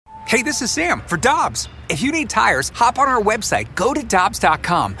Hey, this is Sam for Dobbs. If you need tires, hop on our website, go to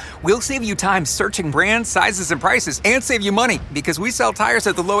Dobbs.com. We'll save you time searching brands, sizes, and prices, and save you money because we sell tires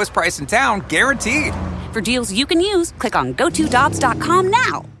at the lowest price in town, guaranteed. For deals you can use, click on GoToDobbs.com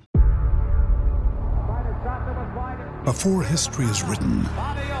now. Before history is written,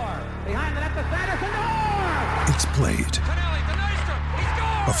 it's played.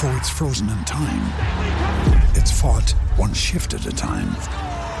 Before it's frozen in time, it's fought one shift at a time.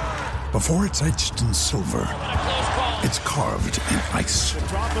 Before it's etched in silver, it's carved in ice.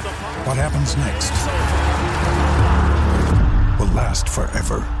 What happens next will last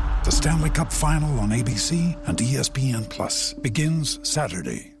forever. The Stanley Cup Final on ABC and ESPN Plus begins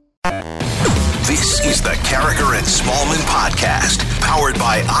Saturday. This is the Carricker and Smallman podcast, powered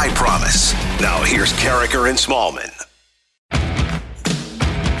by I Promise. Now here's Carricker and Smallman.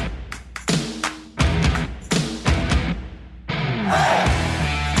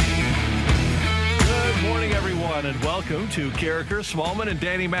 And welcome to Carricker, Smallman, and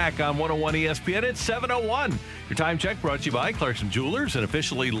Danny Mac on 101 ESPN. It's 7:01. Your time check brought to you by Clarkson Jewelers, an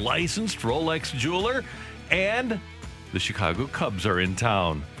officially licensed Rolex jeweler, and the Chicago Cubs are in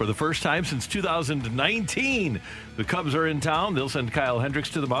town. For the first time since 2019, the Cubs are in town. They'll send Kyle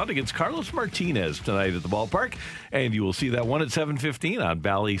Hendricks to the mound against Carlos Martinez tonight at the ballpark, and you will see that one at 7:15 on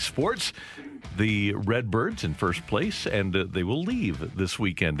Bally Sports. The Redbirds in first place, and they will leave this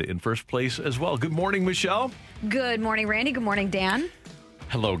weekend in first place as well. Good morning, Michelle. Good morning, Randy. Good morning, Dan.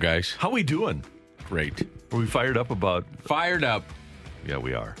 Hello, guys. How we doing? Great. Are we fired up about... Fired up. Yeah,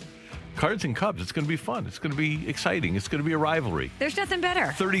 we are. Cards and Cubs, it's going to be fun. It's going to be exciting. It's going to be a rivalry. There's nothing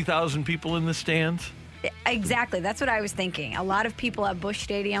better. 30,000 people in the stands. Exactly. That's what I was thinking. A lot of people at Busch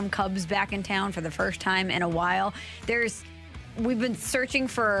Stadium, Cubs back in town for the first time in a while. We've been searching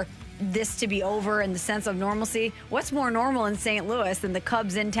for this to be over in the sense of normalcy. What's more normal in St. Louis than the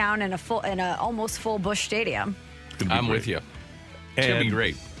Cubs in town in a almost full Busch Stadium? I'm with you. It's going to be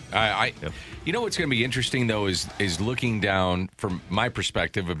great. You know what's going to be interesting, though, is looking down, from my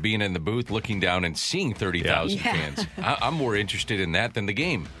perspective of being in the booth, looking down and seeing 30,000 fans. I'm more interested in that than the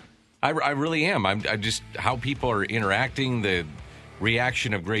game. I really am. I'm just how people are interacting, the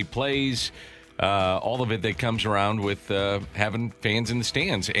reaction of great plays, all of it that comes around with having fans in the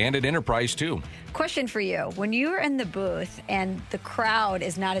stands and at Enterprise, too. Question for you. When you're in the booth and the crowd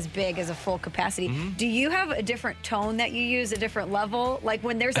is not as big as a full capacity, do you have a different tone that you use, a different level? Like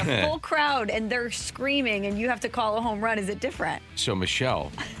when there's a full crowd and they're screaming and you have to call a home run, is it different? So,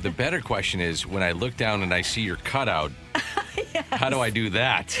 Michelle, the better question is when I look down and I see your cutout, yes. How do I do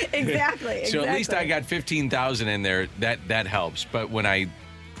that? Exactly. So at least I got 15,000 in there. That helps. But when I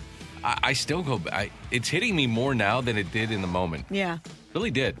still go, it's hitting me more now than it did in the moment. Yeah.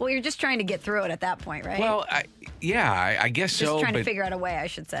 Really did. Well, you're just trying to get through it at that point, right? Well, I guess so. Just trying to figure out a way, I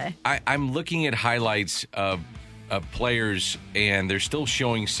should say. I'm looking at highlights of players, and they're still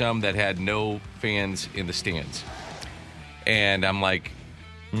showing some that had no fans in the stands. And I'm like,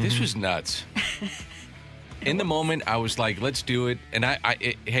 this was nuts. In the moment, I was like, let's do it. And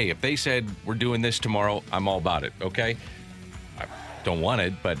hey, if they said we're doing this tomorrow, I'm all about it, okay? I don't want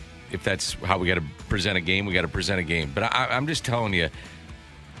it, but if that's how we got to present a game, we got to present a game. But I'm just telling you,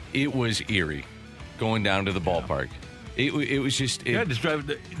 it was eerie going down to the ballpark. It was just...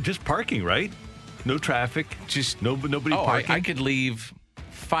 just parking, right? No traffic, just nobody parking. I could leave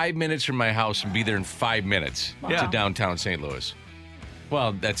 5 minutes from my house and be there in 5 minutes to downtown St. Louis.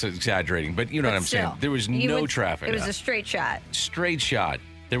 Well, that's exaggerating, but you know what I'm saying. There was no traffic. It was a straight shot. Straight shot.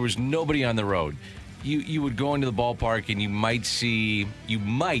 There was nobody on the road. You would go into the ballpark and you might see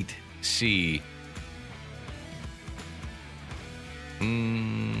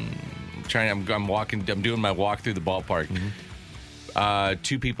I'm walking. I'm doing my walk through the ballpark.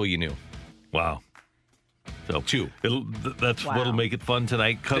 Two people you knew. Wow. So two. What'll make it fun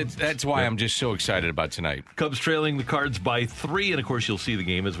tonight. Cubs, that's why I'm just so excited about tonight. Cubs trailing the Cards by 3, and of course you'll see the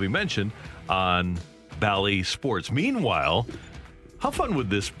game as we mentioned on Bally Sports. Meanwhile, how fun would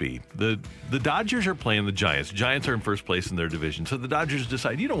this be? The Dodgers are playing the Giants. The Giants are in first place in their division. So the Dodgers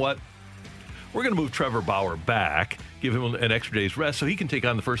decide, you know what? We're going to move Trevor Bauer back, give him an extra day's rest so he can take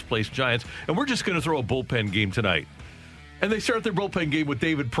on the first place Giants, and we're just going to throw a bullpen game tonight. And they start their bullpen game with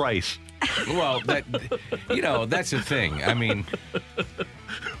David Price. Well, that's the thing. I mean,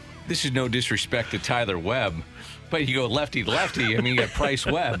 this is no disrespect to Tyler Webb, but you go lefty-lefty, I mean, you got Price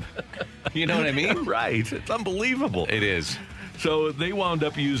Webb. You know what I mean? Right. It's unbelievable. It is. So they wound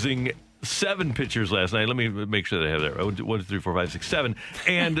up using 7 pitchers last night. Let me make sure that I have that right. 1, 2, 3, 4, 5, 6, 7.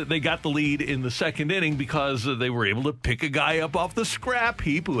 And they got the lead in the second inning because they were able to pick a guy up off the scrap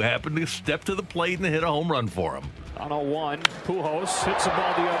heap who happened to step to the plate and hit a home run for him. On a 1, Pujols hits the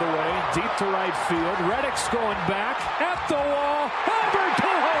ball the other way, deep to right field. Reddick's going back at the wall. Albert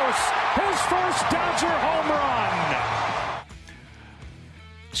Pujols, his first Dodger home run.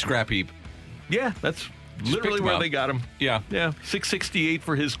 Scrap heap. Yeah, that's literally picked him where up. they got him. Yeah. Yeah, 668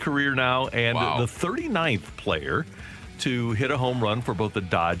 for his career now, and Wow. the 39th player to hit a home run for both the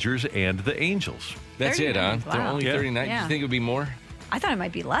Dodgers and the Angels. That's it, huh? 39. They're Wow. only Yeah. 39. Yeah. You think it would be more? I thought it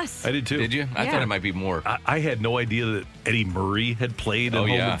might be less. I did too. Did you? I Yeah. thought it might be more. I had no idea that Eddie Murray had played Oh, at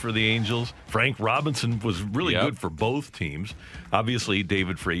home yeah. for the Angels. Frank Robinson was really Yep. good for both teams. Obviously,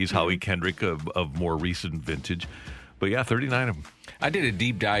 David Freese, Howie Kendrick of more recent vintage. But yeah, 39 of them. I did a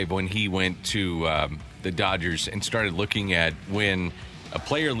deep dive when he went to the Dodgers and started looking at when a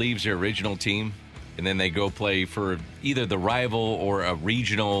player leaves their original team and then they go play for either the rival or a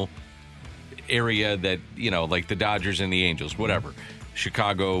regional area that, like the Dodgers and the Angels, whatever.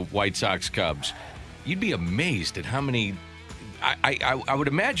 Chicago, White Sox, Cubs. You'd be amazed at how many. I would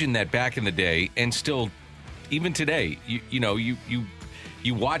imagine that back in the day, and still, even today,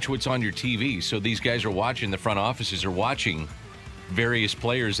 you watch what's on your TV. So these guys are watching. The front offices are watching various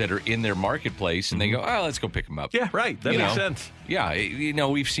players that are in their marketplace, and they go, "Oh, let's go pick them up." Yeah, right. That makes sense. Yeah,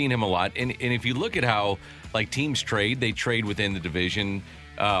 we've seen him a lot, and if you look at how teams trade, they trade within the division,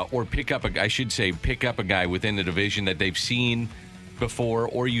 or pick up a guy within the division that they've seen before,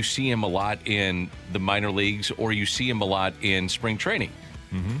 or you see him a lot in the minor leagues, or you see him a lot in spring training,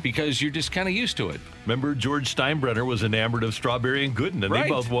 because you're just kind of used to it. Remember, George Steinbrenner was enamored of Strawberry and Gooden, and Right. they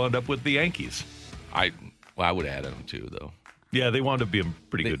both wound up with the Yankees. I would add him too, though. Yeah, they wound up being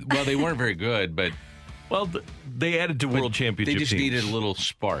pretty good. Well, they weren't very good, but Well, they added to World Championship they just teams. needed a little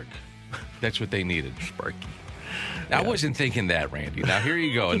spark. That's what they needed. Sparky. I wasn't thinking that, Randy. Now, here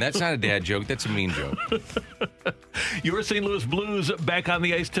you go. And that's not a dad joke. That's a mean joke. Your St. Louis Blues back on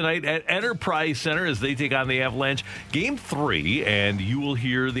the ice tonight at Enterprise Center as they take on the Avalanche. Game 3, and you will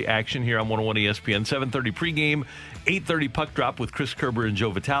hear the action here on 101 ESPN. 7:30 pregame, 8:30 puck drop with Chris Kerber and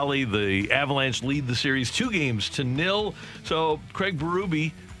Joe Vitale. The Avalanche lead the series 2-0. So, Craig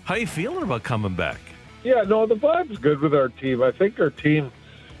Berube, how you feeling about coming back? Yeah, no, the vibe's good with our team. I think our team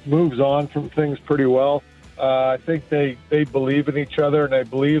moves on from things pretty well. I think they believe in each other, and I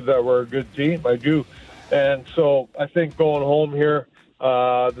believe that we're a good team. I do. And so I think going home here,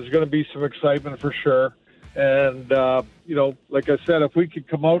 there's going to be some excitement for sure. And, like I said, if we could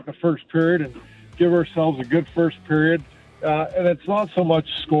come out in the first period and give ourselves a good first period, and it's not so much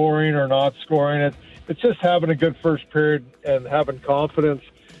scoring or not scoring. It's just having a good first period and having confidence,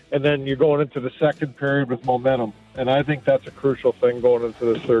 and then you're going into the second period with momentum. And I think that's a crucial thing going into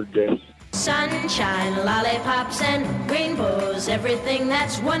the third game. Sunshine, lollipops, and rainbows. Everything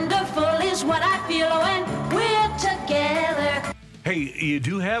that's wonderful is what I feel when we're together. Hey, you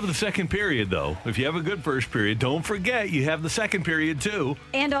do have the second period, though. If you have a good first period, don't forget you have the second period, too.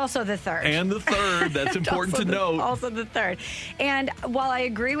 And also the third. And the third. That's important to note. Also the third. And while I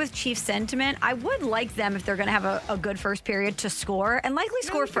agree with Chiefs' sentiment, I would like them, if they're going to have a good first period, to score and likely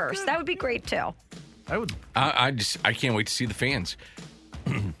score first. That would be great, too. I would. I can't wait to see the fans.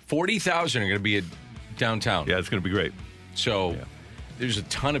 40,000 are going to be at downtown. Yeah, it's going to be great. So there's a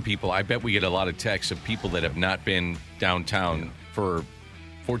ton of people. I bet we get a lot of texts of people that have not been downtown for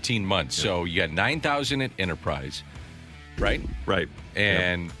 14 months. Yeah. So you got 9,000 at Enterprise, right? Right.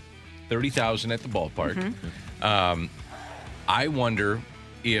 And 30,000 at the ballpark. Mm-hmm. I wonder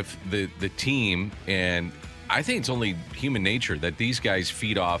if the team, and I think it's only human nature that these guys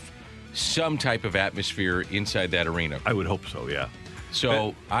feed off some type of atmosphere inside that arena. I would hope so, yeah.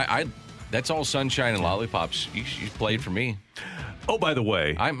 So I that's all sunshine and lollipops. You played for me. Oh, by the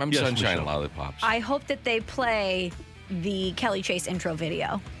way, I'm yes, sunshine Michelle. and lollipops. I hope that they play the Kelly Chase intro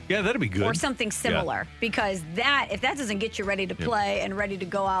video. Yeah, that'd be good. Or something similar, because if that doesn't get you ready to play and ready to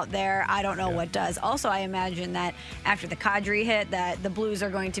go out there, I don't know what does. Also, I imagine that after the Kadri hit, that the Blues are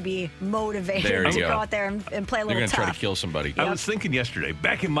going to be motivated to go out there and play a little tough. They're going to try to kill somebody. I was thinking yesterday,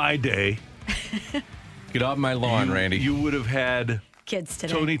 back in my day. Get off my lawn, Randy. You would have had kids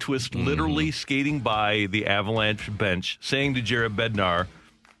today. Tony Twist literally skating by the Avalanche bench, saying to Jared Bednar,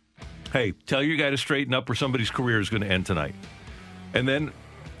 hey, tell your guy to straighten up or somebody's career is going to end tonight. And then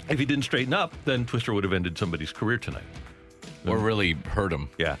if he didn't straighten up, then Twister would have ended somebody's career tonight. Or really hurt him.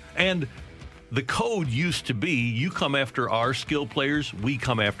 Yeah. And the code used to be, you come after our skill players, we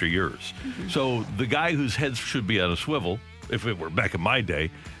come after yours. Mm-hmm. So the guy whose head should be on a swivel, if it were back in my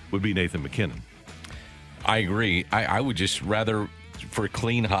day, would be Nathan McKinnon. I agree. I would just rather for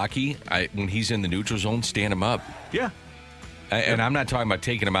clean hockey, when he's in the neutral zone, stand him up. Yeah. And I'm not talking about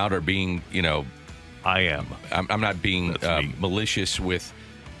taking him out or being, I am. I'm not being malicious with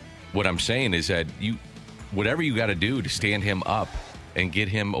what I'm saying is that whatever you got to do to stand him up and get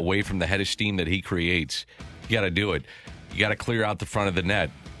him away from the head of steam that he creates, you got to do it. You got to clear out the front of the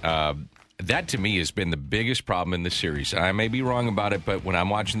net. That, to me, has been the biggest problem in this series. I may be wrong about it, but when I'm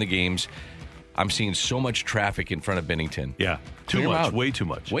watching the games, I'm seeing so much traffic in front of Bennington. Yeah, too much, way too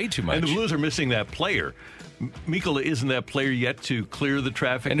much. Way too much. And the Blues are missing that player. Mikkola isn't that player yet to clear the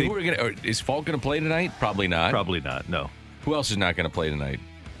traffic. And is Falk going to play tonight? Probably not. Probably not, no. Who else is not going to play tonight?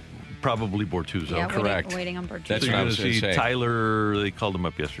 Probably Bortuzzo. Yeah, correct. Waiting on Bortuzzo. That's so what I you're was going to see say. Tyler, they called him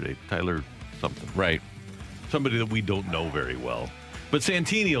up yesterday. Tyler something. Right. Somebody that we don't know very well. But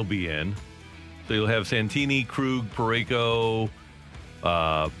Santini will be in. So you'll have Santini, Krug, Parayko. You'll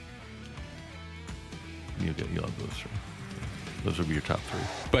have those three. Those will be your top three.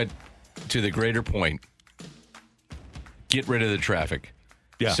 But to the greater point, get rid of the traffic.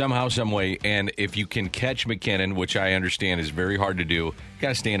 Yeah. Somehow, some way. And if you can catch McKinnon, which I understand is very hard to do, you got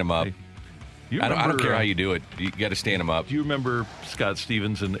to stand him up. Hey, I don't care how you do it. You got to stand him up. Do you remember Scott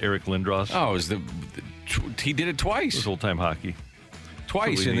Stevens and Eric Lindros? Oh, he did it twice. It was old-time hockey.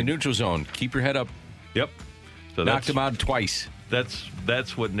 Twice in the neutral zone. Keep your head up. Yep. So knocked him out twice.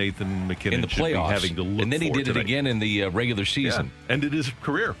 That's what Nathan McKinnon in the should playoffs. be having to look for. And then he did tonight. it again in the regular season. Yeah. Ended his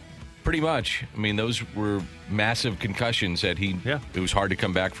career. Pretty much. I mean, those were massive concussions that it was hard to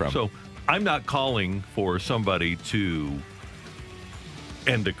come back from. So I'm not calling for somebody to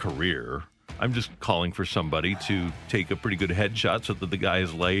end a career. I'm just calling for somebody to take a pretty good headshot so that the guy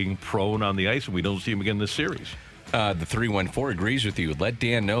is laying prone on the ice and we don't see him again this series. The 314 agrees with you. Let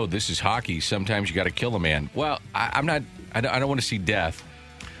Dan know this is hockey. Sometimes you got to kill a man. Well, I'm not. I don't want to see death.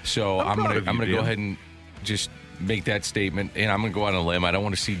 So I'm going to go ahead and just make that statement. And I'm going to go on a limb. I don't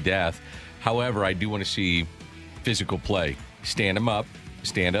want to see death. However, I do want to see physical play. Stand them up,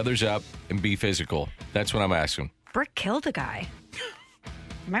 stand others up, and be physical. That's what I'm asking. Brick killed a guy.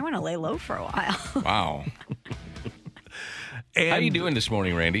 You might want to lay low for a while. Wow. And how are you doing this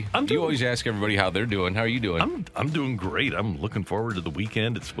morning, Randy? You always ask everybody how they're doing. How are you doing? I'm doing great. I'm looking forward to the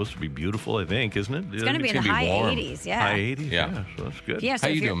weekend. It's supposed to be beautiful, I think, isn't it? It's going to be in the high 80s, yeah. High 80s, yeah. So that's good. Yeah, so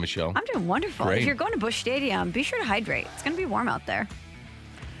how you doing, Michelle? I'm doing wonderful. Great. If you're going to Busch Stadium, be sure to hydrate. It's going to be warm out there.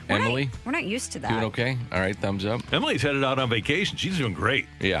 Emily? We're not used to that. Doing okay? All right, thumbs up. Emily's headed out on vacation. She's doing great.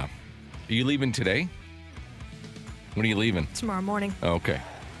 Yeah. Are you leaving today? When are you leaving? Tomorrow morning. Okay.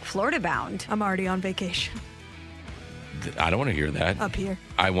 Florida bound. I'm already on vacation. I don't want to hear that. Up here.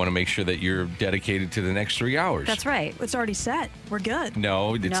 I want to make sure that you're dedicated to the next 3 hours. That's right. It's already set. We're good.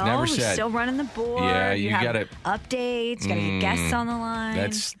 No, it's never we're set. Still running the board. Yeah, you have got it. Updates. You got to get guests on the line.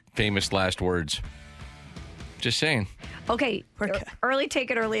 That's famous last words. Just saying. Okay, early take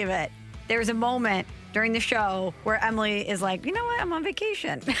it or leave it. There's a moment during the show where Emily is like, you know what? I'm on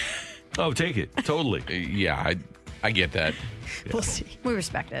vacation. Oh, take it. Totally. Yeah, I get that. We'll see. We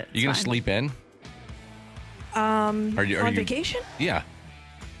respect it. You going to sleep in? On Are you vacation? Yeah.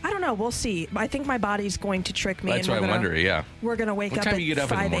 I don't know. We'll see. I think my body's going to trick me. That's why I wonder, yeah. We're going to wake What up time at do you get up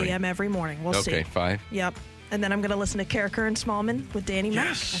in the 5 morning? a.m. every morning. We'll see. Okay, 5. Yep. And then I'm going to listen to Carricker and Smallman with Danny Mac.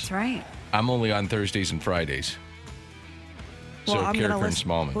 That's right. I'm only on Thursdays and Fridays. So I'm gonna Carricker and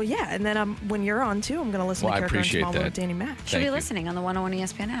Smallman. Well, yeah. And then when you're on, too, I'm going to listen to I Carricker and appreciate Smallman that. with Danny Mac. Should be listening on the 101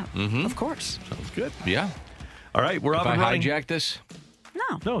 ESPN app. Mm-hmm. Of course. Sounds good. Yeah. All right, we're off and running. hijack this?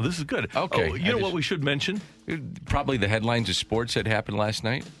 No, this is good. Okay. Oh, you know what we should mention? Probably the headlines of sports that happened last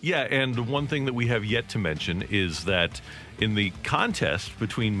night. Yeah, and one thing that we have yet to mention is that in the contest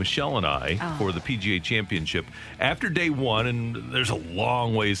between Michelle and I for the PGA Championship, after day one, and there's a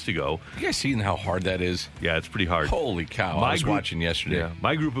long ways to go. You guys seen how hard that is? Yeah, it's pretty hard. Holy cow. I was watching yesterday. Yeah,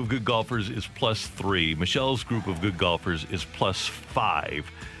 my group of good golfers is +3. Michelle's group of good golfers is +5.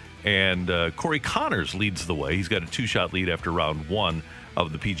 And Corey Connors leads the way. He's got a 2-shot lead after round 1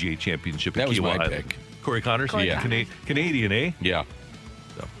 of the PGA Championship. That was Kiowa my Island. pick. Corey Connors? Canadian, eh? Yeah.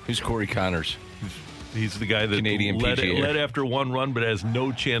 Who's Corey Connors? He's the guy that Canadian led PGA. after one run, but has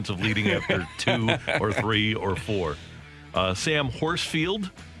no chance of leading after 2 or 3 or 4. Sam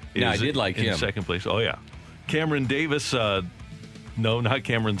Horsfield is I did like in him. second place. Oh, yeah. Cameron Davis, no, not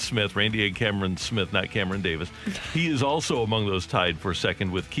Cameron Smith. Randy A. Cameron Smith, not Cameron Davis. He is also among those tied for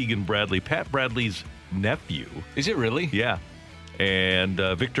second with Keegan Bradley, Pat Bradley's nephew. Is it really? Yeah. And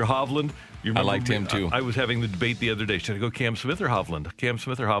Victor Hovland. You I liked him, too. I was having the debate the other day. Should I go Cam Smith or Hovland? Cam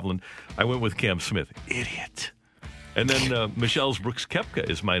Smith or Hovland? I went with Cam Smith. Idiot. And then Michelle's Brooks Koepka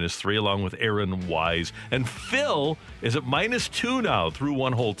is -3, along with Aaron Wise. And Phil is at -2 now through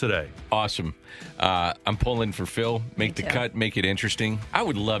one hole today. Awesome. I'm pulling for Phil. Make the cut, make it interesting. I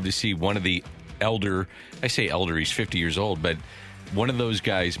would love to see one of the elder, I say elder, he's 50 years old, but one of those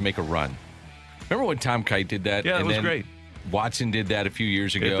guys make a run. Remember when Tom Kite did that? Yeah, it was great. Watson did that a few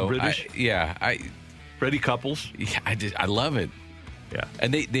years ago. The British? Freddie Couples. Yeah, I love it. Yeah.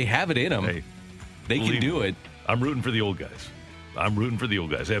 And they have it in them. Hey, they can do it. I'm rooting for the old guys.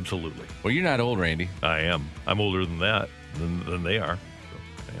 Absolutely. Well, you're not old, Randy. I am. I'm older than that, than they are.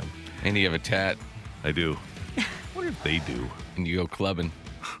 So I am. And you have a tat. I do. What if they do? And you go clubbing.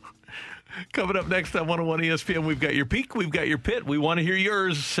 Coming up next on 101 ESPN, we've got your peak, we've got your pit. We want to hear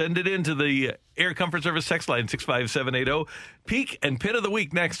yours. Send it in to the Air Comfort Service text line 65780. Peak and pit of the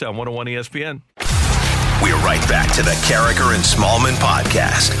week next on 101 ESPN. We're right back to the Carricker and Smallman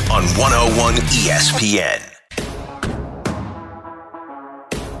podcast on 101 ESPN.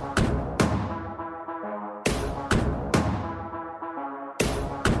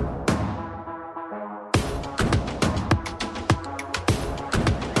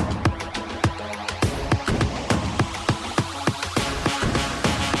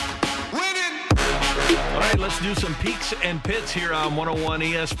 Do some peaks and pits here on 101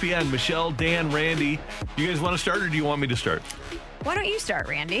 ESPN. Michelle, Dan, Randy, you guys want to start or do you want me to start? Why don't you start,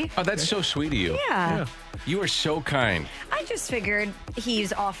 Randy? Oh, that's so sweet of you. Yeah. You are so kind. I just figured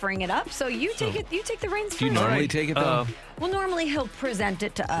he's offering it up, so you take it. You take the reins. Do you normally take it though? Well, normally he'll present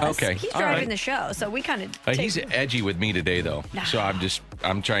it to us. Okay. He's driving the show, so we kind of. He's edgy with me today, though. So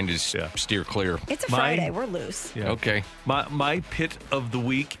I'm trying to steer clear. It's a Friday. We're loose. Yeah. Okay. My pit of the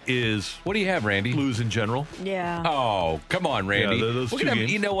week is. What do you have, Randy? Blues in general. Yeah. Oh, come on, Randy. Yeah, those Look two at him.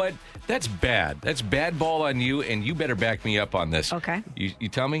 games. You know what? That's bad. That's bad ball on you, and you better back me up on this. Okay. You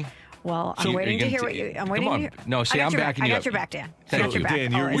tell me? Well, I'm waiting to hear what you. I'm waiting Come on. to hear. No, see, I'm backing you I up. got your back, Dan. Thank I got you. your back.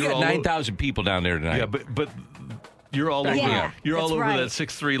 Dan, you're We got all 9,000 people down there tonight. Yeah, but you're all over. Yeah, You're all that's over right. that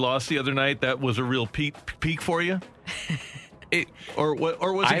 6-3 loss the other night. That was a real peak for you. Or was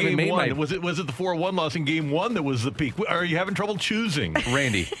I it haven't game made one? my- Was it the 4-1 loss in game one that was the peak? Are you having trouble choosing?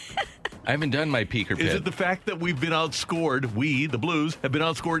 Randy, I haven't done my peak or pit. Is it the fact that we've been outscored? We, the Blues, have been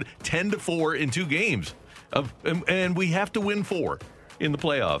outscored 10-4 in 2 games, and we have to win 4 in the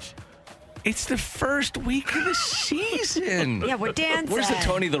playoffs. It's the first week of the season. Yeah, what Dan Where's the said.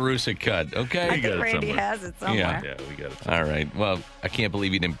 Tony La Russa cut? Okay. I think Randy has it somewhere. Yeah, we got it. All right. Well, I can't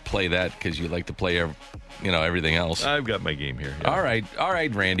believe you didn't play that because you like to play, everything else. I've got my game here. Yeah. All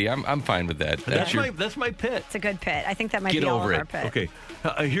right, Randy. I'm fine with that. That's my pit. It's a good pit. I think that might Get be all over of our it. pit.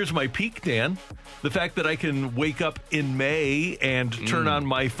 Okay, here's my peak, Dan. The fact that I can wake up in May and turn on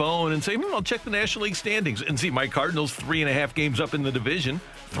my phone and say, I'll check the National League standings and see my Cardinals 3.5 games up in the division.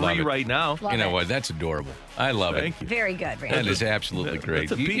 3 right now. Love you know it. what? That's adorable. I love Thank it. you. Very good, Randy. That is absolutely great.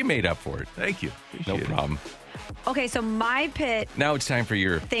 that's a peak. You made up for it. Thank you. No Appreciate it. problem. Okay, so my pit. Now it's time for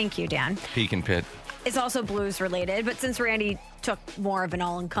your Thank you, Dan. peak and pit. It's also Blues related, but since Randy took more of an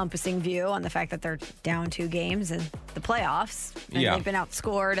all-encompassing view on the fact that they're down 2 games in the playoffs and Yeah. they've been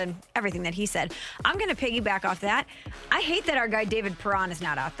outscored and everything that he said, I'm going to piggyback off that. I hate that our guy David Perron is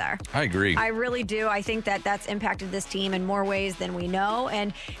not out there. I agree. I really do. I think that that's impacted this team in more ways than we know.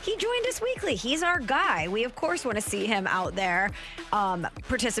 And he joined us weekly. He's our guy. We, of course, want to see him out there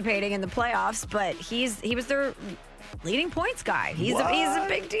participating in the playoffs, but he was their leading points guy. He's a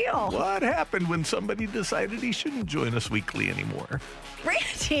big deal. What happened when somebody decided he shouldn't join us weekly anymore?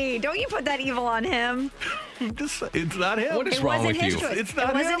 Randy, don't you put that evil on him. It's not him. What is It wrong wasn't with his you? choice. It's not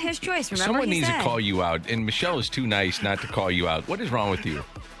It wasn't him. his choice. Remember Someone he needs said. to call you out, and Michelle is too nice not to call you out. What is wrong with you?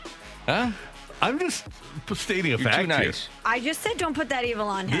 Huh? I'm just stating a You're fact too nice. here. I just said don't put that evil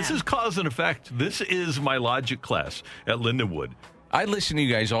on him. This is cause and effect. This is my logic class at Lindenwood. I listen to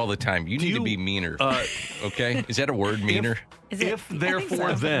you guys all the time. You need to you- be meaner. Okay? Is that a word, meaner? Is it- If I think therefore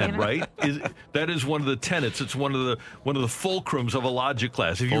so. then, Yeah. right? That is one of the tenets. It's one of the fulcrums of a logic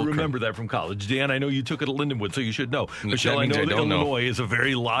class. If you Fulcrum. remember that from college, Dan, I know you took it at Lindenwood, so you should know. Michelle, I means know I that don't know. Illinois is a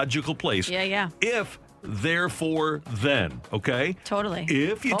very logical place. Yeah. If therefore then, okay? Totally.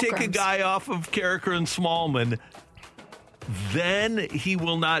 If you take a Fulcrums. guy off of Carricker and Smallman, then he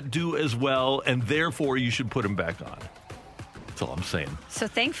will not do as well, and therefore you should put him back on. That's all I'm saying. So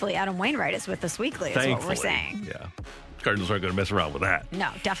thankfully, Adam Wainwright is with us weekly, is what we're Thankfully. saying. Yeah. Cardinals aren't going to mess around with that. No,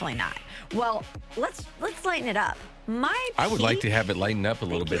 definitely not. Well, let's lighten it up. I would like to have it lighten up a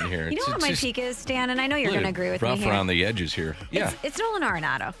little bit in here. You know what my peak is, Dan, and I know you're going to agree with me rough here. around the edges here. Yeah. It's Nolan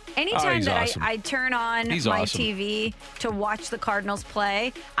Arenado. Anytime that awesome. I turn on my TV to watch the Cardinals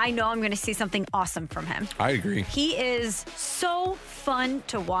play, I know I'm going to see something awesome from him. I agree. He is so fun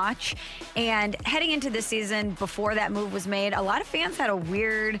to watch. And heading into this season, before that move was made, a lot of fans had a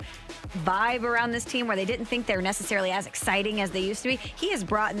weird vibe around this team where they didn't think they were necessarily as exciting as they used to be. He has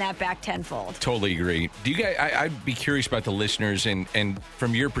brought that back tenfold. Totally agree. Do you guys? I'd be curious about the listeners and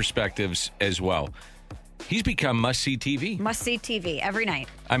from your perspectives as well. He's become must-see TV. Must-see TV every night.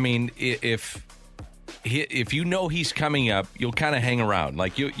 I mean, if you know he's coming up, you'll kind of hang around.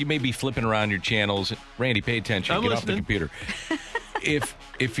 Like you may be flipping around your channels. Randy, pay attention. I'm Get listening. off the computer.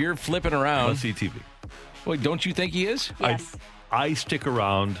 if you're flipping around, Must-see TV. Well, don't you think he is? Yes. I stick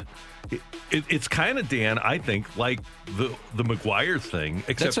around. It's kind of, Dan, I think, like the McGuire thing,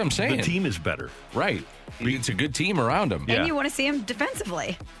 except That's what I'm saying. the team is better. Right. It's a good team around him. And you want to see him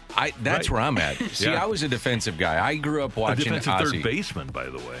defensively. That's where I'm at. See, I was a defensive guy. I grew up A watching defensive Ozzie. third baseman, by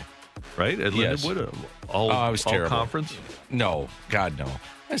the way. Right? At Yes. Lindenwood? I was all terrible. conference? No. God, no.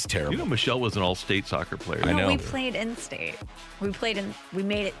 That's terrible. You know, Michelle was an all-state soccer player. I know. We played in state. We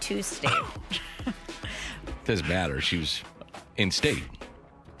made it to state. Doesn't matter. She was in state.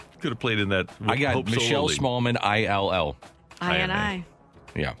 Could have played in that. I got Hope Michelle Solo League. Smallman, ILL. I.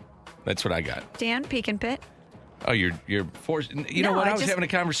 Yeah, that's what I got. Dan, Peek and Pit. Oh, you're forced. You know No, what? I I was just- having a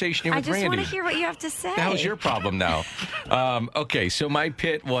conversation here I with just Randy. want to hear what you have to say. That was your problem now. Okay, so my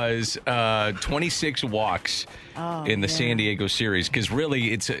pit was 26 walks in the San Diego series because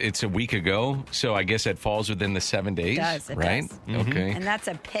really it's a week ago, so I guess that falls within the 7 days, It right? does. Okay. And that's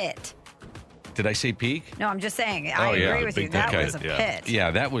a pit. Did I say peak? No, I'm just saying. I agree with you. That was a pit.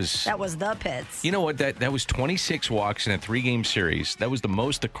 Yeah, that was. That was the pits. You know what? That was 26 walks in a 3-game series. That was the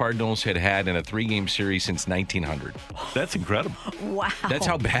most the Cardinals had in a 3-game series since 1900. That's incredible. Wow. That's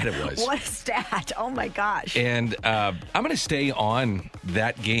how bad it was. What a stat. Oh, my gosh. And I'm going to stay on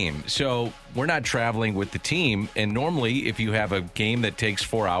that game. So we're not traveling with the team. And normally, if you have a game that takes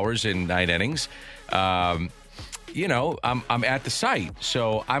 4 hours in 9 innings, you know, I'm at the site.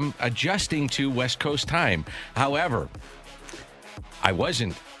 So I'm adjusting to West Coast time. However, I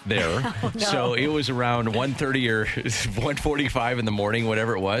wasn't there. So it was around 1:30 or 1:45 in the morning,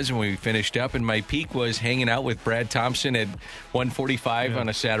 whatever it was, when we finished up. And my peak was hanging out with Brad Thompson at 1:45 on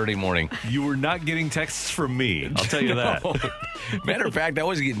a Saturday morning. You were not getting texts from me. I'll tell you that. Matter of fact, I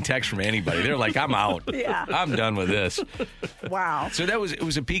wasn't getting texts from anybody. They're like, I'm out. Yeah. I'm done with this. Wow. So it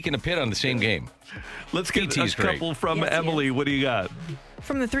was a peak and a pit on the same game. Let's get PT's a couple from Yes, Emily. What do you got?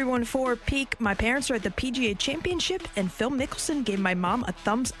 From the 314 Peak, my parents are at the PGA Championship, and Phil Mickelson gave my mom a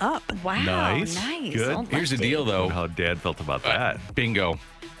thumbs up. Wow. Nice. Oh, Good. Here's the lucky. deal, though. How Dad felt about that. Bingo.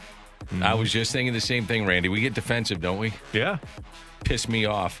 I was just thinking the same thing, Randy. We get defensive, don't we? Yeah. Piss me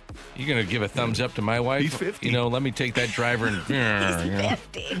off. You're going to give a thumbs up to my wife? He's 50. You know, let me take that driver and...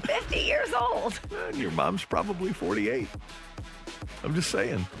 He's 50 years old. And your mom's probably 48. I'm just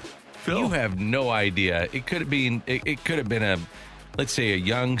saying. Phil. You have no idea. It could have been a, let's say, a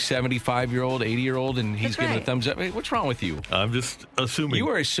young 75-year-old, 80-year-old, and he's That's giving a right. thumbs up. Hey, what's wrong with you? I'm just assuming. You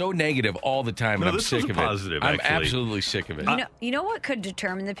are so negative all the time, No, and I'm this sick was a of positive, it. I'm actually. absolutely sick of it. You know what could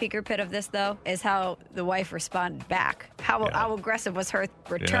determine the peak or pit of this, though, is how the wife responded back. How aggressive was her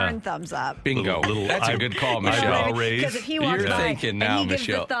return Yeah. thumbs up? Bingo. Little That's a good call, Michelle. eyebrow raise. Because if he walks You're by thinking now, and he gives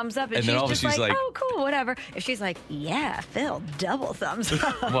Michelle. the thumbs up, and, And then all of a she's sudden just she's like, like- "Oh, cool, whatever." If she's like, "Yeah, Phil, double thumbs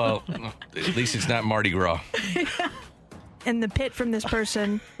up." Well, at least it's not Mardi Gras. And the pit from this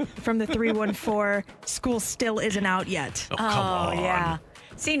person from the 314, school still isn't out yet. Oh, come on. yeah,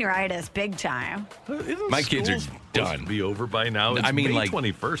 senioritis, big time. Isn't My kids are school supposed done. to be over by now. It's I mean, May like,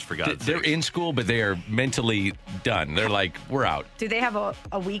 21st, for God's They're sake. in school, but they are mentally done. They're like, we're out. Do they have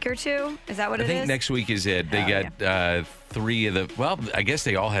a week or two? Is that what I it think is? next week is it. They Oh, got 3 of the. Well, I guess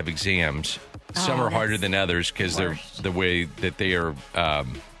they all have exams. Some Oh, are harder that's than others because they're worst. the way that they are.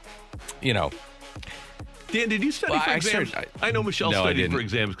 You know, Dan, did you study Well, for I exams? started- I know Michelle No, I studied didn't. for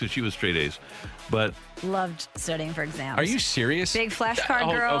exams because she was straight A's. But Loved studying for exams. are you serious? Big flashcard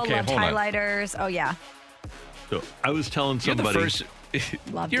Oh, girl? okay, Loved hold on. highlighters. Oh yeah, so I was telling You're the somebody. first.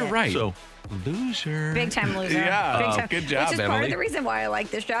 Loved You're it. right. So Loser. big time loser. Yeah. Big Oh, time. good job, Which is part Emily. of the reason why I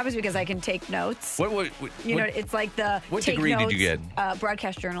like this job is because I can take notes. What You know, it's like the what take degree did you notes, get?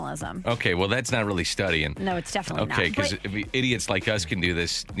 Broadcast journalism. Okay, well, that's not really studying. No, it's definitely Okay, not. because But idiots like us can do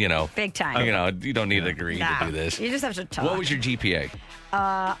this, you know. big time. You know, you don't need a degree Nah, to do this. You just have to talk. What was your GPA?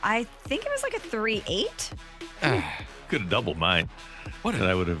 I think it was like a 3.8. Could have doubled mine. What and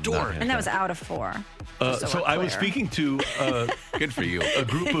I would have dork. And that was out of 4. So I was speaking to good for you, a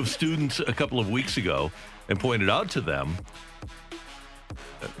group of students a couple of weeks ago and pointed out to them,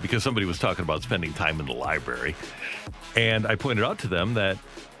 because somebody was talking about spending time in the library, and I pointed out to them that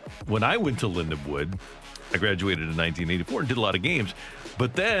when I went to Lindenwood, I graduated in 1984 and did a lot of games,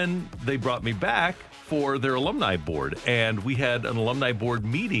 but then they brought me back for their alumni board, and we had an alumni board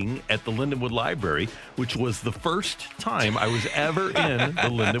meeting at the Lindenwood Library, which was the first time I was ever in the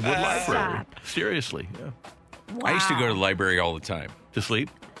Lindenwood Library. Seriously. Yeah. Wow. I used to go to the library all the time. To sleep?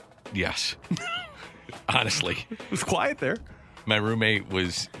 Yes. Honestly. It was quiet there. My roommate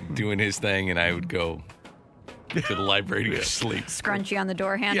was doing his thing, and I would go to the library to go to sleep. Scrunchy on the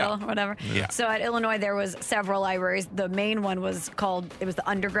door handle, whatever. Yeah. So at Illinois, there was several libraries. The main one was the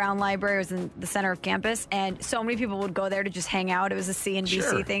Underground Library. It was in the center of campus, and so many people would go there to just hang out. It was a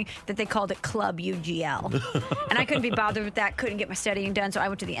CNBC thing that they called it Club UGL. And I couldn't be bothered with that, couldn't get my studying done, so I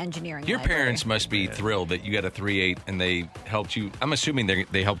went to the engineering Your library. parents must be thrilled that you got a 3.8 and they helped you. I'm assuming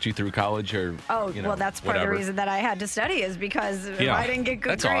they helped you through college or well, that's part of the reason that I had to study is because if I didn't get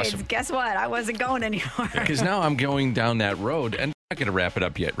good that's grades, awesome. guess what? I wasn't going anymore. Because now I'm going down that road, and I'm not going to wrap it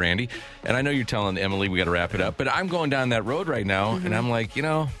up yet, Randy. And I know you're telling Emily we got to wrap it up, but I'm going down that road right now, and I'm like,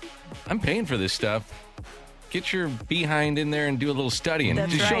 I'm paying for this stuff. Get your behind in there and do a little studying.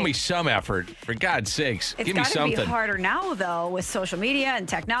 That's Just show right. me some effort, for God's sakes. It's Give me got to something. be harder now, though, with social media and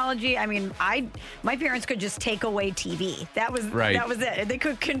technology. I mean, my parents could just take away TV. That was it. They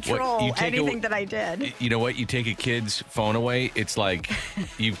could control anything that I did. You know what? You take a kid's phone away, it's like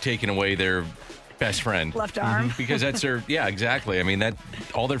you've taken away their best friend. Left arm. Because that's their, yeah, exactly. I mean, that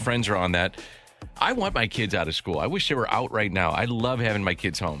all their friends are on that. I want my kids out of school. I wish they were out right now. I love having my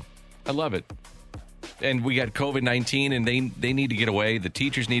kids home. I love it. And we got COVID-19, and they need to get away. The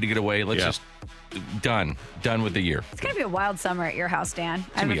teachers need to get away. Let's just done with the year. It's gonna be a wild summer at your house, Dan.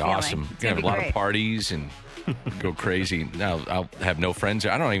 It's gonna be awesome. It's gonna have be a lot great. of parties and go crazy. Now I'll have no friends.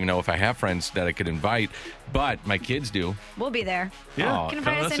 I don't even know if I have friends that I could invite, but my kids do. We'll be there. Yeah, you can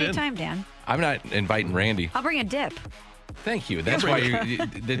invite us anytime, Dan. I'm not inviting Randy. I'll bring a dip. Thank you. That's why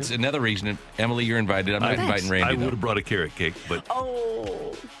that's another reason. Emily, you're invited. I'm not inviting Randy. I though. would have brought a carrot cake, but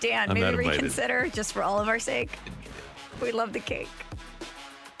Dan, I'm maybe not invited. reconsider just for all of our sake. We love the cake.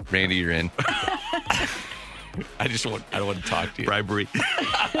 Randy, you're in. I don't want to talk to you. Bribery.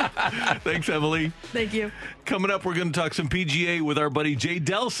 Thanks, Emily. Thank you. Coming up, we're going to talk some PGA with our buddy Jay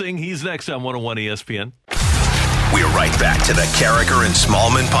Delsing. He's next on 101 ESPN. We're right back to the Carricker and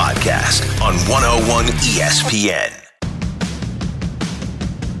Smallman podcast on 101 ESPN.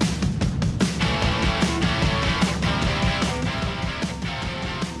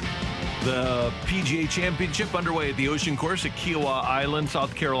 The PGA Championship underway at the Ocean Course at Kiowa Island,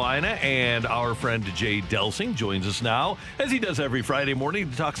 South Carolina, and our friend Jay Delsing joins us now, as he does every Friday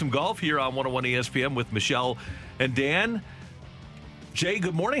morning, to talk some golf here on 101 ESPN with Michelle and Dan. Jay,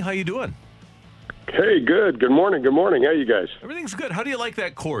 good morning. How you doing? Hey, good. Good morning. Good morning. How you guys? Everything's good. How do you like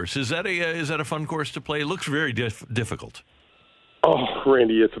that course? Is that a fun course to play? It looks very difficult. Oh,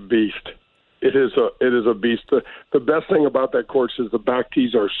 Randy, it's a beast. It is a beast. The best thing about that course is the back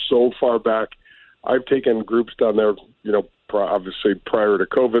tees are so far back. I've taken groups down there, obviously prior to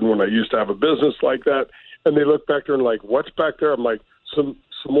COVID when I used to have a business like that, and they look back there and like, what's back there? I'm like, some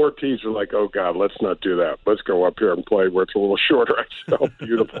more tees are like, oh God, let's not do that. Let's go up here and play where it's a little shorter. Oh,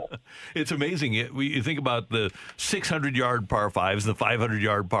 beautiful. It's amazing. You think about the 600-yard par fives, the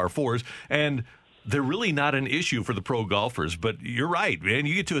 500-yard par fours, and they're really not an issue for the pro golfers. But you're right, man.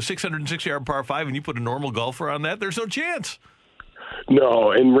 You get to a 606-yard par five and you put a normal golfer on that, there's no chance.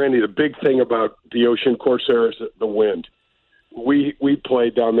 No, and Randy, the big thing about the Ocean Course there is the wind. We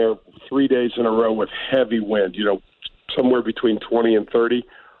played down there 3 days in a row with heavy wind, somewhere between 20 and 30.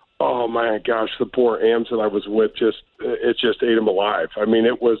 Oh, my gosh, the poor AMs that I was with, it just ate them alive. I mean,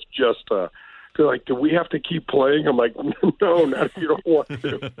 it was just they're like, do we have to keep playing? I'm like, no, not if you don't want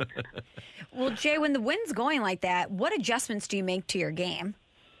to. Well, Jay, when the wind's going like that, what adjustments do you make to your game?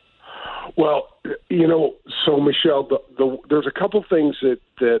 Well, so Michelle, there's a couple things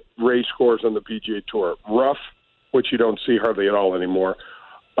that raise scores on the PGA Tour. Rough, which you don't see hardly at all anymore.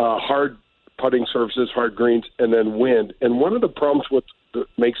 Hard putting surfaces, hard greens, and then wind. And one of the problems that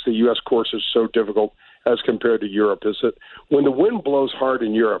makes the U.S. courses so difficult as compared to Europe is that when the wind blows hard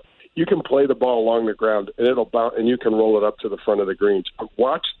in Europe, you can play the ball along the ground and it'll bounce, and you can roll it up to the front of the greens.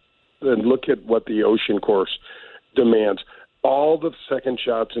 Watch and look at what the Ocean Course demands. All the second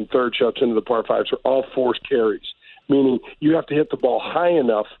shots and third shots into the par fives are all forced carries, meaning you have to hit the ball high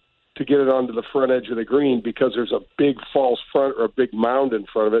enough to get it onto the front edge of the green because there's a big false front or a big mound in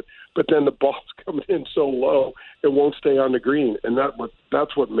front of it. But then the ball's coming in so low, it won't stay on the green. And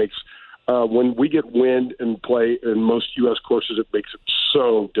that's what makes when we get wind and play in most U.S. courses, it makes it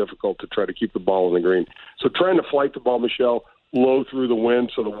so difficult to try to keep the ball in the green. So trying to flight the ball, Michelle, low through the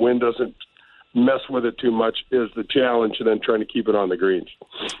wind so the wind doesn't mess with it too much is the challenge, and then trying to keep it on the greens.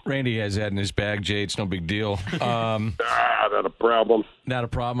 Randy has that in his bag, Jay. It's no big deal. Not a problem. Not a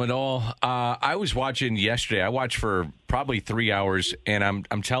problem at all. I was watching yesterday. I watched for probably 3 hours, and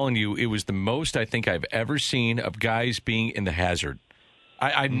I'm telling you, it was the most I think I've ever seen of guys being in the hazard.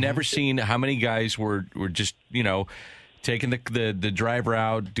 I've never seen how many guys were just, taking the driver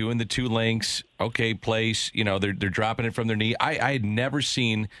out, doing the 2 links, okay, place, they're dropping it from their knee. I had never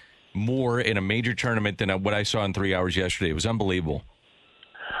seen more in a major tournament than what I saw in 3 hours yesterday. It was unbelievable.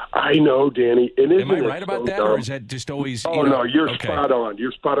 I know, Danny. And am I right about that, or is that just always? Oh, no, you're spot on.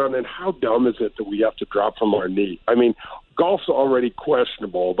 You're spot on. And how dumb is it that we have to drop from our knee? I mean, golf's already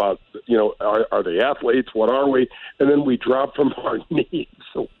questionable about, are they athletes? What are we? And then we drop from our knee.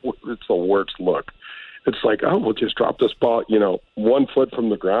 It's the worst look. It's like, oh, we'll just drop this ball, 1 foot from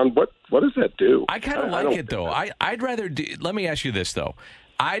the ground. What does that do? I kind of like it, though. I'd rather do. Let me ask you this, though.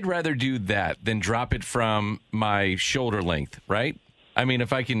 I'd rather do that than drop it from my shoulder length, right? I mean,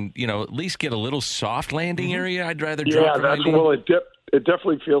 if I can, at least get a little soft landing area, I'd rather drop from my knee. Well, it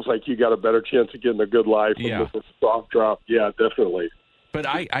definitely feels like you got a better chance of getting a good lie from this soft drop. Yeah, definitely. But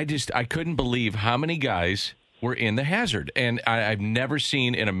I couldn't believe how many guys were in the hazard. And I've never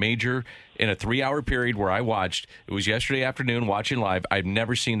seen in a 3-hour period where I watched, it was yesterday afternoon watching live, I've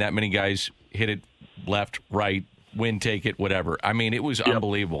never seen that many guys hit it left, right, wind take it, whatever. I mean, it was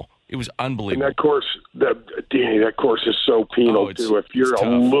unbelievable. It was unbelievable. And that course, Danny, that course is so penal, too. If you're a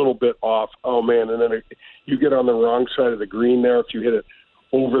little bit off, oh, man, and then you get on the wrong side of the green there. If you hit it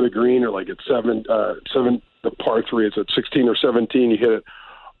over the green or like at 7, the par 3 is at 16 or 17, you hit it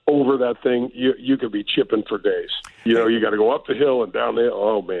over that thing, you could be chipping for days. You got to go up the hill and down the hill.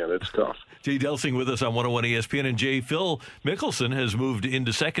 Oh, man, it's tough. Jay Delsing with us on 101 ESPN. And Jay, Phil Mickelson has moved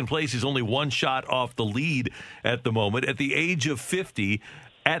into second place. He's only 1 shot off the lead at the moment. At the age of 50,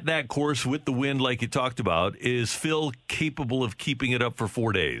 at that course with the wind like you talked about, is Phil capable of keeping it up for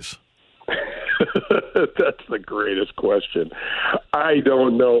 4 days? That's the greatest question. I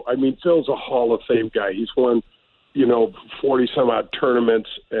don't know. I mean, Phil's a Hall of Fame guy. He's won 40-some-odd tournaments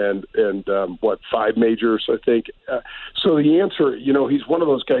and 5 majors, I think. So the answer, he's one of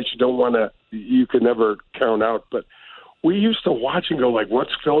those guys you can never count out. But we used to watch and go, like,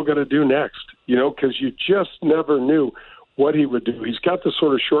 what's Phil going to do next? Because you just never knew what he would do. He's got the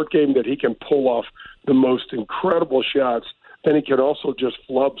sort of short game that he can pull off the most incredible shots. Then he can also just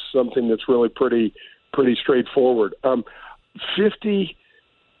flub something that's really pretty straightforward. 50,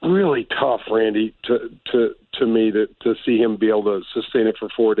 really tough, Randy, to me to see him be able to sustain it for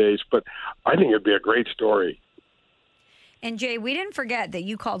 4 days. But I think it'd be a great story. And Jay, we didn't forget that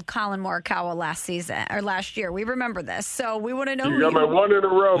you called Colin Morikawa last year. We remember this, so we want to know. You got my 1 in a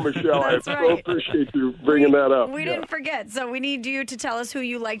row, Michelle. I so appreciate you bringing that up. We didn't forget, so we need you to tell us who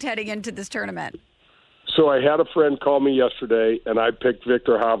you liked heading into this tournament. So I had a friend call me yesterday, and I picked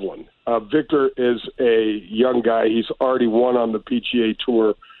Viktor Hovland. Victor is a young guy. He's already won on the PGA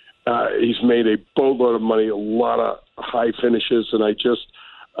Tour. He's made a boatload of money, a lot of high finishes, and I just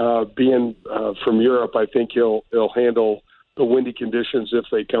being from Europe, I think he'll handle the windy conditions if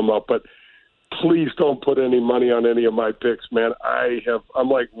they come up. But please don't put any money on any of my picks, man. I'm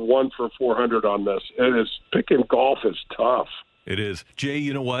like 1 for 400 on this. Picking golf is tough. It is. Jay,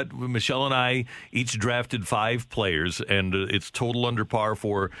 you know what? Michelle and I each drafted 5 players, and it's total under par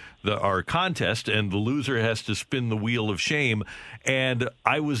for our contest, and the loser has to spin the wheel of shame. And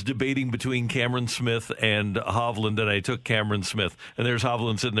I was debating between Cameron Smith and Hovland, and I took Cameron Smith. And there's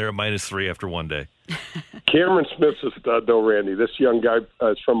Hovland sitting there at -3 after 1 day. Cameron Smith's a stud, though, Randy. This young guy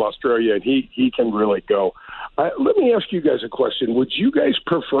is from Australia, and he can really go. Let me ask you guys a question. Would you guys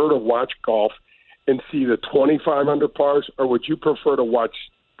prefer to watch golf and see the 25 under pars, or would you prefer to watch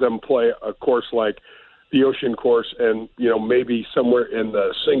them play a course like the Ocean Course and, maybe somewhere in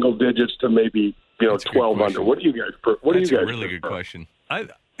the single digits to maybe, 12 under? What do you guys prefer? That's a really good question.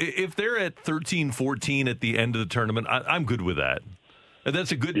 If they're at 13, 14 at the end of the tournament, I'm good with that. And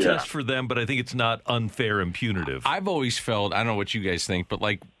that's a good test for them, but I think it's not unfair and punitive. I've always felt, I don't know what you guys think, but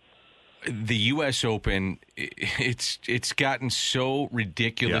like the U.S. Open, it's gotten so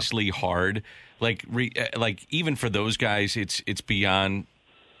ridiculously hard. Like even for those guys, it's beyond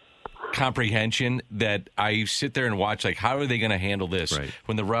comprehension that I sit there and watch, like, how are they going to handle this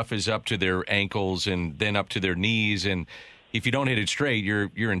when the rough is up to their ankles and then up to their knees? And if you don't hit it straight,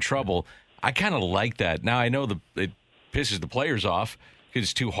 you're in trouble. I kind of like that. Now I know it pisses the players off because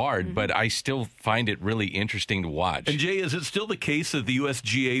it's too hard, but I still find it really interesting to watch. And Jay, is it still the case that the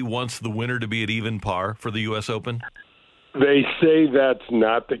USGA wants the winner to be at even par for the U.S. Open? They say that's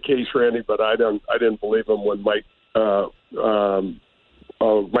not the case, Randy, but I didn't believe him when Mike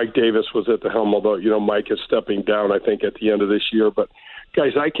Davis was at the helm, although, Mike is stepping down, I think, at the end of this year. But,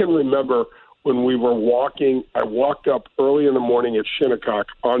 guys, I can remember when we were walking, I walked up early in the morning at Shinnecock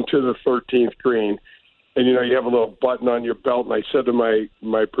onto the 13th green, and, you have a little button on your belt, and I said to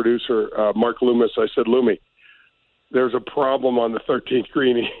my producer, Mark Loomis, I said, Loomy, there's a problem on the 13th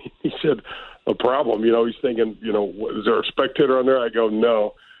green. He said, a problem? He's thinking, is there a spectator on there? I go,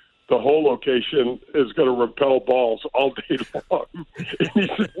 no. The whole location is going to repel balls all day long. And he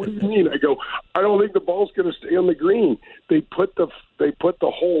said, what do you mean? I go, I don't think the ball's going to stay on the green. They put the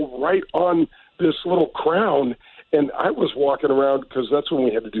hole right on this little crown, and I was walking around because that's when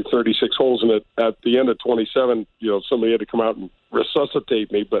we had to do 36 holes, and at the end of 27, somebody had to come out and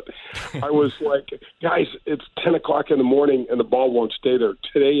resuscitate me. But I was like, guys, it's 10 o'clock in the morning, and the ball won't stay there.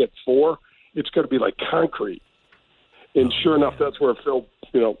 Today at 4, it's going to be like concrete. And sure enough, that's where Phil,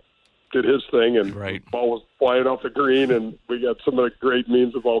 did his thing, and the ball was flying off the green, and we got some of the great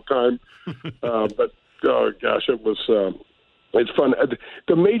memes of all time. But, oh, gosh, it was it's fun.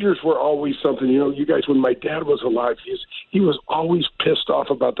 The majors were always something. You guys, when my dad was alive, he was always pissed off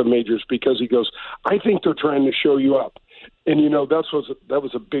about the majors because he goes, I think they're trying to show you up. And, that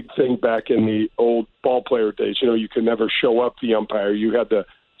was a big thing back in the old ball player days. You could never show up the umpire. You had to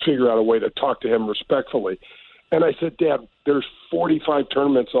figure out a way to talk to him respectfully. And I said, Dad, there's 45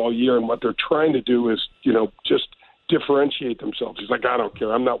 tournaments all year, and what they're trying to do is, just differentiate themselves. He's like, I don't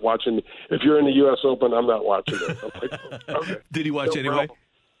care. I'm not watching. If you're in the U.S. Open, I'm not watching it. I'm like, okay. Did he watch anyway? Problem.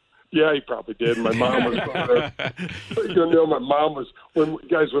 Yeah, he probably did. My mom was there. My mom was, when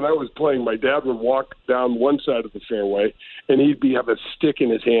I was playing, my dad would walk down one side of the fairway, and he'd have a stick in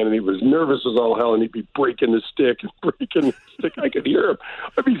his hand, and he was nervous as all hell, and he'd be breaking the stick. I could hear him.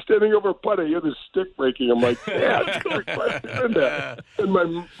 I'd be standing over a putt, I hear the stick breaking. I'm like, Dad, why doing that? And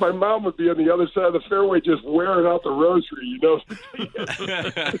my mom would be on the other side of the fairway just wearing out the rosary,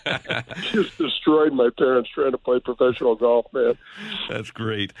 Just destroyed my parents trying to play professional golf, man. That's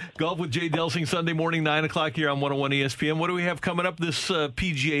great. Golf with Jay Delsing, Sunday morning, 9 o'clock here on 101 ESPN. What do we have coming up this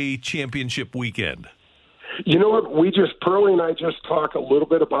PGA Championship weekend? You know what? Pearlie and I just talk a little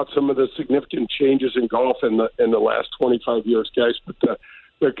bit about some of the significant changes in golf in the last 25 years, guys. But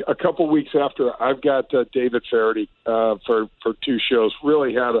a couple weeks after, I've got David Faraday for 2 shows.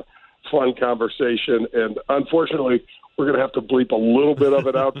 Really had a fun conversation, and unfortunately, we're going to have to bleep a little bit of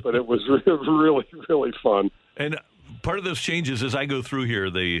it out, but it was really, really fun. And part of those changes, as I go through here,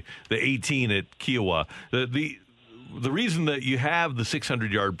 the 18 at Kiowa, the reason that you have the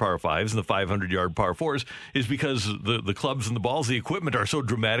 600-yard par 5s and the 500-yard par 4s is because the clubs and the balls, the equipment are so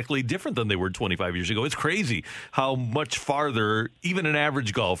dramatically different than they were 25 years ago. It's crazy how much farther even an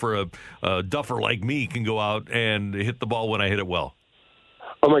average golfer, a duffer like me, can go out and hit the ball when I hit it well.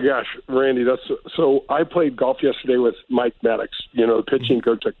 Oh, my gosh, Randy, so I played golf yesterday with Mike Maddox, the pitching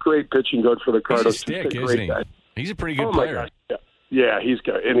coach, a great pitching coach for the Cardinals. He's a stick, isn't he? Guy. He's a pretty good player. Yeah, he's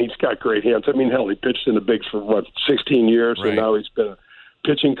got great hands. I mean, hell, he pitched in the bigs for 16 years, and now he's been a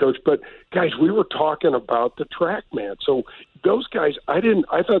pitching coach. But guys, we were talking about the TrackMan. So those guys, I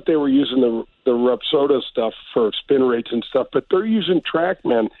thought they were using the Rapsodo stuff for spin rates and stuff, but they're using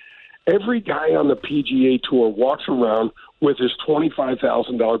TrackMan. Every guy on the PGA Tour walks around with his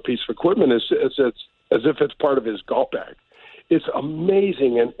 $25,000 piece of equipment as if it's part of his golf bag. It's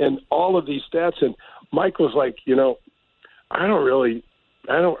amazing, and all of these stats. And Mike was like, I don't really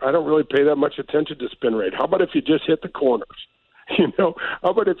pay that much attention to spin rate. How about if you just hit the corners? How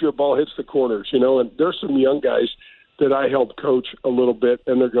about if your ball hits the corners? And there's some young guys that I help coach a little bit,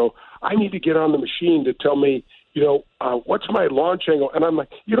 and they go, I need to get on the machine to tell me, what's my launch angle? And I'm like,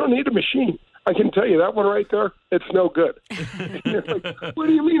 you don't need a machine. I can tell you that one right there, it's no good. Like, what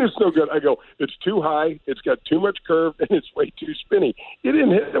do you mean it's no good? I go, it's too high, it's got too much curve, and it's way too spinny. You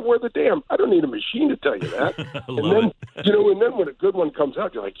didn't hit it worth a damn. I don't need a machine to tell you that. And then when a good one comes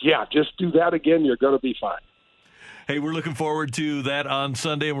out, you're like, yeah, just do that again, you're going to be fine. Hey, we're looking forward to that on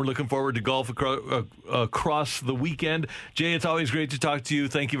Sunday, and we're looking forward to golf across the weekend. Jay, it's always great to talk to you.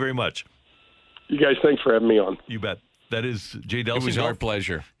 Thank you very much. You guys, thanks for having me on. You bet. That is Jay Delsing. It was our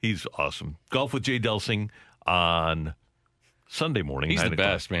pleasure. He's awesome. Golf with Jay Delsing on Sunday morning. He's the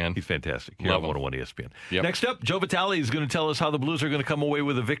best, man. He's fantastic. Here on 101 ESPN. Yep. Next up, Joe Vitale is going to tell us how the Blues are going to come away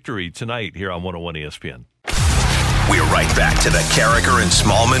with a victory tonight here on 101 ESPN. We're right back to the Carragher and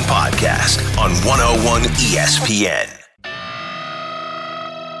Smallman podcast on 101 ESPN.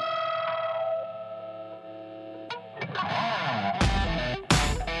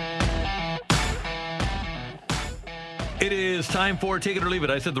 It is time for Take It or Leave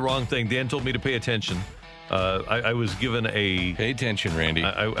It. I said the wrong thing. Dan told me to pay attention. I was given a... Pay attention, Randy.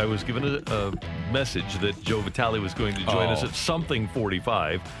 I was given a message that Joe Vitale was going to join us at something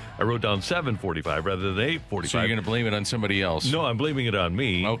 45. I wrote down 7:45 rather than 8:45. So you're going to blame it on somebody else? No, I'm blaming it on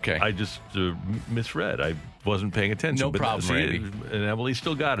me. Okay. I just misread. I wasn't paying attention. No problem, Randy. And Emily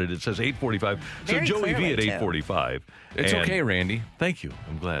still got it. It says 8:45. So Very Joey V clearly, at too. 8:45. It's okay, Randy. Thank you.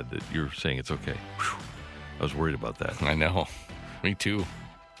 I'm glad that you're saying it's okay. Whew. I was worried about that. I know. Me too.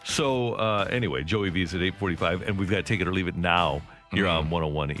 So anyway, Joey V is at 8:45, and we've got Take It or Leave It now here on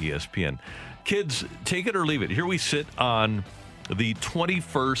 101 ESPN. Kids, take it or leave it. Here we sit on the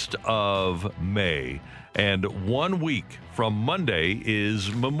 21st of May, and 1 week from Monday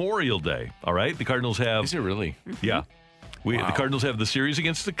is Memorial Day. All right, the Cardinals have. Is it really? Yeah. The Wow. Cardinals have the series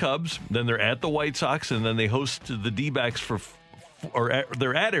against the Cubs, then they're at the White Sox, and then they host the D-backs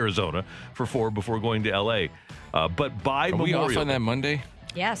they're at Arizona for 4 before going to L.A. But by Are Memorial we off on that Monday?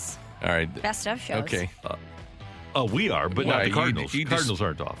 Yes. All right. Best of shows. Okay. We are, but not the Cardinals. You Cardinals just,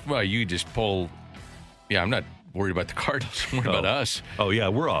 aren't off. Well, you just pull. Yeah, I'm not worried about the Cardinals. I'm worried about us. Oh, yeah,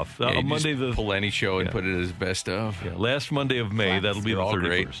 we're off. Yeah, you Monday, just pull any show and put it as best of. Yeah, last Monday of May, that'll be the all 31st.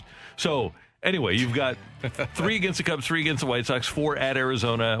 great. So, anyway, you've got 3 against the Cubs, 3 against the White Sox, 4 at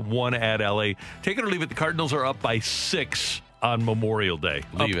Arizona, 1 at L.A. Take it or leave it. The Cardinals are up by 6 on Memorial Day.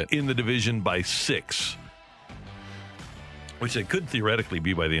 Leave up it. in the division by 6. Which they could theoretically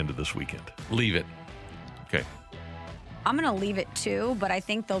be by the end of this weekend. Leave it. Okay. I'm going to leave it too, but I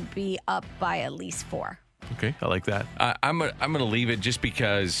think they'll be up by at least 4. Okay, I like that. I'm gonna leave it just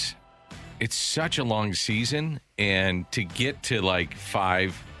because it's such a long season, and to get to like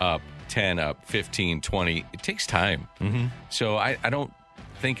 5 up, 10 up, 15, 20, it takes time. Mm-hmm. So I don't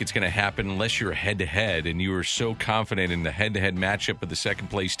think it's going to happen unless you're head-to-head and you are so confident in the head-to-head matchup of the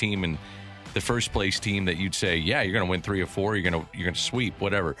second-place team and the first-place team that you'd say, yeah, you're going to win 3 or 4, you're going to sweep,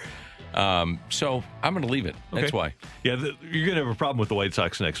 whatever. So I'm going to leave it. That's Okay. why. Yeah, you're going to have a problem with the White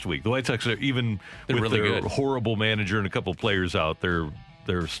Sox next week. The White Sox are, even They're with really their good. horrible manager and a couple players out, they're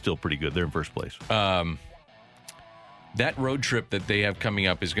still pretty good. They're in first place. That road trip that they have coming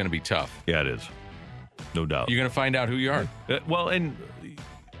up is going to be tough. Yeah, it is. No doubt. You're going to find out who you are. Well, and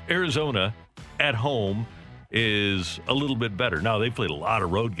Arizona at home is a little bit better. Now, they've played a lot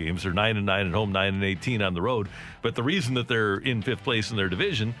of road games. They're 9-9 at home, 9-18 on the road. But the reason that they're in 5th place in their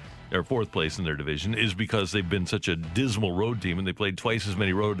division, or 4th place in their division, is because they've been such a dismal road team and they played twice as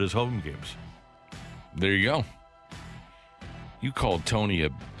many road as home games. There you go. You called Tony a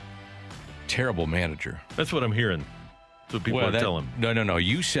terrible manager. That's what I'm hearing. That's what people are telling. No.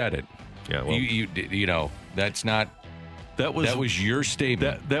 You said it. Yeah, well, you know, that's not. That was your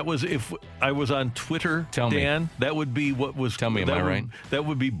statement. That was if I was on Twitter, Dan, that would be what was. Tell me, am I right? That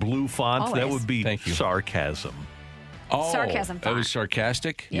would be blue font. Always. That would be Thank you. sarcasm. Oh, Sarcasm that font. was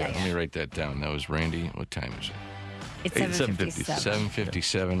sarcastic? Yeah. Let me write that down. That was Randy. What time is it? It's 7:57.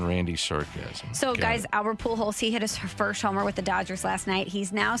 7:57, Randy sarcasm. So, Got guys, it. Albert Pujols, he hit his first homer with the Dodgers last night.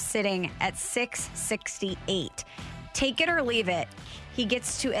 He's now sitting at 668. Take it or leave it. He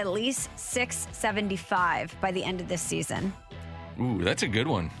gets to at least 675 by the end of this season. Ooh, that's a good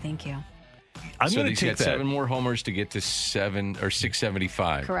one. Thank you. I'm so going to he's take got that 7 more homers to get to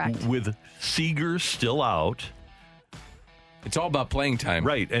 675. Correct. with Seager still out. It's all about playing time.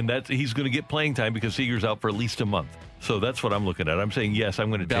 Right, and he's going to get playing time because Seager's out for at least a month. So that's what I'm looking at. I'm saying, yes, I'm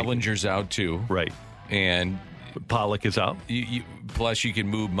going to take it. Bellinger's out too. Right. And Pollock is out. Plus, you can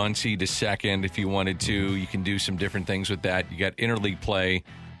move Muncy to second if you wanted to. You can do some different things with that. You got interleague play.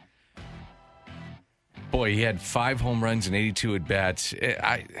 Boy, he had 5 home runs and 82 at bats.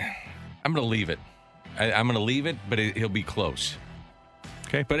 I'm going to leave it. I'm going to leave it, but he'll be close.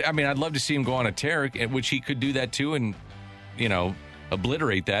 Okay. But I mean, I'd love to see him go on a tear, which he could do that too, and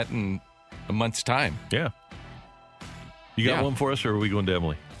obliterate that in a month's time. Yeah. You got one for us, or are we going to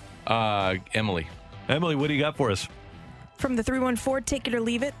Emily? Emily. Emily, what do you got for us? From the 314, take it or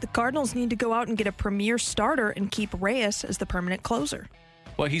leave it, the Cardinals need to go out and get a premier starter and keep Reyes as the permanent closer.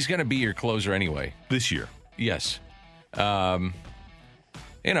 Well, he's going to be your closer anyway. This year. Yes. There's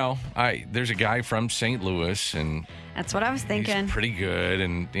a guy from St. Louis, and That's what I was thinking. he's pretty good,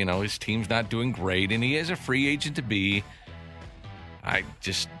 and, his team's not doing great, and he is a free agent to be. I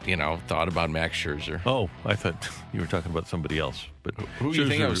just, thought about Max Scherzer. Oh, I thought you were talking about somebody else. But Who do you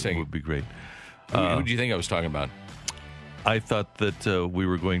think I was saying? would be great. Who do you think I was talking about? I thought that we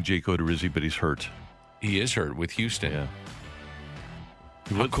were going Jake Odorizzi, but he's hurt. He is hurt with Houston. Yeah.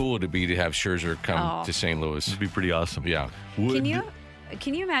 How cool would it be to have Scherzer come to St. Louis? It'd be pretty awesome. Yeah. Can you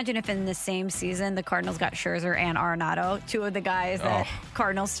Can you imagine if in the same season the Cardinals got Scherzer and Arenado, two of the guys that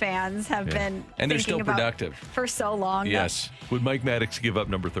Cardinals fans have been and they're thinking still about productive for so long? Yes. Would Mike Maddox give up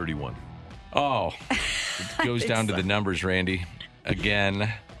number 31? Oh, it goes down to the numbers, Randy.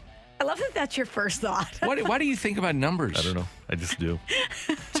 Again. I love that that's your first thought. Why do you think about numbers? I don't know. I just do.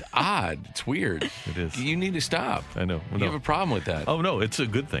 It's odd. It's weird. It is. You need to stop. I know. You have a problem with that. Oh, no. It's a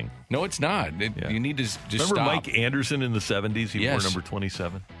good thing. No, it's not. You need to just Remember stop. Mike Anderson in the 70s? He wore number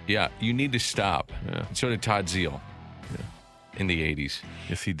 27. Yeah, you need to stop. Yeah. So did Todd Zeal in the 80s.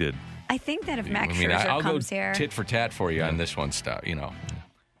 Yes, he did. I think that if Max Scherzer I'll comes go here, tit for tat for you on this one stuff,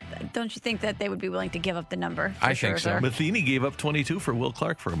 don't you think that they would be willing to give up the number for I think so. Scherzer? Matheny gave up 22 for Will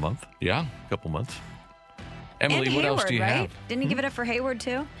Clark for a month. Yeah. A couple months. Emily, and what Hayward, else do you right? have? Didn't he give it up for Hayward,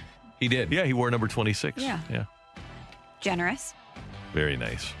 too? He did. Yeah, he wore number 26. Yeah. Generous. Very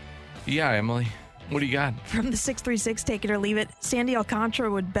nice. Yeah, Emily. What do you got? From the 636, take it or leave it, Sandy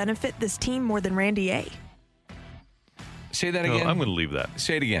Alcantara would benefit this team more than Randy A. Say that No, again. I'm going to leave that.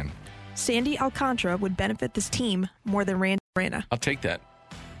 Say it again. Sandy Alcantara would benefit this team more than Randy Arozarena. I'll take that.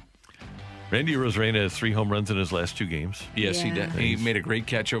 Randy Arozarena has 3 home runs in his last 2 games. Yes, he did. He made a great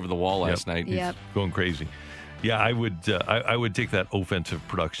catch over the wall last night. Yep. Going crazy. Yeah, I would take that offensive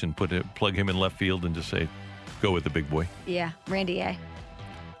production, plug him in left field, and just say, go with the big boy. Yeah, Randy A.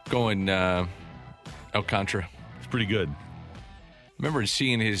 Going Alcantara. It's pretty good. Remember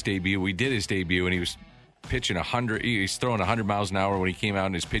seeing his debut. We did his debut, and he was pitching 100. He's throwing 100 miles an hour when he came out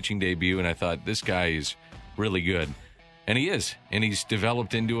in his pitching debut, and I thought, this guy is really good. And he is. And he's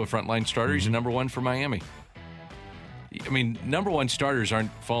developed into a frontline starter. He's a number 1 for Miami. I mean, number 1 starters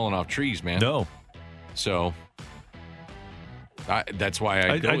aren't falling off trees, man. No. So that's why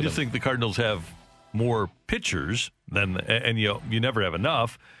I just think the Cardinals have more pitchers than, and you never have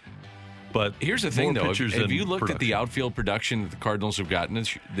enough. But here's the thing, though. Have you looked production. at the outfield production that the Cardinals have gotten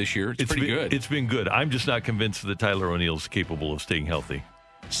this year? It's pretty good. It's been good. I'm just not convinced that Tyler O'Neill's capable of staying healthy.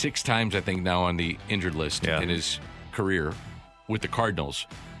 6 times, I think, now on the injured list in his career with the Cardinals.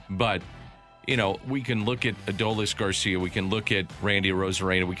 But, we can look at Adolis Garcia. We can look at Randy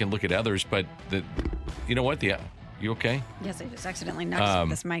Arozarena. We can look at others. But, you know what? You okay? Yes, I just accidentally knocked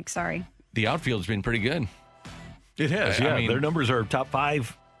this mic. Sorry. The outfield's been pretty good. It has, I yeah. mean, their numbers are top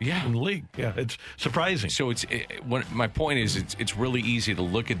 5 in the league. Yeah, it's surprising. So my point is it's really easy to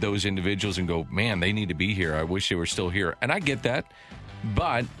look at those individuals and go, man, they need to be here. I wish they were still here. And I get that.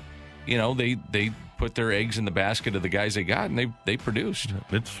 But, they put their eggs in the basket of the guys they got, and they produced.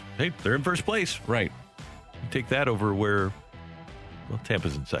 They're in first place. Right. You take that over where,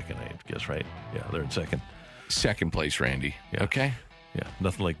 Tampa's in second, I guess, right? Yeah, they're in second. Second place, Randy. Yeah. Okay? Yeah,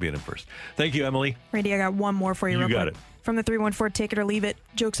 nothing like being in first. Thank you, Emily. Randy, I got one more for you. You real got quick. it. From the 314, take it or leave it,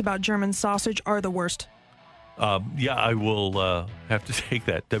 jokes about German sausage are the worst. Yeah, I will have to take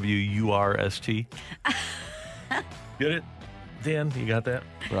that. WURST. Get it? Dan, you got that?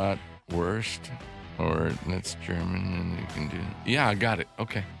 Bratwurst, or that's German, and you can do. Yeah, I got it.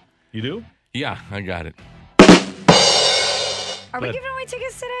 Okay. You do? Yeah, I got it. Are we giving away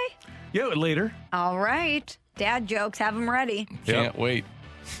tickets today? Yeah, later. All right. Dad jokes, have them ready. Can't wait.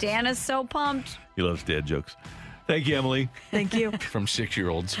 Dan is so pumped. He loves dad jokes. Thank you, Emily. Thank you. From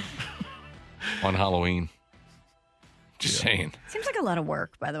 6-year-olds on Halloween. Just saying. Seems like a lot of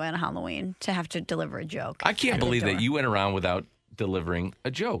work, by the way, on Halloween to have to deliver a joke. I can't at the believe door. that you went around without delivering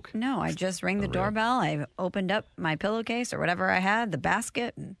a joke. No, I just rang the doorbell. I opened up my pillowcase or whatever I had, the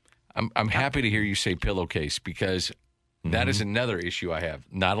basket. And I'm happy to hear you say pillowcase because that is another issue I have.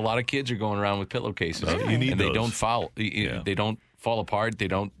 Not a lot of kids are going around with pillowcases. No, you need and those. they don't fall. They don't fall apart. The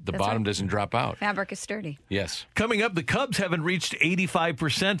That's bottom right. doesn't drop out. fabric is sturdy. Yes. Coming up, the Cubs haven't reached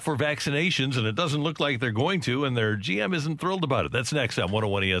 85% for vaccinations, and it doesn't look like they're going to, and their GM isn't thrilled about it. That's next on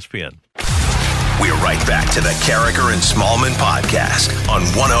 101 ESPN. We're right back to the Carricker and Smallman podcast on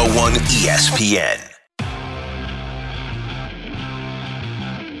 101 ESPN.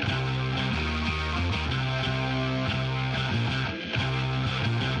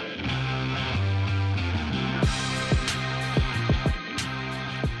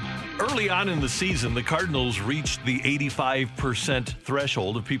 Early on in the season, the Cardinals reached the 85%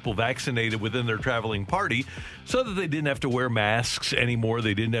 threshold of people vaccinated within their traveling party so that they didn't have to wear masks anymore.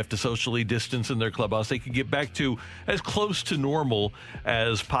 They didn't have to socially distance in their clubhouse. They could get back to as close to normal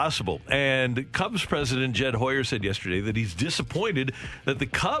as possible. And Cubs president Jed Hoyer said yesterday that he's disappointed that the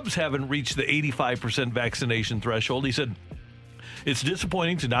Cubs haven't reached the 85% vaccination threshold. He said, it's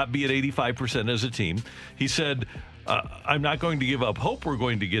disappointing to not be at 85% as a team. He said, I'm not going to give up hope we're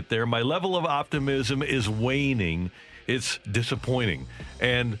going to get there. My level of optimism is waning. It's disappointing.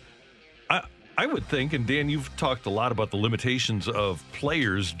 And I would think, and Dan, you've talked a lot about the limitations of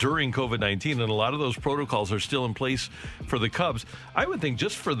players during COVID-19, and a lot of those protocols are still in place for the Cubs. I would think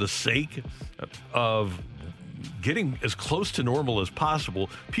just for the sake of getting as close to normal as possible,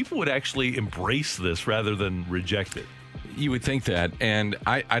 people would actually embrace this rather than reject it. You would think that, and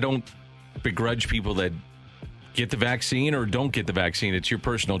I don't begrudge people that get the vaccine or don't get the vaccine. It's your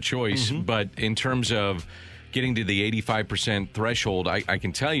personal choice. But in terms of getting to the 85% threshold, I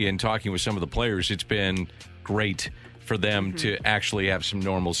can tell you in talking with some of the players, it's been great for them to actually have some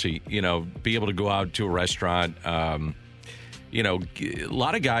normalcy, be able to go out to a restaurant. A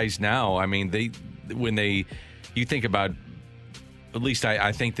lot of guys now, I mean, you think about, at least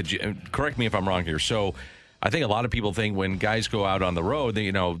I think that, correct me if I'm wrong here. So I think a lot of people think when guys go out on the road,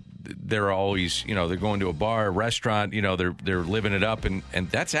 they're always, they're going to a bar, a restaurant, they're living it up. And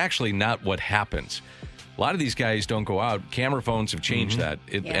that's actually not what happens. A lot of these guys don't go out. Camera phones have changed that.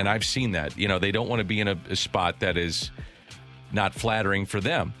 And I've seen that. They don't want to be in a spot that is not flattering for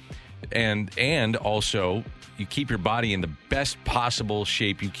them. And also, you keep your body in the best possible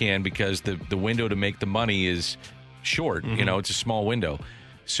shape you can because the window to make the money is short. It's a small window.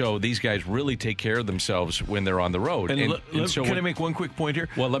 So these guys really take care of themselves when they're on the road. Can I make one quick point here?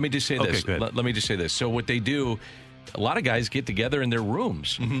 Well, let me just say this. Go ahead. Let me just say this. So what they do, a lot of guys get together in their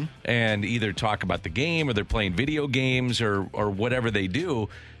rooms and either talk about the game or they're playing video games or whatever they do,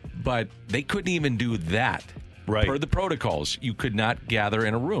 but they couldn't even do that. Right. Per the protocols, you could not gather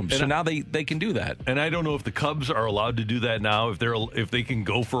in a room. So now they can do that. And I don't know if the Cubs are allowed to do that now, if they can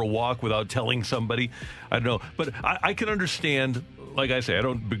go for a walk without telling somebody. I don't know. But I can understand, like I say, I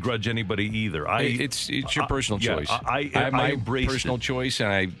don't begrudge anybody either. It's your personal choice. I have my embrace personal choice,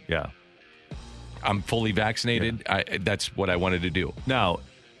 and I'm fully vaccinated. Yeah. That's what I wanted to do. Now,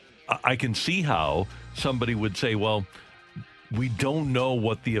 I can see how somebody would say, well, we don't know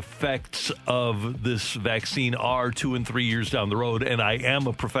what the effects of this vaccine are 2 and 3 years down the road, and I am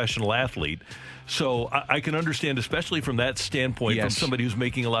a professional athlete. So I can understand, especially from that standpoint, from somebody who's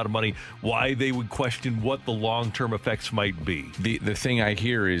making a lot of money, why they would question what the long-term effects might be. The thing I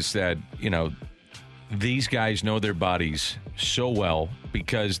hear is that, these guys know their bodies so well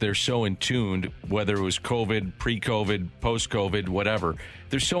because they're so in tune, whether it was COVID, pre-COVID, post-COVID, whatever.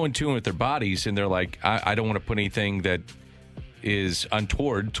 They're so in tune with their bodies, and they're like, I don't want to put anything that is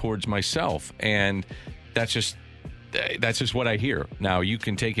untoward towards myself. And that's just what I hear. Now, you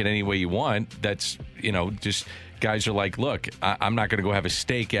can take it any way you want. That's, just guys are like, look, I'm not going to go have a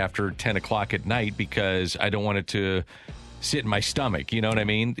steak after 10 o'clock at night because I don't want it to sit in my stomach. You know what I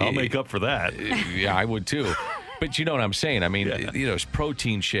mean? I'll make up for that. Yeah, I would too. But you know what I'm saying? I mean, there's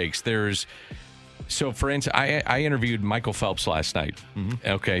protein shakes. So, for instance, I interviewed Michael Phelps last night.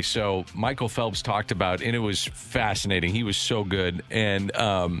 Okay, so Michael Phelps talked about, and it was fascinating. He was so good. And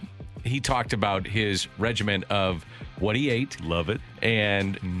he talked about his regimen of what he ate. Love it.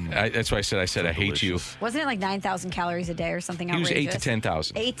 And that's why I said, I hate you. Wasn't it like 9,000 calories a day or something outrageous? He was 8 to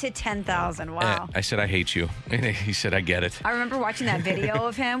 10,000. 8 to 10,000, wow. I said, I hate you. And he said, I get it. I remember watching that video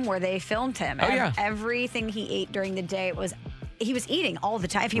of him where they filmed him. Oh, yeah. Everything he ate during the day he was eating all the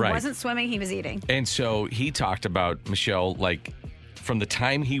time. If he wasn't swimming, he was eating. And so he talked about, Michelle, like from the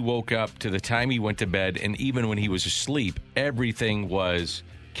time he woke up to the time he went to bed, and even when he was asleep, everything was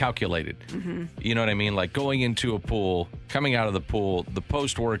calculated. You know what I mean? Like going into a pool, coming out of the pool, the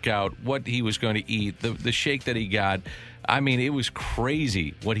post-workout, what he was going to eat, the shake that he got. I mean, it was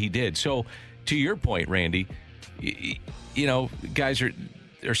crazy what he did. So to your point, Randy, guys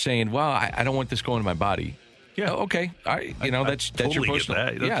are saying, well, I don't want this going to my body. Yeah. Okay. That's totally your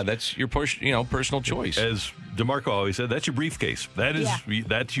personal. That's your personal choice. As DeMarco always said, that's your briefcase.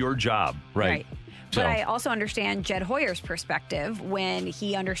 That's your job. Right. But I also understand Jed Hoyer's perspective when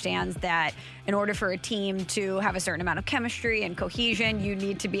he understands that in order for a team to have a certain amount of chemistry and cohesion, you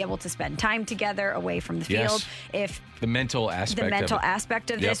need to be able to spend time together away from the field. If the mental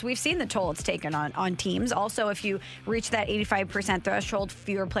aspect of this, we've seen the toll it's taken on teams. Also, if you reach that 85% threshold,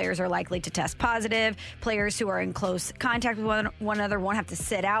 fewer players are likely to test positive. Players who are in close contact with one another won't have to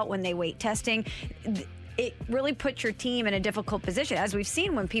sit out when they wait testing. It really puts your team in a difficult position, as we've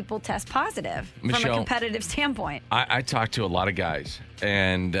seen when people test positive, Michelle, from a competitive standpoint. I talked to a lot of guys,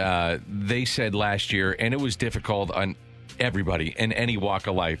 and they said last year, and it was difficult on everybody in any walk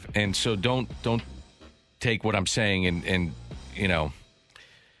of life. And so don't take what I'm saying and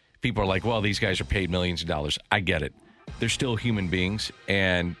people are like, well, these guys are paid millions of dollars. I get it. They're still human beings.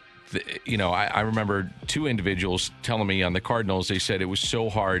 And, I remember two individuals telling me on the Cardinals, they said it was so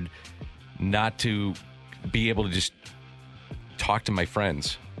hard not to be able to just talk to my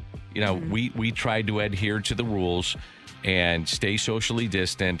friends. We tried to adhere to the rules and stay socially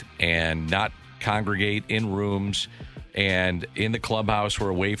distant and not congregate in rooms and in the clubhouse were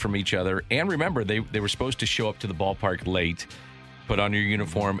away from each other. And remember, they were supposed to show up to the ballpark late, put on your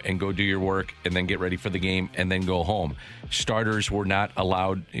uniform and go do your work and then get ready for the game and then go home. Starters were not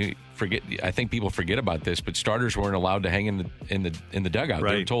allowed. I think people forget about this, but starters weren't allowed to hang in the dugout.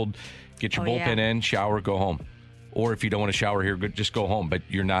 Right. They were told, get your bullpen in, shower, go home. Or if you don't want to shower here, just go home. But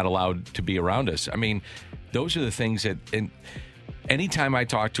you're not allowed to be around us. I mean, those are the things that. And anytime I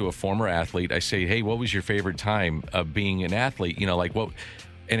talk to a former athlete, I say, "Hey, what was your favorite time of being an athlete?" You know, like what.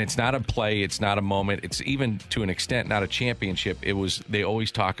 And it's not a play, it's not a moment, it's even to an extent not a championship. They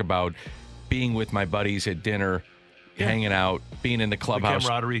always talk about being with my buddies at dinner, hanging out, being in the clubhouse. The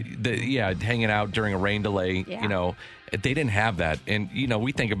camaraderie. Hanging out during a rain delay, Yeah. you know. They didn't have that. And, you know,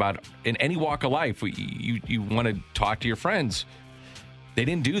 we think about in any walk of life, you want to talk to your friends. They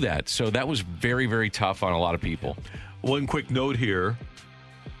didn't do that. So that was very, very tough on a lot of people. One quick note here.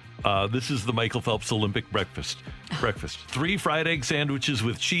 This is the Michael Phelps Olympic breakfast. 3 fried egg sandwiches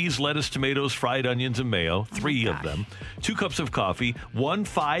with cheese, lettuce, tomatoes, fried onions, and mayo. 3 of them. 2 cups of coffee. 1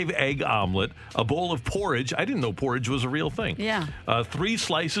 5-egg omelet. A bowl of porridge. I didn't know porridge was a real thing. Yeah. 3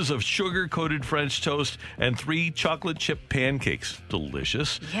 slices of sugar-coated French toast and 3 chocolate chip pancakes.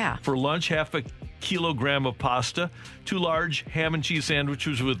 Delicious. Yeah. For lunch, half a kilogram of pasta, 2 large ham and cheese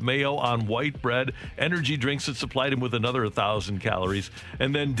sandwiches with mayo on white bread, energy drinks that supplied him with another 1,000 calories,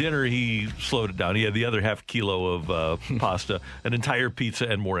 and then dinner, he slowed it down. He had the other half kilo of pasta, an entire pizza,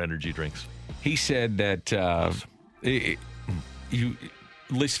 and more energy drinks. He said that you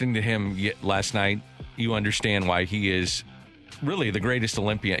listening to him last night, you understand why he is really the greatest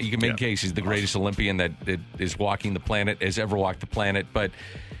Olympian. You can make case he's the greatest Olympian that is walking the planet, has ever walked the planet, but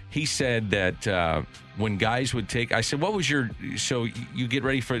he said that when guys would take, I said, what was so you get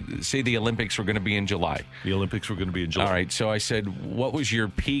ready for, say the Olympics were going to be in July. The Olympics were going to be in July. All right. So I said, what was your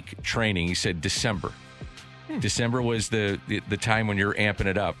peak training? He said, December. December was the time when you're amping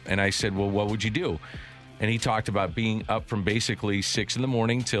it up. And I said, well, what would you do? And he talked about being up from basically 6 in the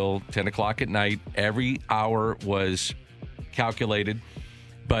morning till 10 o'clock at night. Every hour was calculated.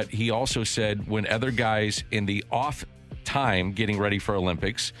 But he also said when other guys in the off time getting ready for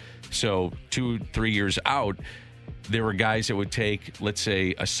Olympics, so 2-3 years out, there were guys that would take, let's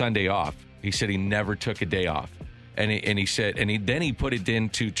say, a Sunday off. He said he never took a day off. And he said, then he put it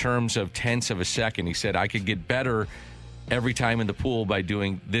into terms of tenths of a second. He said, I could get better every time in the pool by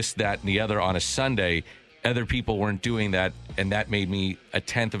doing this, that, and the other on a Sunday. Other people weren't doing that, and that made me a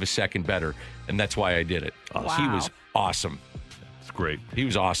tenth of a second better. And that's why I did it. Wow. He was awesome. It's great. He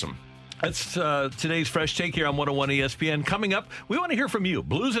was awesome. That's today's Fresh Take here on 101 ESPN. Coming up, we want to hear from you.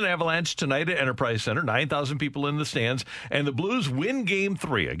 Blues and Avalanche tonight at Enterprise Center. 9,000 people in the stands. And the Blues win Game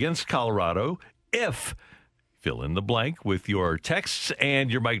 3 against Colorado if... Fill in the blank with your texts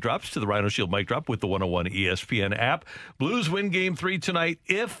and your mic drops to the Rhino Shield mic drop with the 101 ESPN app. Blues win Game 3 tonight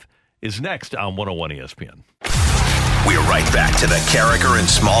if is next on 101 ESPN. We're right back to the Carragher and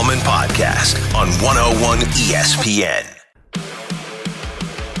Smallman podcast on 101 ESPN.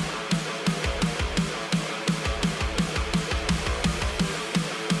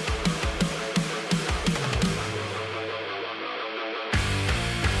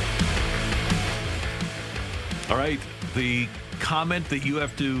 All right, the comment that you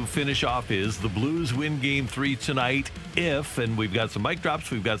have to finish off is the Blues win Game 3 tonight if, and we've got some mic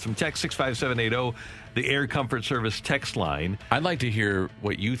drops, we've got some text, 65780, the Air Comfort Service text line. I'd like to hear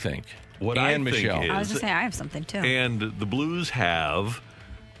what you think. What and I Michelle. think is, I was going to say, I have something too. And the Blues have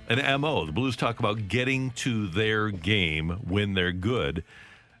an MO. The Blues talk about getting to their game when they're good.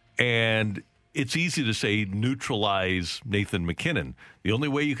 And it's easy to say neutralize Nathan MacKinnon. The only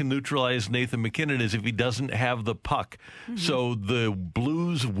way you can neutralize Nathan MacKinnon is if he doesn't have the puck. Mm-hmm. So the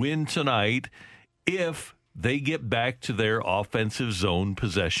Blues win tonight if they get back to their offensive zone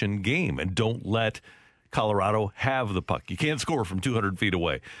possession game and don't let Colorado have the puck. You can't score from 200 feet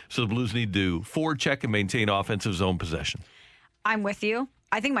away. So the Blues need to forecheck and maintain offensive zone possession. I'm with you.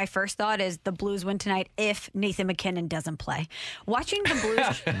 I think my first thought is the Blues win tonight if Nathan MacKinnon doesn't play. Watching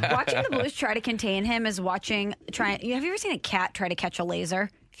the Blues try to contain him is have you ever seen a cat try to catch a laser?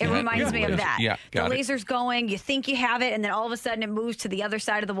 It reminds me of that. Yeah, the laser's going, you think you have it, and then all of a sudden it moves to the other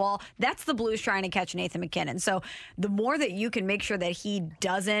side of the wall. That's the Blues trying to catch Nathan MacKinnon. So the more that you can make sure that he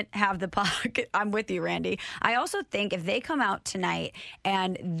doesn't have the puck, I'm with you, Randy. I also think if they come out tonight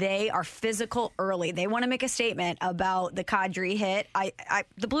and they are physical early, they want to make a statement about the Kadri hit.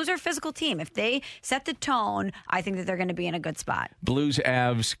 The Blues are a physical team. If they set the tone, I think that they're going to be in a good spot. Blues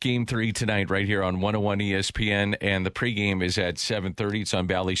Avs Game 3 tonight right here on 101 ESPN, and the pregame is at 7:30. It's on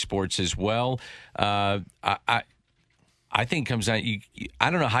Bally Sports as well. I think comes down. I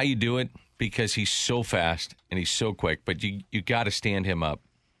don't know how you do it because he's so fast and he's so quick, but you got to stand him up.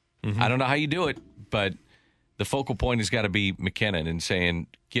 I don't know how you do it, but the focal point has got to be McKinnon and saying,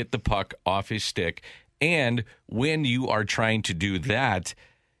 get the puck off his stick. And when you are trying to do that,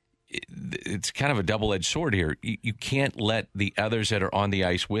 it's kind of a double-edged sword here. You can't let the others that are on the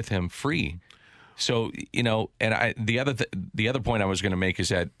ice with him free. So, and the other point I was going to make is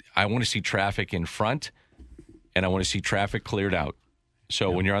that I want to see traffic in front, and I want to see traffic cleared out.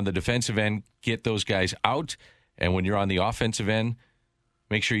 So when you're on the defensive end, get those guys out, and when you're on the offensive end,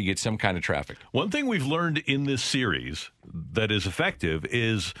 make sure you get some kind of traffic. One thing we've learned in this series that is effective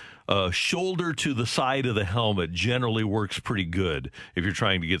is shoulder to the side of the helmet generally works pretty good if you're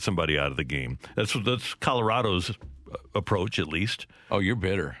trying to get somebody out of the game. That's Colorado's approach, at least. Oh, you're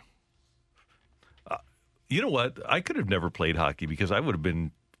bitter. You know what? I could have never played hockey because I would have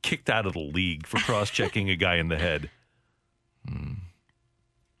been kicked out of the league for cross-checking a guy in the head.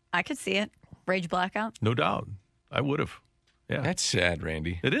 I could see it. Rage blackout? No doubt. I would have. Yeah. That's sad,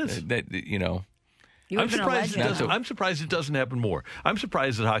 Randy. It is. I'm surprised it doesn't happen more. I'm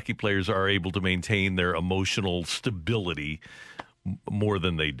surprised that hockey players are able to maintain their emotional stability more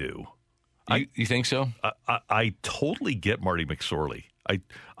than they do. You think so? I totally get Marty McSorley.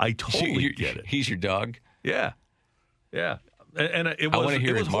 I totally get it. He's your dog? Yeah. Yeah. And it was, I want to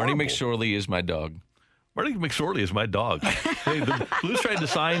hear it. Marty horrible. McSorley is my dog. Marty McSorley is my dog. Hey, the Blues tried to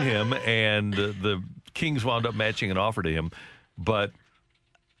sign him, and the Kings wound up matching an offer to him. But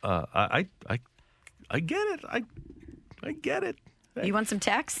I get it. I get it. You want some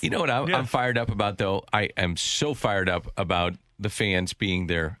text? You know what I'm fired up about, though? I am so fired up about the fans being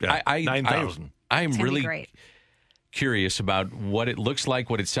there. Yeah, 9,000. I'm really great. Curious about what it looks like,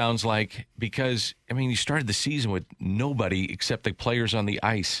 what it sounds like, because, you started the season with nobody except the players on the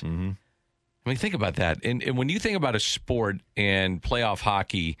ice. Mm-hmm. Think about that. And when you think about a sport and playoff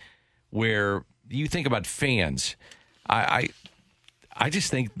hockey where you think about fans, I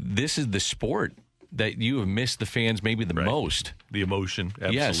just think this is the sport that you have missed the fans maybe the most. The emotion,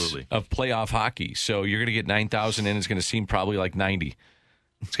 absolutely. Yes, of playoff hockey. So you're going to get 9,000 in. It's going to seem probably like 90.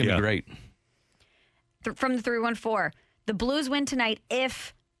 It's going to be great. From the 314, the Blues win tonight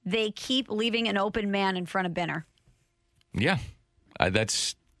if they keep leaving an open man in front of Benner. Yeah,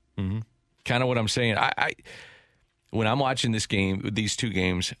 that's kind of what I'm saying. When I'm watching this game, these two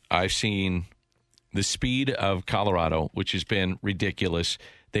games, I've seen the speed of Colorado, which has been ridiculous.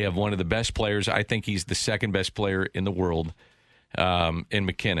 They have one of the best players. I think he's the second best player in the world, in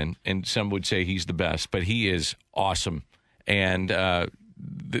McKinnon. And some would say he's the best, but he is awesome. And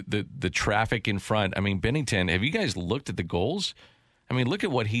the traffic in front. Bennington, have you guys looked at the goals? Look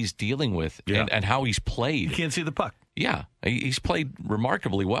at what he's dealing with and how he's played. You can't see the puck. Yeah, he's played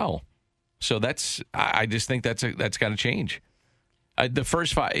remarkably well. So I just think that's got to change. The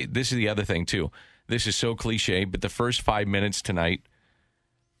first five, this is the other thing, too. This is so cliche, but the first 5 minutes tonight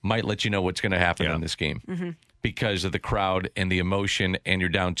might let you know what's going to happen in this game because of the crowd and the emotion, and you're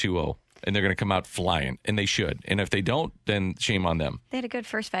down 2-0, and they're going to come out flying, and they should. And if they don't, then shame on them. They had a good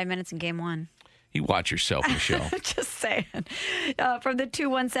first 5 minutes in game one. You watch yourself, Michelle. Just saying. From the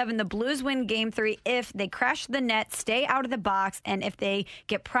 217, the Blues win game 3 if they crash the net, stay out of the box, and if they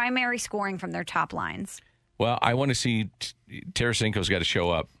get primary scoring from their top lines. Well, I want to see Tarasenko's got to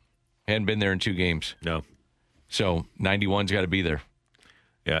show up. Hadn't been there in 2 games. No. So 91's got to be there.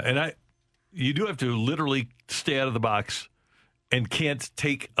 Yeah, and you do have to literally stay out of the box and can't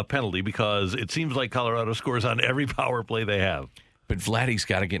take a penalty because it seems like Colorado scores on every power play they have. But Vladdy's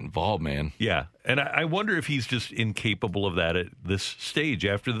got to get involved, man. Yeah, and I wonder if he's just incapable of that at this stage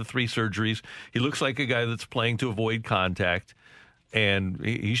after the 3 surgeries. He looks like a guy that's playing to avoid contact, and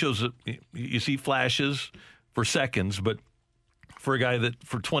he shows you see flashes for seconds, but for a guy that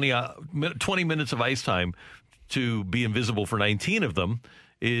for 20 minutes of ice time to be invisible for 19 of them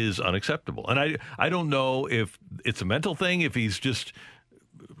is unacceptable. And I don't know if it's a mental thing, if he's just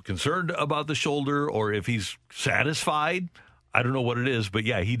concerned about the shoulder, or if he's satisfied. I don't know what it is, but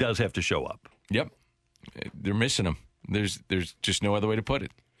yeah, he does have to show up. Yep. They're missing him. There's just no other way to put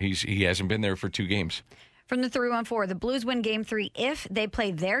it. He hasn't been there for 2 games. From the 314, the Blues win game 3 if they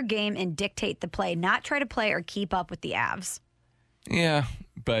play their game and dictate the play, not try to play or keep up with the Avs. Yeah,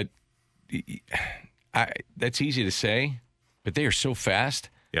 but that's easy to say, but they are so fast.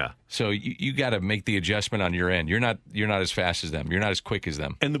 Yeah. So you got to make the adjustment on your end. You're not as fast as them. You're not as quick as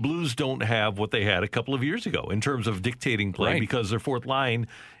them. And the Blues don't have what they had a couple of years ago in terms of dictating play because their fourth line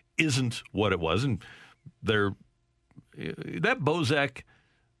isn't what it was. And that Bozak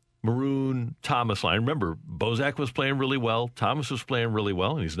Maroon, Thomas line. Remember, Bozak was playing really well. Thomas was playing really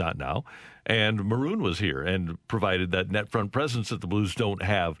well, and he's not now. And Maroon was here and provided that net front presence that the Blues don't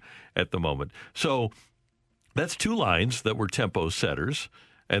have at the moment. So that's two lines that were tempo setters.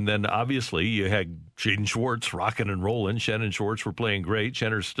 And then, obviously, you had Jaden Schwartz rocking and rolling. Shen and Schwartz were playing great.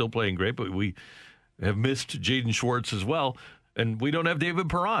 Shenner's still playing great, but we have missed Jaden Schwartz as well. And we don't have David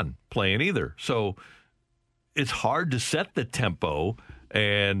Perron playing either. So it's hard to set the tempo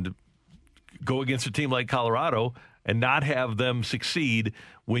and go against a team like Colorado and not have them succeed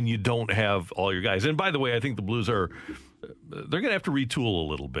when you don't have all your guys. And by the way, I think the Blues they're going to have to retool a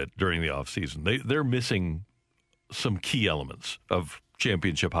little bit during the offseason. They're missing some key elements of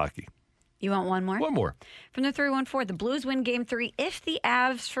championship hockey. You want one more? One more. From the 314, the Blues win Game 3 if the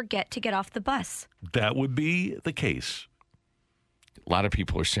Avs forget to get off the bus. That would be the case. A lot of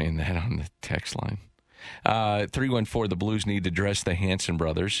people are saying that on the text line. 314, the Blues need to dress the Hanson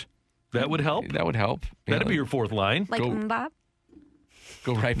brothers. That would help. That would help. That'd be your fourth line. Like Bob?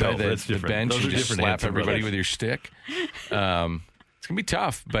 Go right by the bench and just slap everybody with your stick. It's going to be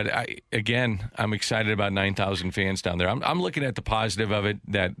tough, but I'm excited about 9,000 fans down there. I'm looking at the positive of it,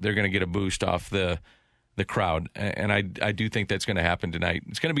 that they're going to get a boost off the crowd, and I do think that's going to happen tonight.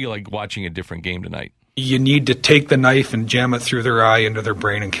 It's going to be like watching a different game tonight. You need to take the knife and jam it through their eye into their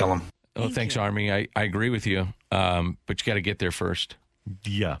brain and kill them. Oh, thanks, Army. I agree with you, but you got to get there first.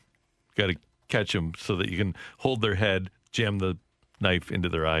 Yeah, got to catch them so that you can hold their head, jam the knife into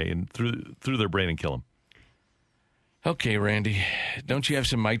their eye and through their brain and kill them. Okay, Randy, don't you have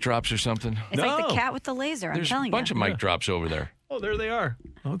some mic drops or something? It's like the cat with the laser. I'm telling you. There's a bunch of mic drops over there. Oh, there they are.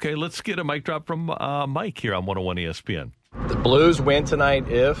 Okay, let's get a mic drop from Mike here on 101 ESPN. The Blues win tonight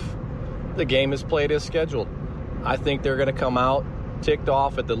if the game is played as scheduled. I think they're going to come out ticked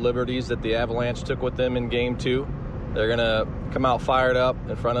off at the liberties that the Avalanche took with them in Game 2. They're going to come out fired up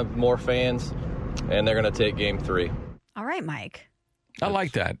in front of more fans, and they're going to take Game 3. All right, Mike. I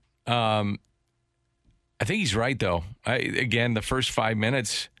like that. I think he's right, though. Again, the first 5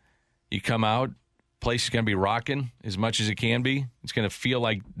 minutes, you come out, place is going to be rocking as much as it can be. It's going to feel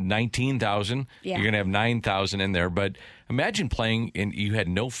like 19,000. Yeah. You're going to have 9,000 in there. But imagine playing and you had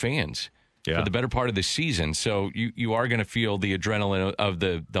no fans for the better part of the season. So you are going to feel the adrenaline of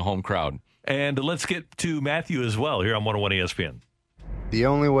the home crowd. And let's get to Matthew as well here on 101 ESPN. The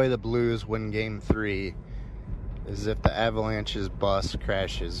only way the Blues win Game 3 is if the Avalanche's bus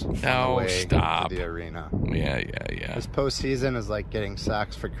crashes on the way to the arena. Yeah. This postseason is like getting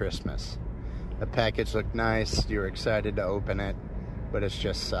socks for Christmas. The package looked nice. You were excited to open it, but it's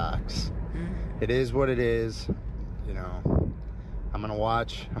just socks. It is what it is. You know, I'm going to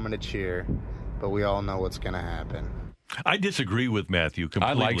watch. I'm going to cheer. But we all know what's going to happen. I disagree with Matthew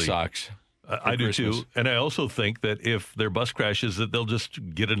completely. I like socks. I do too. And I also think that if their bus crashes, that they'll just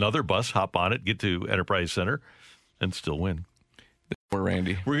get another bus, hop on it, get to Enterprise Center, and still win. Poor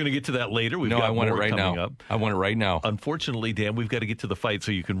Randy. We're going to get to that later. We've got I want more it right coming now. up. I want it right now. Unfortunately, Dan, we've got to get to the fight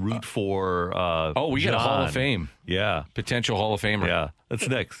so you can root for we got a Hall of Fame. Yeah. Potential Hall of Famer. Yeah. That's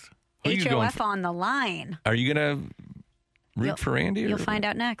next. HOF on the line. Are you going to root for Randy? You'll find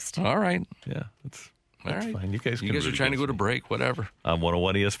out next. All right. Yeah. That's right. Fine. You guys are trying to go to break, whatever. On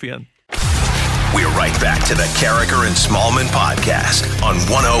 101 ESPN. We're right back to the Carricker and Smallman podcast on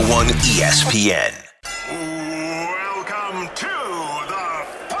 101 ESPN. Welcome to the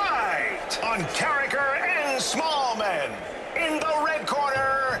fight on Carricker and Smallman. In the red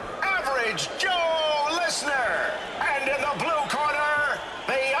corner, Average Joe Listener. And in the blue corner,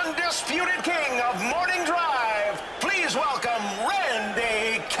 the undisputed king of morning drive. Please welcome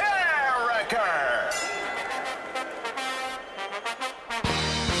Randy Carricker.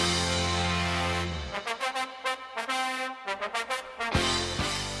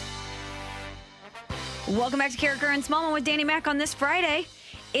 Welcome back to Carricker and Smallman with Danny Mac on this Friday.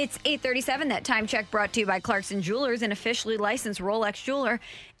 It's 8:37. That time check brought to you by Clarkson Jewelers, an officially licensed Rolex jeweler.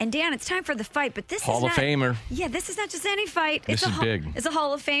 And Dan, it's time for the fight, but this Hall is of Famer. Yeah, this is not just any fight. This is big. It's a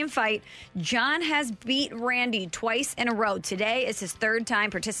Hall of Fame fight. John has beat Randy twice in a row. Today is his third time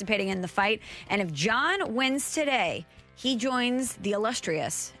participating in the fight, and if John wins today, he joins the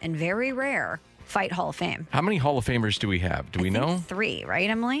illustrious and very rare Fight Hall of Fame. How many Hall of Famers do we have? Do we know? 3, right,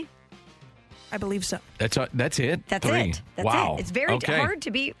 Emily? I believe so. That's it? That's 3. it. That's wow. it. It's very hard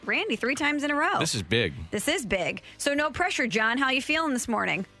to beat Randy 3 times in a row. This is big. This is big. So no pressure, John. How you feeling this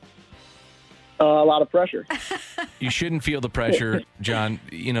morning? A lot of pressure. You shouldn't feel the pressure, John.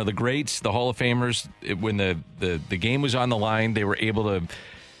 You know, the greats, the Hall of Famers, when the game was on the line, they were able to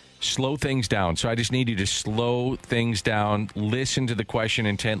slow things down. So I just need you to slow things down, listen to the question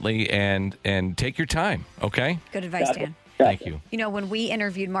intently, and take your time, okay? Good advice, Dan. Thank you. You know, when we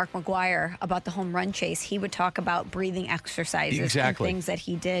interviewed Mark McGuire about the home run chase, he would talk about breathing exercises Exactly. and things that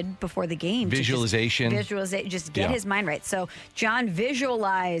he did before the game. Visualization. Just get his mind right. So, John,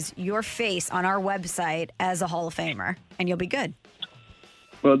 visualize your face on our website as a Hall of Famer, and you'll be good.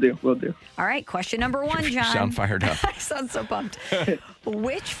 Will do. All right, question number 1, John. You sound fired up. I sound so pumped.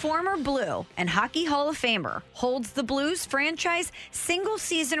 Which former Blue and Hockey Hall of Famer holds the Blues franchise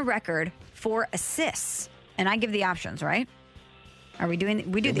single-season record for assists? And I give the options, right? Are we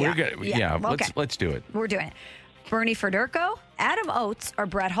doing? We do the options. Yeah, Okay. let's do it. We're doing it. Bernie Federko, Adam Oates, or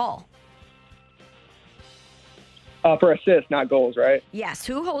Brett Hull? For assists, not goals, right? Yes.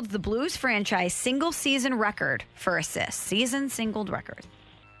 Who holds the Blues franchise single-season record for assists? Season singled record.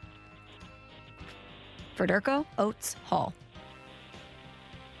 Federko, Oates, Hull.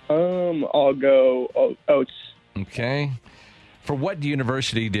 I'll go Oates. Okay. For what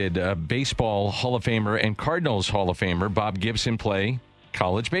university did Baseball Hall of Famer and Cardinals Hall of Famer Bob Gibson play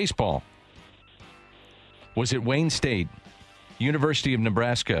college baseball? Was it Wayne State, University of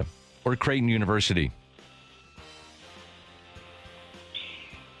Nebraska, or Creighton University?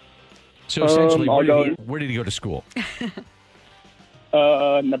 So essentially, where did he go to school?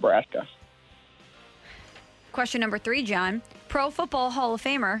 Nebraska. Question number 3, John. Pro Football Hall of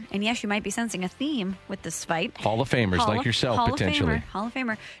Famer, and yes, you might be sensing a theme with this fight. Hall of Famers like yourself, potentially. Hall of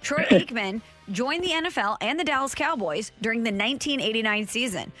Famer. Troy Aikman joined the NFL and the Dallas Cowboys during the 1989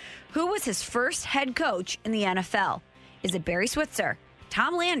 season. Who was his first head coach in the NFL? Is it Barry Switzer,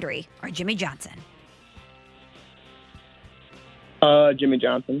 Tom Landry, or Jimmy Johnson? Jimmy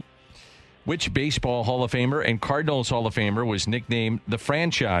Johnson. Which Baseball Hall of Famer and Cardinals Hall of Famer was nicknamed the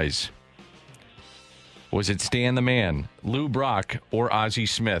franchise? Was it Stan the Man, Lou Brock, or Ozzie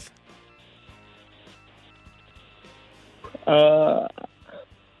Smith? I'll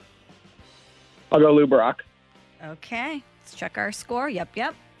go Lou Brock. Okay, let's check our score.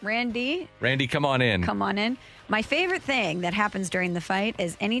 Yep. Randy, come on in. Come on in. My favorite thing that happens during the fight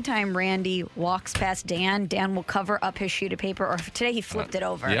is anytime Randy walks past Dan, Dan will cover up his sheet of paper, or today he flipped it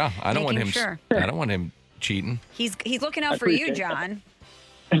over. Yeah, I don't want him. Sure. I don't want him cheating. He's looking out for you, John.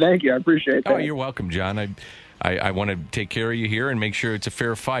 Thank you. I appreciate that. Oh, you're welcome, John. I want to take care of you here and make sure it's a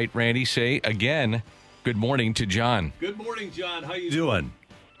fair fight. Randy, say again, good morning to John. Good morning, John. How you doing?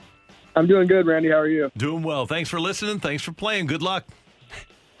 I'm doing good, Randy. How are you? Doing well. Thanks for listening. Thanks for playing. Good luck.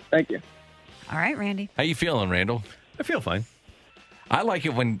 Thank you. All right, Randy. How you feeling, Randall? I feel fine. I like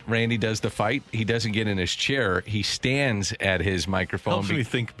it when Randy does the fight. He doesn't get in his chair. He stands at his microphone. Helps me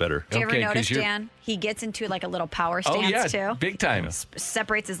think better. Do you ever notice, Dan? He gets into like a little power stance too. Big time.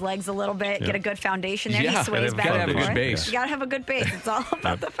 Separates his legs a little bit, get a good foundation there. He sways back and forth. You got to have a good base. It's all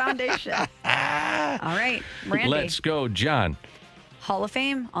about the foundation. All right, Randy. Let's go, John. Hall of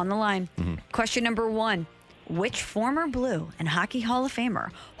Fame on the line. Mm-hmm. Question number 1. Which former Blue and Hockey Hall of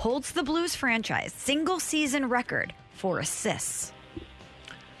Famer holds the Blues franchise single-season record for assists?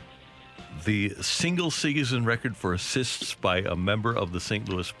 The single-season record for assists by a member of the St.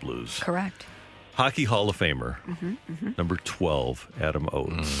 Louis Blues. Correct. Hockey Hall of Famer, number 12, Adam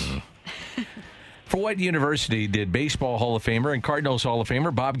Oates. For what university did Baseball Hall of Famer and Cardinals Hall of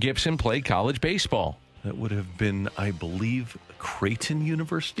Famer Bob Gibson play college baseball? That would have been, I believe, Creighton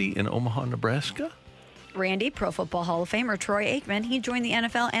University in Omaha, Nebraska. Randy, Pro Football Hall of Famer Troy Aikman. He joined the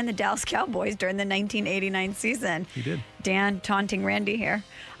NFL and the Dallas Cowboys during the 1989 season. He did. Dan taunting Randy here,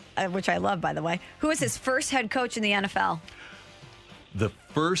 which I love, by the way. Who was his first head coach in the NFL? The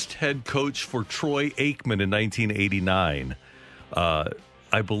first head coach for Troy Aikman in 1989.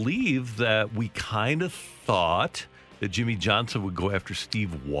 I believe that we kind of thought that Jimmy Johnson would go after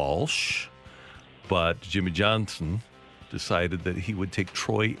Steve Walsh, but Jimmy Johnson decided that he would take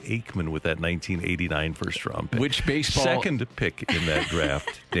Troy Aikman with that 1989 first-round pick. Which baseball... Second pick in that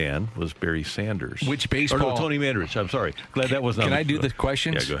draft, Dan, was Barry Sanders. Which baseball... Or no, Tony Mandarich. I'm sorry. Glad that was not... Can I do the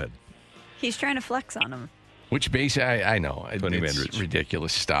questions? Yeah, go ahead. He's trying to flex on him. Which base... I know. Tony it's Mandarich.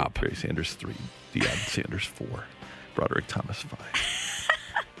 Ridiculous. Stop. Barry Sanders 3. Deion Sanders 4. Broderick Thomas 5.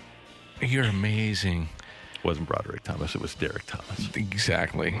 You're amazing. It wasn't Broderick Thomas. It was Derek Thomas.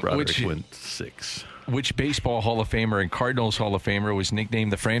 Exactly. Broderick went 6. Which Baseball Hall of Famer and Cardinals Hall of Famer was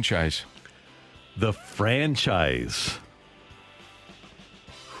nicknamed the franchise? The franchise.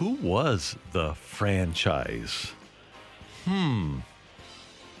 Who was the franchise?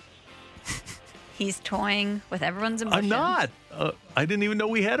 He's toying with everyone's emotions. I'm not. I didn't even know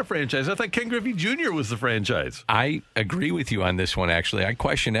we had a franchise. I thought Ken Griffey Jr. was the franchise. I agree with you on this one, actually. I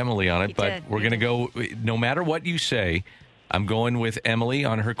questioned Emily on it, but we're going to go, no matter what you say, I'm going with Emily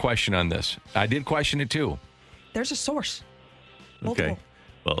on her question on this. I did question it, too. There's a source. Okay.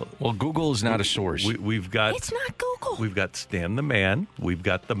 Well, Google is not a source. We've got. It's not Google. We've got Stan the Man. We've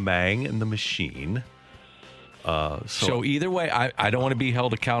got the Mang and the Machine. So either way, I don't want to be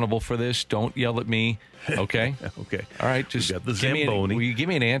held accountable for this. Don't yell at me. Okay. Okay. All right. Just got the give me Zamboni. will you give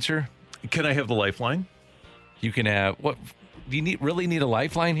me an answer? Can I have the lifeline? You can have what? Do you really need a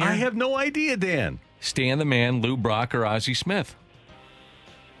lifeline here? I have no idea, Dan. Stan the Man, Lou Brock, or Ozzie Smith?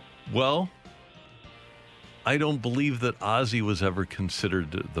 Well, I don't believe that Ozzie was ever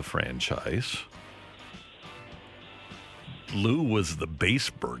considered the franchise. Lou was the base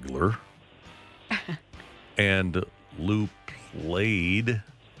burglar. And Lou played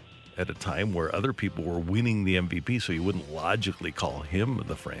at a time where other people were winning the MVP, so you wouldn't logically call him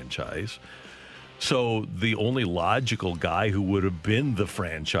the franchise. So the only logical guy who would have been the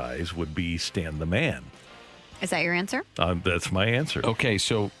franchise would be Stan the Man. Is that your answer? That's my answer. Okay,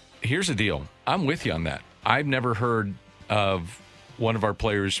 so here's the deal. I'm with you on that. I've never heard of one of our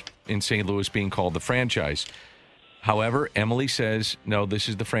players in St. Louis being called the franchise. However, Emily says, no, this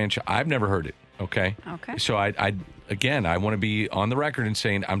is the franchise. I've never heard it. Okay. So I want to be on the record and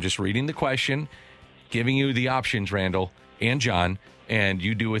saying I'm just reading the question, giving you the options, Randall and John, and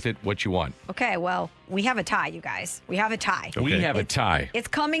you do with it what you want. Okay, well, we have a tie, you guys. We have a tie. We have a tie. It's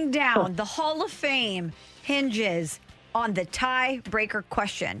coming down. The Hall of Fame hinges on the tiebreaker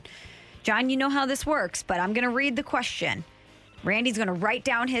question. John, you know how this works, but I'm going to read the question. Randy's going to write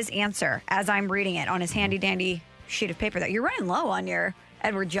down his answer as I'm reading it on his handy-dandy sheet of paper. That you're running low on your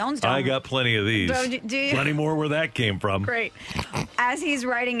Edward Jones. I got plenty of these. Do you? Plenty more where that came from. Great. As he's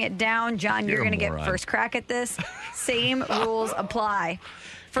writing it down, John, you're going to get first crack at this. Same rules apply.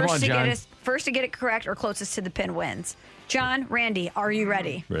 First to get it correct or closest to the pin wins. John, Randy, are you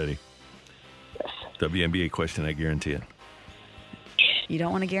ready? Ready. WNBA question, I guarantee it. You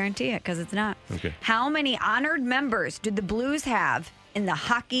don't want to guarantee it because it's not. Okay. How many honored members do the Blues have in the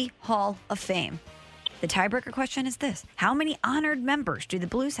Hockey Hall of Fame? The tiebreaker question is this. How many honored members do the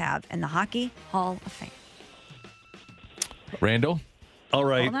Blues have in the Hockey Hall of Fame? Randall? All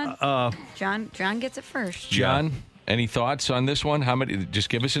right. Hold on. John gets it first. John, any thoughts on this one? How many? Just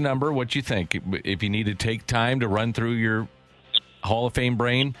give us a number. What you think? If you need to take time to run through your Hall of Fame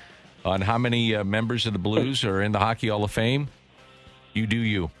brain on how many members of the Blues are in the Hockey Hall of Fame, you do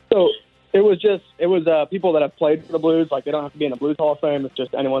you. So it was people that have played for the Blues. Like, they don't have to be in the Blues Hall of Fame. It's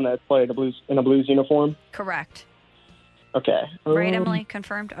just anyone that's played in a Blues uniform. Correct. Okay. Right, Emily?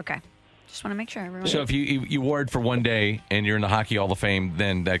 Confirmed? Okay. Just want to make sure everyone. So if you wore it for one day and you're in the Hockey Hall of Fame,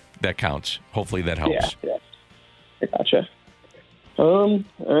 then that counts. Hopefully that helps. Yeah. I gotcha. All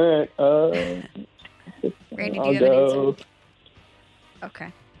right. Randy, do you have an answer?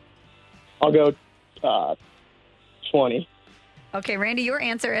 Okay. I'll go 20. Okay, Randy, your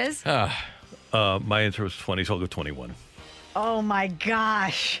answer is? My answer was 20, so I'll go 21. Oh, my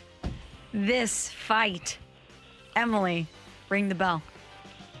gosh. This fight. Emily, ring the bell.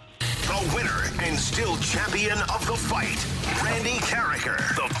 The winner and still champion of the fight, Randy Carricker.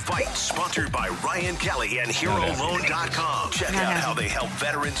 The Fight, sponsored by Ryan Kelly and HeroLoan.com. Check out how they help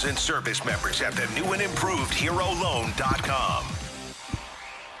veterans and service members at the new and improved HeroLoan.com.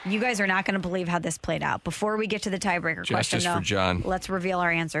 You guys are not going to believe how this played out. Before we get to the tiebreaker question, Justice for John. Let's reveal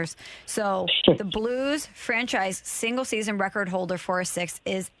our answers. So the Blues franchise single-season record holder for assists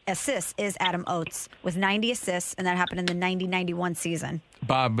is Adam Oates with 90 assists, and that happened in the 90-91 season.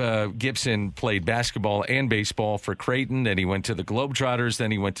 Bob Gibson played basketball and baseball for Creighton, then he went to the Globetrotters, then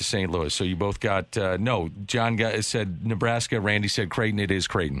he went to St. Louis. So you both got, John said Nebraska, Randy said Creighton. It is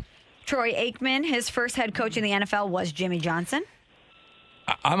Creighton. Troy Aikman, his first head coach in the NFL was Jimmy Johnson.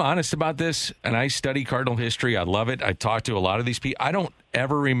 I'm honest about this, and I study Cardinal history. I love it. I talk to a lot of these people. I don't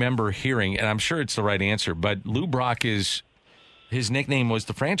ever remember hearing, and I'm sure it's the right answer, but Lou Brock his nickname was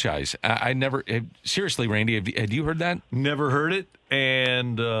the franchise. I never, seriously, Randy, had you heard that? Never heard it,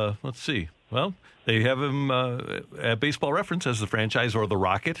 and let's see. Well, they have him at Baseball Reference as the franchise or the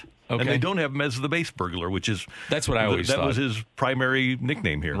Rocket. Okay. And they don't have him as the base burglar, which is... That's what I always thought. That was his primary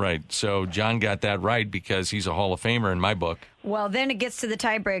nickname here. Right. So John got that right because he's a Hall of Famer in my book. Well, then it gets to the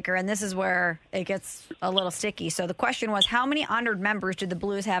tiebreaker, and this is where it gets a little sticky. So the question was, how many honored members do the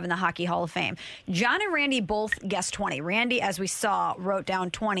Blues have in the Hockey Hall of Fame? John and Randy both guessed 20. Randy, as we saw, wrote down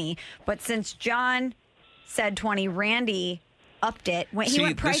 20. But since John said 20, Randy upped it. He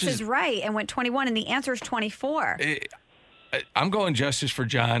went Price is Right and went 21, and the answer is 24. I'm going justice for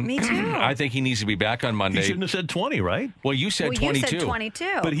John. Me too. I think he needs to be back on Monday. He shouldn't have said 20, right? Well, you said 22. You said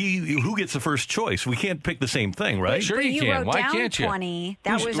 22. But who gets the first choice? We can't pick the same thing, right? Sure but you can. Wrote Why down can't you? 20.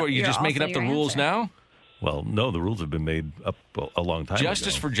 That was you just making up the rules now? Well, no, the rules have been made up a long time ago.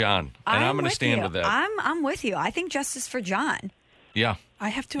 Justice for John. And I'm going to stand with that. I'm with you. I think justice for John. Yeah. I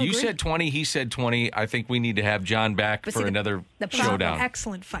have to You agree. said 20, he said 20. I think we need to have John back But for see, another the showdown.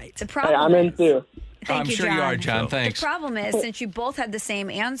 Excellent fight. The problem I'm in is, too. Thank I'm you, sure John. you are, John. Thanks. The problem is, since you both had the same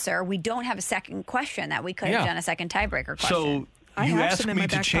answer, we don't have a second question that we could have Yeah. done a second tiebreaker question. So I you have asked some in me my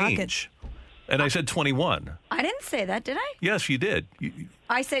to back pocket. change, and I said 21. I didn't say that, did I? Yes, you did.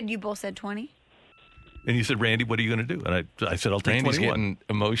 I said you both said 20. And you said, Randy, what are you going to do? And I said, I'll take Randy's 21. getting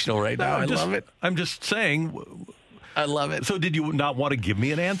emotional right now. I love it. I'm just saying. I love it. So did you not want to give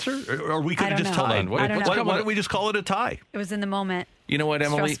me an answer? Or we could have don't just know. tied? Hold on. I don't Why know. don't we just call it a tie? It was in the moment. You know what,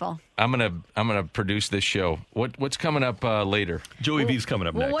 Emily? Stressful. I'm gonna produce this show. What's coming up later? Joey V's coming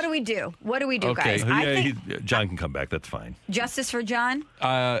up Well, next. what do we do? What do we do, Okay. guys? I think John can come back. That's fine. justice for John.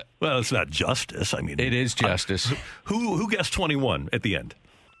 Well, it's not justice. I mean, It is justice. Who guessed 21 at the end?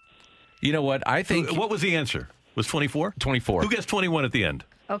 You know what? I think What was the answer? Was 24? 24. Who guessed 21 at the end?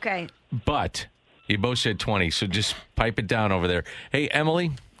 Okay. But you both said 20, so just pipe it down over there. Hey,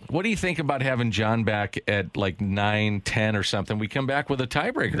 Emily, what do you think about having John back at like 9, 10 or something? We come back with a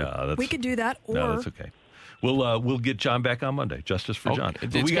tiebreaker. No, that's, We could do that, or no, that's okay. We'll get John back on Monday. Justice for John.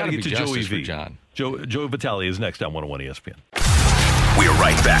 It's But we got to gotta get be to Joey justice for V. John. Joe Vitale is next on 101 ESPN. We're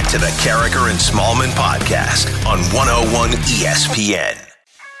right back to the Carricker and Smallman podcast on 101 ESPN.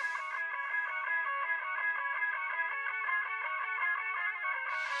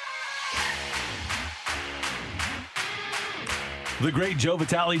 The great Joe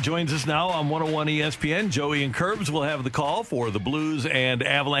Vitale joins us now on 101 ESPN. Joey and Curbs will have the call for the Blues and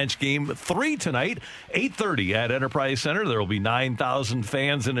Avalanche game 3 tonight, 8:30 at Enterprise Center. There will be 9,000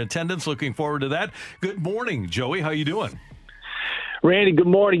 fans in attendance. Looking forward to that. Good morning, Joey. How you doing? Randy, good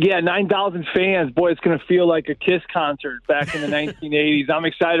morning. Yeah, 9,000 fans. Boy, it's going to feel like a KISS concert back in the 1980s. I'm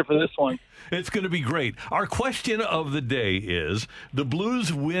excited for this one. It's going to be great. Our question of the day is, the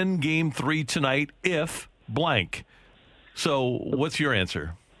Blues win game 3 tonight if blank. So what's your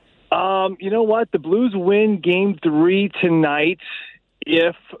answer? You know what? The Blues win game 3 tonight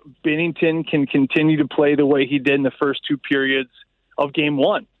if Binnington can continue to play the way he did in the first 2 periods of game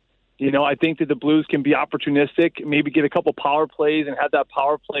 1. You know, I think that the Blues can be opportunistic, maybe get a couple power plays and have that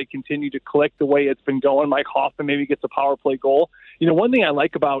power play continue to click the way it's been going. Mike Hoffman maybe gets a power play goal. You know, one thing I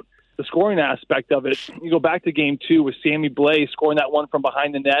like about the scoring aspect of it, you go back to game 2 with Sammy Blais scoring that one from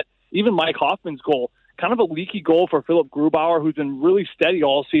behind the net, even Mike Hoffman's goal, kind of a leaky goal for Philip Grubauer, who's been really steady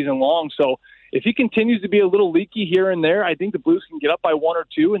all season long. So if he continues to be a little leaky here and there, I think the Blues can get up by 1 or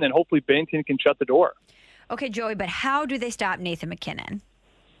 2, and then hopefully Binnington can shut the door. Okay, Joey, but how do they stop Nathan McKinnon?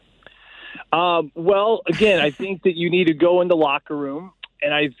 Well, again, I think that you need to go in the locker room,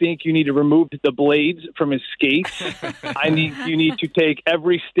 and I think you need to remove the blades from his skates. You need to take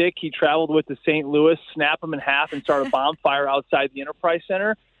every stick he traveled with to St. Louis, snap them in half, and start a bonfire outside the Enterprise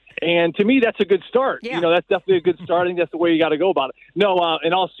Center. And to me, that's a good start. Yeah. You know, that's definitely a good start. I think that's the way you got to go about it. No,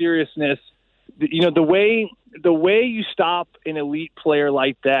 in all seriousness, you know, the way you stop an elite player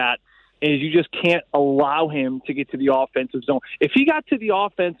like that is you just can't allow him to get to the offensive zone. If he got to the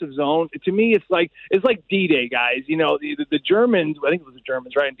offensive zone, to me, it's like D-Day, guys. You know, the Germans, I think it was the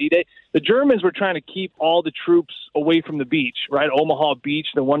Germans, right, in D-Day, the Germans were trying to keep all the troops away from the beach, right? Omaha Beach,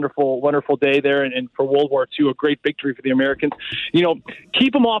 the wonderful, wonderful day there, and for World War II, a great victory for the Americans. You know,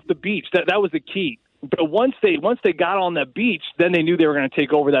 keep them off the beach. That was the key. But once they got on that beach, then they knew they were going to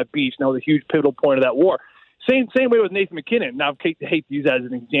take over that beach. Now, the huge pivotal point of that war. Same way with Nathan McKinnon. Now, I hate to use that as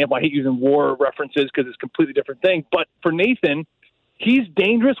an example. I hate using war references because it's a completely different thing. But for Nathan, he's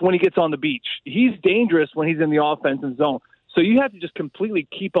dangerous when he gets on the beach. He's dangerous when he's in the offensive zone. So you have to just completely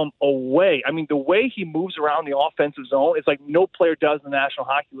keep him away. I mean, the way he moves around the offensive zone, it's like no player does in the National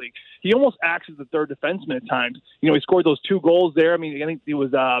Hockey League. He almost acts as the third defenseman at times. You know, he scored those 2 goals there. I mean, I think it was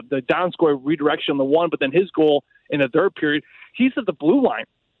the down score redirection on the one, but then his goal in the third period, he's at the blue line.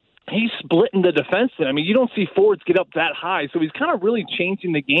 He's splitting the defenseman. I mean, you don't see forwards get up that high. So he's kind of really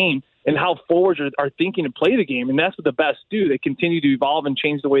changing the game and how forwards are thinking to play the game. And that's what the best do. They continue to evolve and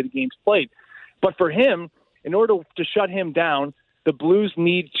change the way the game's played. But for him, in order to shut him down, the Blues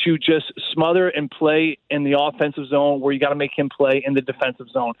need to just smother and play in the offensive zone where you got to make him play in the defensive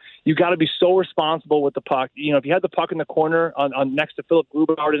zone. You got to be so responsible with the puck. You know, if you had the puck in the corner on next to Philip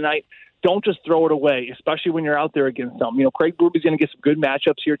Grubauer tonight, don't just throw it away, especially when you're out there against them. You know, Craig Berube's going to get some good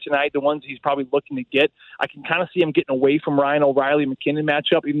matchups here tonight, the ones he's probably looking to get. I can kind of see him getting away from Ryan O'Reilly-McKinnon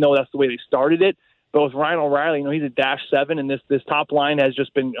matchup, even though that's the way they started it. But with Ryan O'Reilly, you know, he's a -7, and this top line has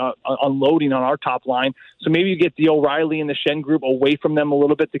just been unloading on our top line. So maybe you get the O'Reilly and the Shen group away from them a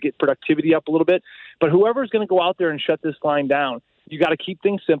little bit to get productivity up a little bit. But whoever's going to go out there and shut this line down, you got to keep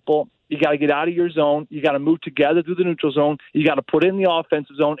things simple. You got to get out of your zone. You got to move together through the neutral zone. You got to put it in the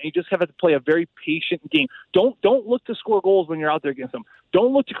offensive zone. And you just have to play a very patient game. Don't look to score goals when you're out there against them.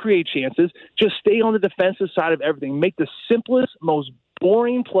 Don't look to create chances. Just stay on the defensive side of everything. Make the simplest, most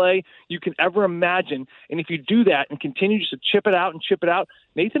boring play you can ever imagine. And if you do that and continue just to chip it out,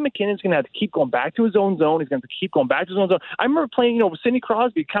 Nathan MacKinnon's going to have to keep going back to his own zone. He's going to keep going back to his own zone. I remember playing, with Sidney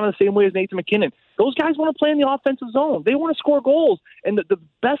Crosby, kind of the same way as Nathan MacKinnon. Those guys want to play in the offensive zone. They want to score goals. And the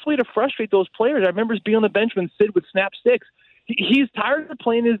best way to frustrate those players, I remember, is being on the bench when Sid would snap sticks. He's tired of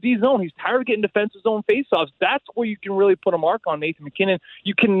playing his D zone. He's tired of getting defensive zone faceoffs. That's where you can really put a mark on Nathan MacKinnon.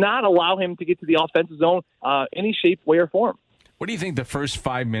 You cannot allow him to get to the offensive zone any shape, way, or form. What do you think the first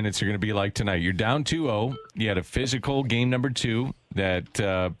 5 minutes are going to be like tonight? You're down 2-0. You had a physical game number 2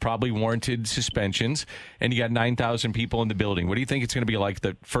 that probably warranted suspensions, and you got 9,000 people in the building. What do you think it's going to be like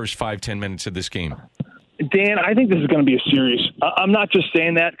the first 5-10 minutes of this game? Dan, I think this is going to be a series. I'm not just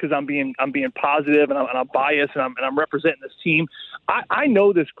saying that because I'm being positive and I'm biased and I'm representing this team. I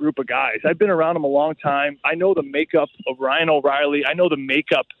know this group of guys. I've been around them a long time. I know the makeup of Ryan O'Reilly. I know the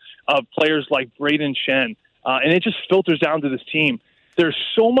makeup of players like Braden Shen. And it just filters down to this team. There's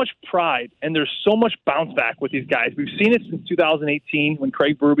so much pride and there's so much bounce back with these guys. We've seen it since 2018 when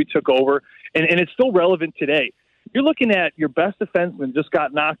Craig Berube took over, and it's still relevant today. You're looking at your best defenseman just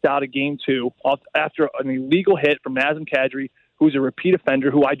got knocked out of Game 2 after an illegal hit from Nazem Kadri, who's a repeat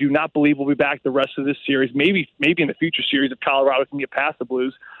offender, who I do not believe will be back the rest of this series, maybe in the future series if Colorado can get past the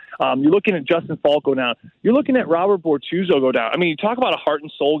Blues. You're looking at Justin Falk go down. You're looking at Robert Bortuzzo go down. I mean, you talk about a heart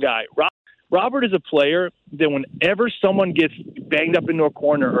and soul guy. Robert is a player that whenever someone gets banged up into a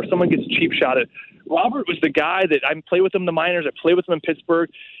corner or someone gets cheap shotted, Robert was the guy that I played with him in the minors. I played with him in Pittsburgh.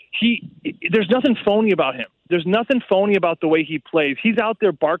 There's nothing phony about him. There's nothing phony about the way he plays. He's out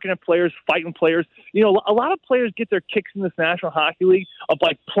there barking at players, fighting players. A lot of players get their kicks in this National Hockey League of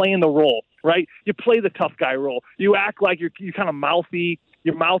like playing the role, right? You play the tough guy role. You act like you're kind of mouthy.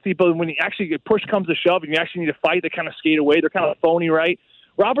 You're mouthy, but when you actually push comes to shove and you actually need to fight, they kind of skate away. They're kind of phony, right?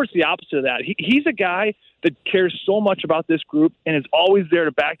 Robert's the opposite of that. He's a guy that cares so much about this group and is always there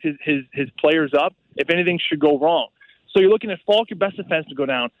to back his players up if anything should go wrong. So you're looking at Falk, your best defense, to go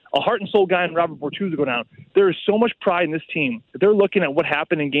down, a heart and soul guy in Robert Bortuzzo to go down. There is so much pride in this team that they're looking at what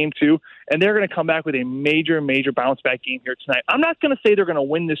happened in Game 2, and they're going to come back with a major, major bounce-back game here tonight. I'm not going to say they're going to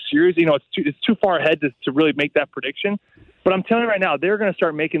win this series. It's too far ahead to really make that prediction. But I'm telling you right now, they're going to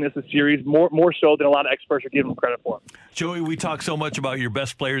start making this a series more so than a lot of experts are giving them credit for. Joey, we talk so much about your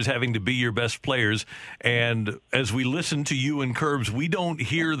best players having to be your best players. And as we listen to you and Curbs, we don't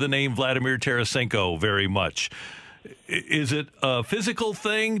hear the name Vladimir Tarasenko very much. Is it a physical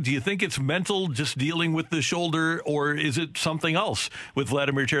thing? Do you think it's mental, just dealing with the shoulder? Or is it something else with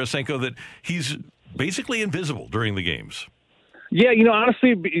Vladimir Tarasenko that he's basically invisible during the games? Yeah,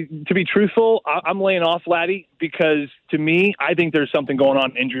 honestly, to be truthful, I'm laying off Laddie because, to me, I think there's something going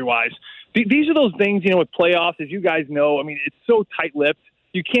on injury-wise. These are those things, with playoffs, as you guys know, I mean, it's so tight-lipped.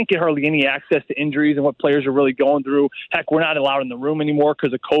 You can't get hardly any access to injuries and what players are really going through. Heck, we're not allowed in the room anymore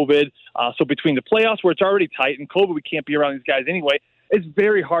because of COVID. So between the playoffs, where it's already tight, and COVID, we can't be around these guys anyway. It's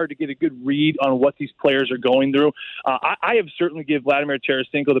very hard to get a good read on what these players are going through. I have certainly given Vladimir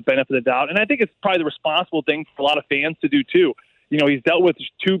Tarasenko the benefit of the doubt, and I think it's probably the responsible thing for a lot of fans to do too. He's dealt with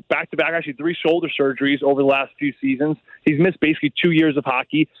 2 back-to-back, actually 3 shoulder surgeries over the last few seasons. He's missed basically 2 years of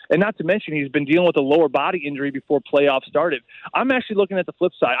hockey. And not to mention, he's been dealing with a lower body injury before playoffs started. I'm actually looking at the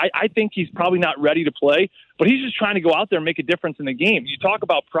flip side. I think he's probably not ready to play, but he's just trying to go out there and make a difference in the game. You talk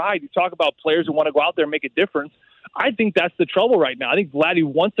about pride. You talk about players who want to go out there and make a difference. I think that's the trouble right now. I think Vladdy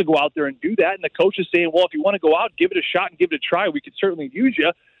wants to go out there and do that, and the coach is saying, well, if you want to go out, give it a shot and give it a try. We could certainly use you.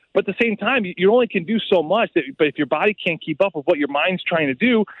 But at the same time, you only can do so much. But if your body can't keep up with what your mind's trying to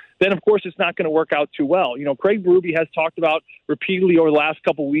do, then, of course, it's not going to work out too well. Craig Berube has talked about repeatedly over the last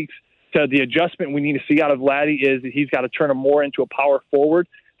couple of weeks the adjustment we need to see out of Laddie is that he's got to turn him more into a power forward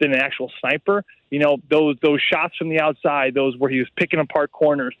than an actual sniper. Those shots from the outside, those where he was picking apart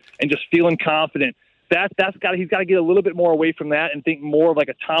corners and just feeling confident, he's got to get a little bit more away from that and think more of like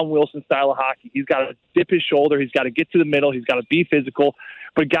a Tom Wilson style of hockey. He's got to dip his shoulder. He's got to get to the middle. He's got to be physical.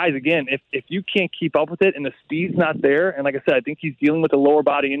 But guys, again, if you can't keep up with it and the speed's not there, and like I said, I think he's dealing with a lower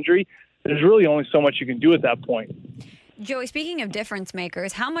body injury, there's really only so much you can do at that point. Joey, speaking of difference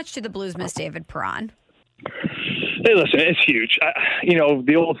makers, how much do the Blues miss David Perron? Hey, listen, it's huge.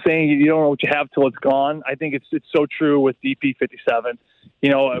 The old saying, you don't know what you have till it's gone. I think it's so true with DP57.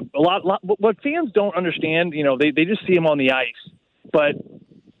 A lot. What fans don't understand, they just see him on the ice. But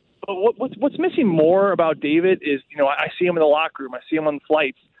what's missing more about David is, I see him in the locker room. I see him on the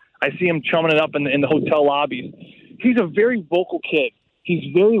flights. I see him chumming it up in the hotel lobbies. He's a very vocal kid.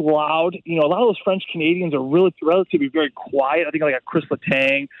 He's very loud. You know, a lot of those French Canadians are really relatively very quiet. I think like Chris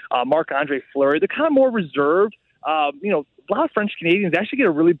Letang, Marc-Andre Fleury. They're kind of more reserved. You know, a lot of French Canadians actually get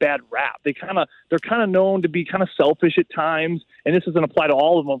a really bad rap. They're kind of known to be kind of selfish at times, and this doesn't apply to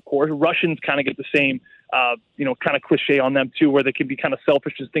all of them, of course. Russians kind of get the same, you know, kind of cliche on them too, where they can be kind of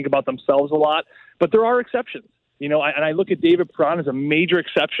selfish, just think about themselves a lot. But there are exceptions. You know, and I look at David Perron as a major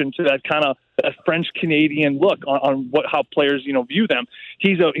exception to that kind of that French Canadian look on how players, you know, view them.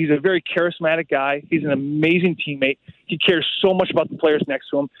 He's a very charismatic guy. He's an amazing teammate. He cares so much about the players next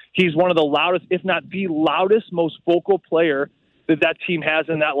to him. He's one of the loudest, if not the loudest, most vocal player that team has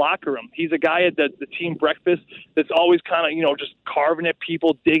in that locker room. He's a guy at the team breakfast that's always kind of, you know, just carving at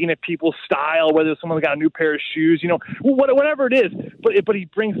people, digging at people's style, whether someone's got a new pair of shoes, you know, whatever it is. But he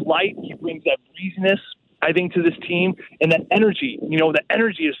brings light. He brings that breeziness, I think, to this team, and that energy. You know, the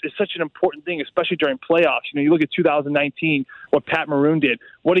energy is such an important thing, especially during playoffs. You know, you look at 2019, what Pat Maroon did.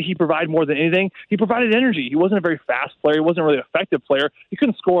 What did he provide more than anything? He provided energy. He wasn't a very fast player. He wasn't a really effective player. He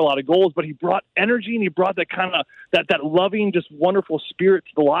couldn't score a lot of goals, but he brought energy, and he brought that kind of that loving, just wonderful spirit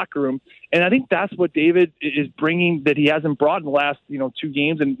to the locker room. And I think that's what David is bringing that he hasn't brought in the last, you know, 2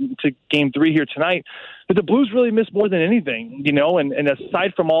 games and to game 3 here tonight. But the Blues really miss more than anything, you know, and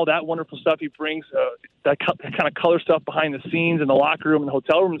aside from all that wonderful stuff he brings, that kind of color stuff behind the scenes in the locker room and the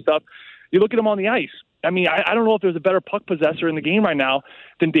hotel room and stuff, you look at him on the ice. I mean, I don't know if there's a better puck possessor in the game right now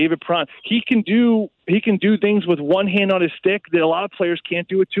than David Perron. He can do things with one hand on his stick that a lot of players can't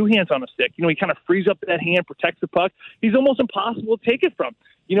do with 2 hands on a stick. You know, he kind of frees up that hand, protects the puck. He's almost impossible to take it from.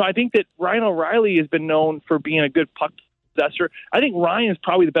 You know, I think that Ryan O'Reilly has been known for being a good puck possessor. I think Ryan is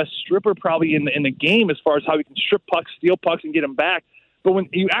probably the best stripper probably in the game as far as how he can strip pucks, steal pucks, and get them back. But when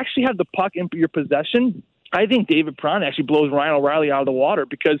you actually have the puck in your possession, I think David Perron actually blows Ryan O'Reilly out of the water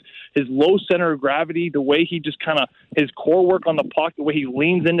because his low center of gravity, the way he just kind of his core work on the puck, the way he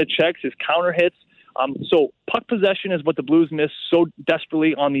leans into checks, his counter hits. So puck possession is what the Blues miss so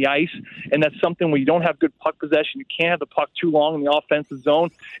desperately on the ice, and that's something where you don't have good puck possession. You can't have the puck too long in the offensive zone,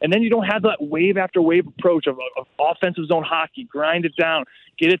 and then you don't have that wave after wave approach of offensive zone hockey. Grind it down,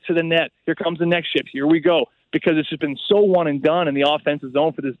 get it to the net. Here comes the next shift. Here we go. Because it's just been so one and done in the offensive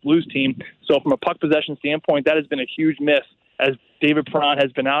zone for this Blues team. So from a puck possession standpoint, that has been a huge miss as David Perron has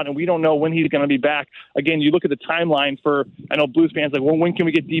been out, and we don't know when he's going to be back. Again, you look at the timeline for, I know Blues fans like, well, when can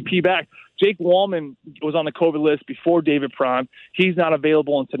we get DP back? Jake Wallman was on the COVID list before David Perron. He's not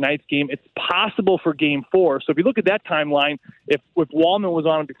available in tonight's game. It's possible for game 4. So if you look at that timeline, if Wallman was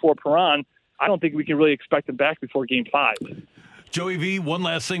on before Perron, I don't think we can really expect him back before game 5. Joey V, one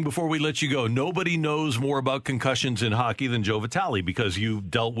last thing before we let you go. Nobody knows more about concussions in hockey than Joe Vitale because you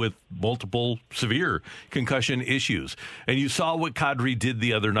dealt with multiple severe concussion issues. And you saw what Kadri did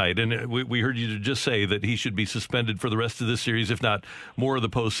the other night. And we heard you just say that he should be suspended for the rest of this series, if not more of the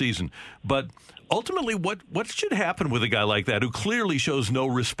postseason. But ultimately, what should happen with a guy like that who clearly shows no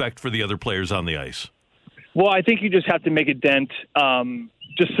respect for the other players on the ice? Well, I think you just have to make a dent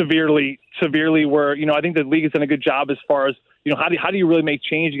just severely where, you know, I think the league has done a good job as far as, you know, how do you really make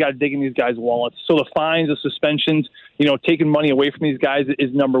change? You got to dig in these guys' wallets. So the fines, the suspensions, you know, taking money away from these guys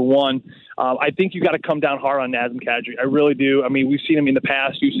is number one. I think you got to come down hard on Nazem Kadri. I really do. I mean, we've seen him in the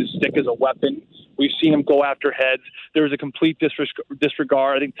past use his stick as a weapon. We've seen him go after heads. There was a complete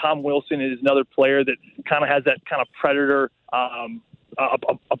disregard. I think Tom Wilson is another player that kind of has that kind of predator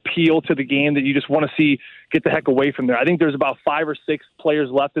appeal to the game that you just want to see get the heck away from there. I think there's about 5 or 6 players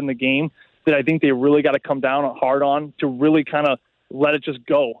left in the game that I think they really got to come down hard on to really kind of let it just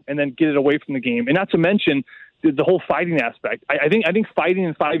go and then get it away from the game. And not to mention the whole fighting aspect. I think fighting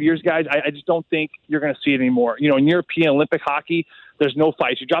in 5 years, guys, I just don't think you're going to see it anymore. You know, in European Olympic hockey, there's no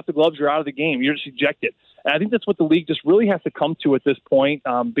fights. You drop the gloves, you're out of the game. You're just ejected. And I think that's what the league just really has to come to at this point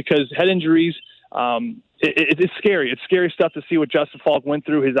because head injuries, it's scary. It's scary stuff to see what Justin Falk went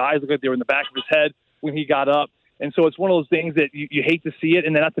through. His eyes look like they were in the back of his head when he got up. And so it's one of those things that you hate to see it.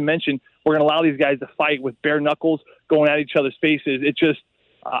 And then not to mention, we're going to allow these guys to fight with bare knuckles going at each other's faces. It just,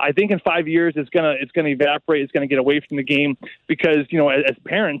 I think in 5 years, it's going to evaporate. It's going to get away from the game because, you know, as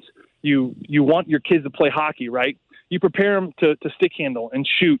parents, you want your kids to play hockey, right? You prepare them to stick handle and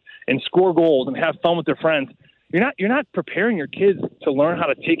shoot and score goals and have fun with their friends. You're not preparing your kids to learn how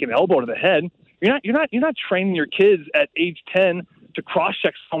to take an elbow to the head. You're not training your kids at age 10 to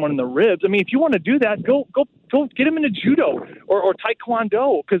cross-check someone in the ribs. I mean, if you want to do that, go get them into judo or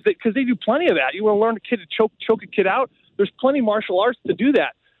taekwondo because they do plenty of that. You want to learn a kid to choke a kid out? There's plenty of martial arts to do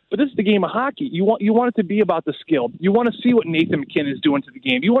that. But this is the game of hockey. You want it to be about the skill. You want to see what Nathan McKinnon is doing to the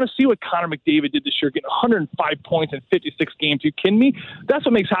game. You want to see what Connor McDavid did this year, getting 105 points in 56 games. You kidding me? That's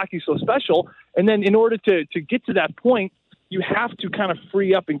what makes hockey so special. And then in order to get to that point, you have to kind of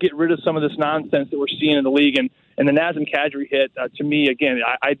free up and get rid of some of this nonsense that we're seeing in the league. And the Nazem Kadri hit, to me, again,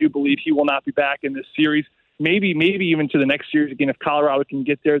 I do believe he will not be back in this series. Maybe even to the next series again if Colorado can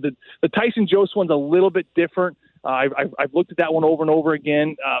get there. The Tyson Jost one's a little bit different. I've looked at that one over and over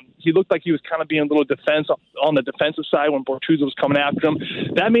again. He looked like he was kind of being a little on the defensive side when Bortuzzo was coming after him.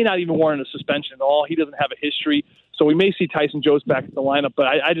 That may not even warrant a suspension at all. He doesn't have a history. So we may see Tyson Jost back in the lineup, but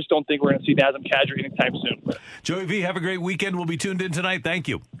I just don't think we're going to see Nazem Kadri anytime soon. Joey V, have a great weekend. We'll be tuned in tonight. Thank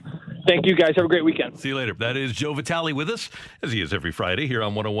you. Thank you, guys. Have a great weekend. See you later. That is Joe Vitale with us, as he is every Friday here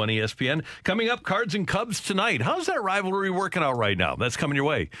on 101 ESPN. Coming up, Cards and Cubs tonight. How's that rivalry working out right now? That's coming your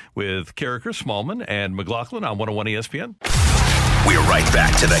way with Carricker, Smallman, and McLaughlin on 101 ESPN. We're right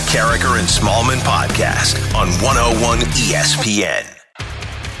back to the Carricker and Smallman podcast on 101 ESPN.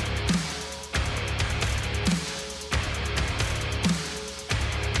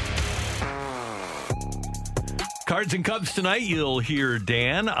 Cards and Cubs tonight. You'll hear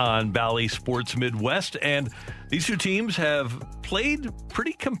Dan on Bally Sports Midwest. And these two teams have played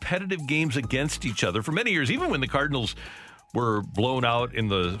pretty competitive games against each other for many years, even when the Cardinals were blown out in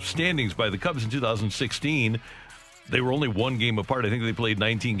the standings by the Cubs in 2016. They were only one game apart. I think they played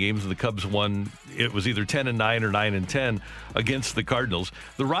 19 games, and the Cubs won. It was either 10-9 or 9-10 against the Cardinals.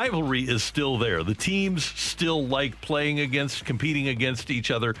 The rivalry is still there. The teams still like competing against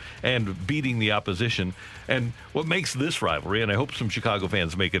each other and beating the opposition. And what makes this rivalry, and I hope some Chicago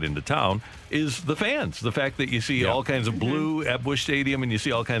fans make it into town, is the fans. The fact that you see all kinds of blue at Busch Stadium and you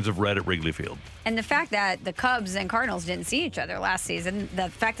see all kinds of red at Wrigley Field. And the fact that the Cubs and Cardinals didn't see each other last season, the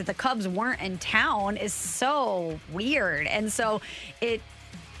fact that the Cubs weren't in town is so weird. And so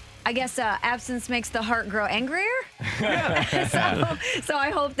I guess absence makes the heart grow angrier. So I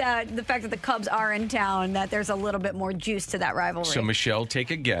hope that the fact that the Cubs are in town, that there's a little bit more juice to that rivalry. So, Michelle,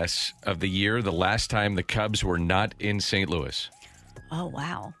 take a guess of the last time the Cubs were not in St. Louis. Oh,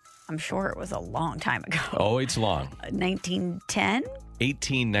 wow. I'm sure it was a long time ago. Oh, it's long. 1910?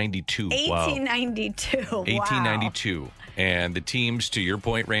 1892. 1892. Wow. 1892. And the teams, to your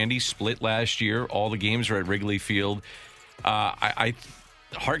point, Randy, split last year. All the games were at Wrigley Field. I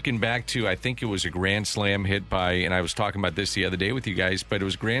harken back to, I think it was a grand slam hit by, and I was talking about this the other day with you guys, but it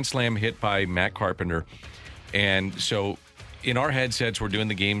was a grand slam hit by Matt Carpenter. And so in our headsets, we're doing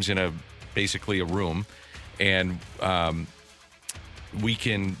the games in basically a room. And we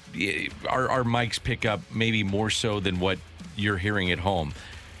can, our mics pick up maybe more so than what you're hearing at home.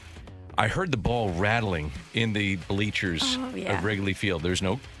 I heard the ball rattling in the bleachers of Wrigley Field. There's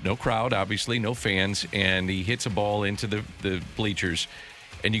no crowd, obviously, no fans, and he hits a ball into the bleachers,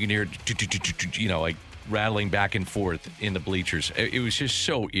 and you can hear it, like rattling back and forth in the bleachers. It was just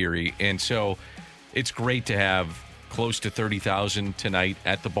so eerie, and so it's great to have close to 30,000 tonight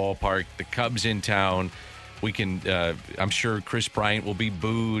at the ballpark. The Cubs in town. We can, I'm sure Chris Bryant will be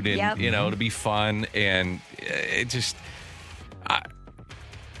booed, and it'll be fun, and it just.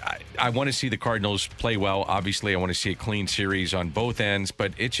 I want to see the Cardinals play well. Obviously, I want to see a clean series on both ends,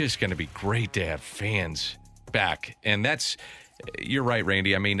 but it's just going to be great to have fans back. And you're right,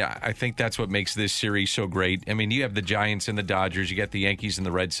 Randy. I mean, I think that's what makes this series so great. I mean, you have the Giants and the Dodgers, you got the Yankees and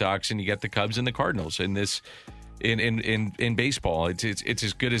the Red Sox, and you got the Cubs and the Cardinals in this, in baseball. It's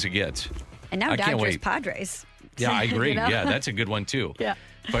as good as it gets. And now Dodgers Padres. Yeah, I agree. Yeah, that's a good one too. Yeah.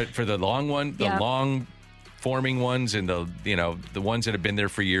 But for the long one, long forming ones and the ones that have been there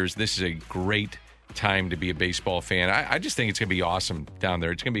for years, this is a great time to be a baseball fan. I just think it's going to be awesome down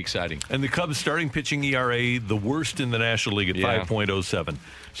there. It's going to be exciting. And the Cubs starting pitching ERA, the worst in the National League at 5.07.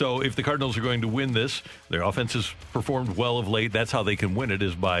 So if the Cardinals are going to win this, their offense has performed well of late. That's how they can win it,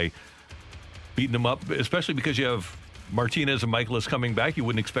 is by beating them up, especially because you have Martinez and Michaelis coming back. You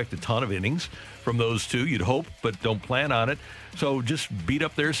wouldn't expect a ton of innings from those two. You'd hope, but don't plan on it. So just beat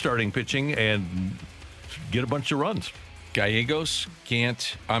up their starting pitching and get a bunch of runs. Gallegos,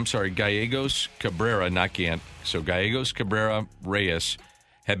 Cabrera, not Gant. So Gallegos, Cabrera, Reyes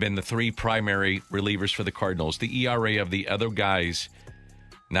have been the three primary relievers for the Cardinals. The ERA of the other guys,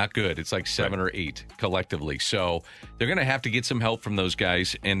 not good. It's like 7 or 8 collectively. So they're going to have to get some help from those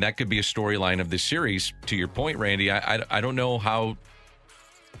guys, and that could be a storyline of this series. To your point, Randy, I don't know how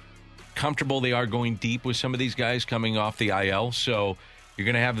comfortable they are going deep with some of these guys coming off the IL. So you're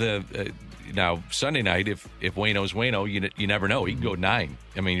going to have the now Sunday night. If Waino's Waino, you never know. He can go 9.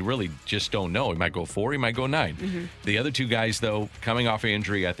 I mean, you really just don't know. He might go 4. He might go 9. Mm-hmm. The other two guys, though, coming off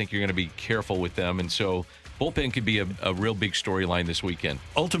injury, I think you're going to be careful with them. And so bullpen could be a real big storyline this weekend.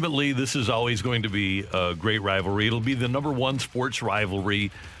 Ultimately, this is always going to be a great rivalry. It'll be the number one sports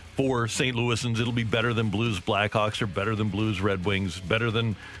rivalry for St. Louisans. It'll be better than Blues Blackhawks or better than Blues Red Wings, better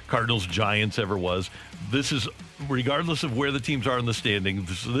than Cardinals Giants ever was. This is, regardless of where the teams are in the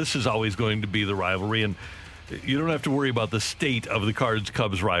standings, this is always going to be the rivalry, and you don't have to worry about the state of the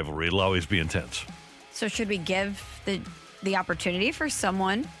Cards-Cubs rivalry. It'll always be intense. So should we give the opportunity for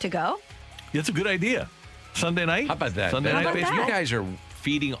someone to go? It's a good idea. Sunday night? How about that? Sunday night. You guys are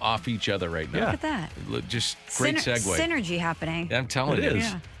feeding off each other right now. Look at that. Just great segue. Synergy happening. I'm telling you. It is.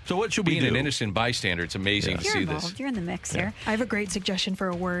 Yeah. So what should we do? Being an innocent bystander, it's amazing to You're see involved. this. You're in the mix here. I have a great suggestion for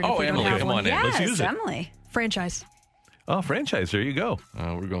a word. Oh, if we don't Emily, have come one. on in. Yes, Let's use it. Emily. Franchise. Oh, franchise. There you go.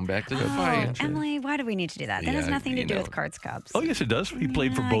 We're going back to the Oh, fight. Emily, why do we need to do that? That has Yeah, nothing to you do know. with Cards Cubs. Oh, yes, it does. He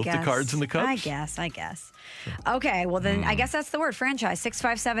played for both the Cards and the Cubs. I guess. Okay, well then I guess that's the word, franchise,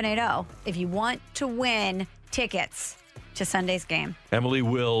 65780. If you want to win tickets to Sunday's game. Emily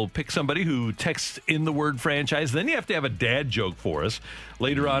will pick somebody who texts in the word franchise. Then you have to have a dad joke for us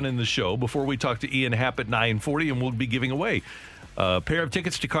later on in the show before we talk to Ian Happ at 9:40, and we'll be giving away a pair of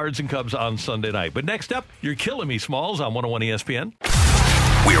tickets to Cards and Cubs on Sunday night. But next up, You're Killing Me, Smalls, on 101 ESPN.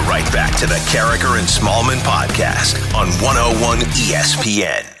 We're right back to the Carricker and Smallman podcast on 101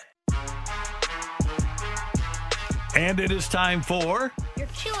 ESPN. And it is time for... You're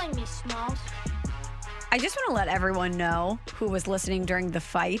killing me, Smalls. I just want to let everyone know who was listening during the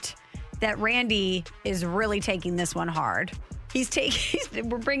fight that Randy is really taking this one hard.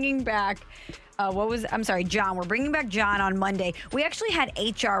 We're bringing back, John. We're bringing back John on Monday. We actually had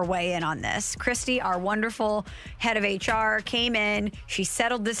HR weigh in on this. Christy, our wonderful head of HR, came in. She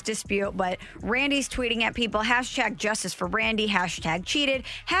settled this dispute, but Randy's tweeting at people, hashtag justice for Randy, hashtag cheated,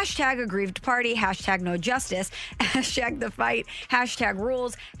 hashtag aggrieved party, hashtag no justice, hashtag the fight, hashtag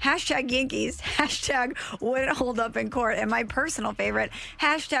rules, hashtag Yankees, hashtag would it hold up in court, and my personal favorite,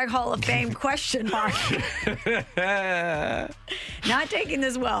 hashtag Hall of Fame, question mark. Not taking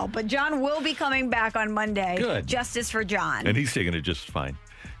this well, but John will be coming back on Monday. Good. Justice for John. And he's taking it just fine.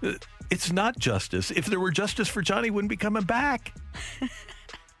 It's not justice. If there were justice for John, he wouldn't be coming back.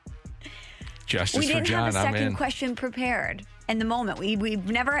 Justice we for didn't John, have a I'm second in. question prepared in the moment. We've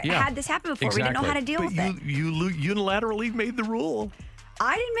never had this happen before. Exactly. We didn't know how to deal with it. You unilaterally made the rule.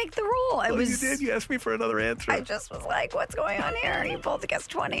 I didn't make the rule. It was You did. You asked me for another answer. I just was like, what's going on here? You both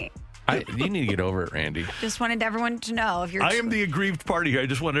guessed 20. You need to get over it, Randy. Just wanted everyone to know if you're. I am the aggrieved party here. I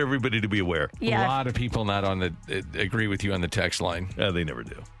just want everybody to be aware. Yeah. A lot of people not on the agree with you on the text line. They never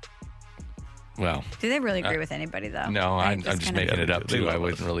do. Well, Do they really agree with anybody though? no, I'm just kinda- making it up They too. love I us.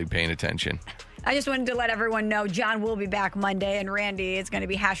 wasn't really paying attention. I just wanted to let everyone know John will be back Monday, and Randy is going to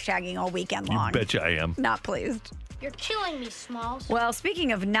be hashtagging all weekend You long. betcha I am. Not pleased. You're killing me, Smalls. Well,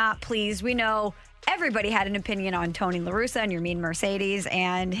 speaking of not pleased, we know everybody had an opinion on Tony La Russa and your mean Mercedes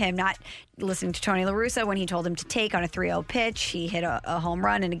and him not listening to Tony La Russa when he told him to take on a 3-0 pitch. He hit a home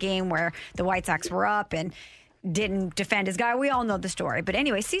run in a game where the White Sox were up and didn't defend his guy. We all know the story. But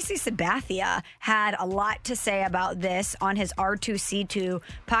anyway, CC Sabathia had a lot to say about this on his R2C2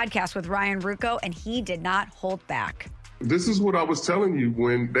 podcast with Ryan Rucco, and he did not hold back. This is what I was telling you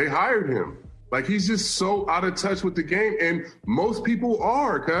when they hired him. Like, he's just so out of touch with the game, and most people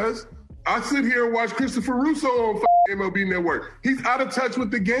are, cuz. I sit here and watch Christopher Russo on MLB Network. He's out of touch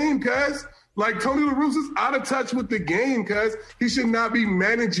with the game, cuz. Like, Tony La Russa's out of touch with the game, cuz. He should not be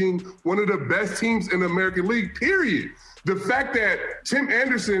managing one of the best teams in the American League, period. The fact that Tim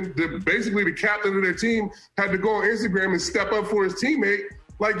Anderson, basically the captain of their team, had to go on Instagram and step up for his teammate,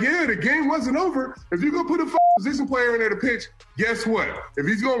 like, yeah, the game wasn't over. If you're going to put a position player in there to pitch, guess what? If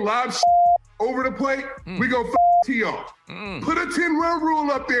he's going to lob over the plate, we going to tee off. Put a 10-run rule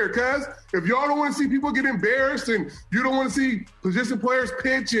up there, cuz. If y'all don't want to see people get embarrassed and you don't want to see position players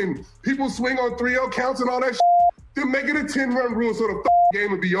pitch and people swing on 3-0 counts and all that then make it a 10-run rule so the game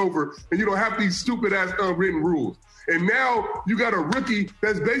would be over and you don't have these stupid-ass unwritten rules. And now you got a rookie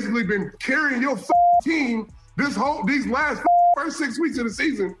that's basically been carrying your team these last first 6 weeks of the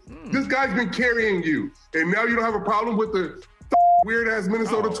season. This guy's been carrying you. And now you don't have a problem with the weird-ass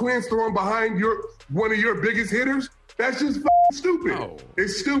Minnesota Twins throwing behind one of your biggest hitters? That's just stupid.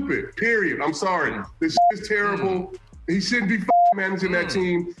 It's stupid, period. I'm sorry. This is terrible. He shouldn't be managing that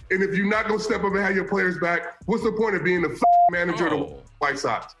team. And if you're not going to step up and have your players back, what's the point of being the manager of the White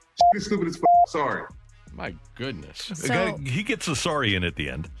Sox? It's stupid as sorry. My goodness. So- He gets the sorry in at the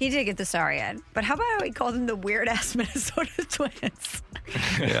end. He did get the sorry in. But how about how he called them the weird-ass Minnesota Twins?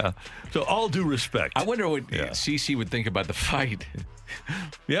 Yeah. So all due respect. I wonder what CC would think about the fight.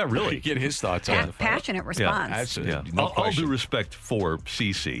 Yeah, really. Get his thoughts on the fight. Passionate response. Yeah, absolutely. yeah. No all question. due respect for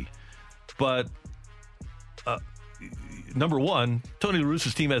CC, but number one, Tony La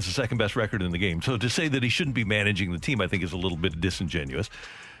Russa's team has the second best record in the game. So to say that he shouldn't be managing the team, I think is a little bit disingenuous.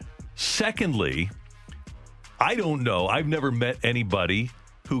 Secondly, I don't know. I've never met anybody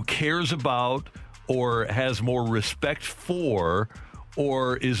who cares about or has more respect for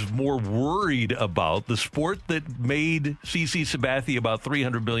or is more worried about the sport that made CC Sabathia about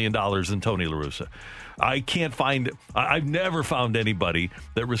 $300 million than Tony La Russa. I've never found anybody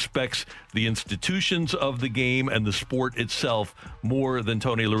that respects the institutions of the game and the sport itself more than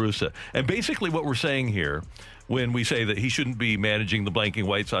Tony La Russa. And basically what we're saying here when we say that he shouldn't be managing the blanking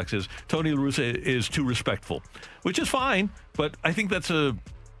White Sox is Tony La Russa is too respectful, which is fine, but I think that's an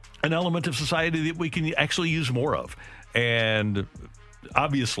element of society that we can actually use more of. And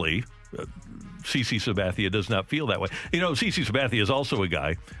obviously, CC Sabathia does not feel that way. CC Sabathia is also a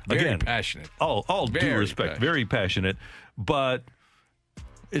guy, very passionate. All due respect, very passionate. But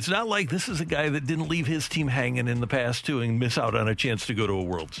it's not like this is a guy that didn't leave his team hanging in the past, too, and miss out on a chance to go to a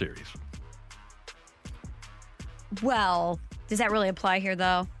World Series. Well, does that really apply here,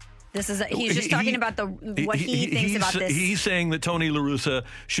 though? He's just talking about what he thinks about this. He's saying that Tony La Russa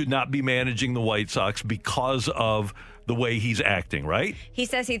should not be managing the White Sox because of the way he's acting, right? He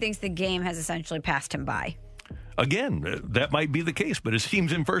says he thinks the game has essentially passed him by. Again, that might be the case, but his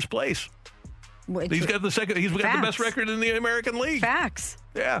team's in first place. He's got the best record in the American League. Facts.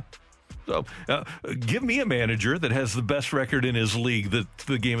 Yeah. So give me a manager that has the best record in his league that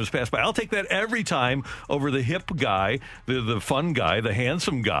the game has passed by. I'll take that every time over the hip guy, the fun guy, the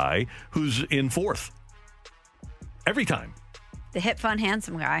handsome guy who's in fourth. Every time. The hip, fun,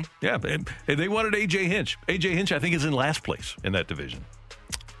 handsome guy. Yeah, and they wanted A.J. Hinch. A.J. Hinch, I think, is in last place in that division.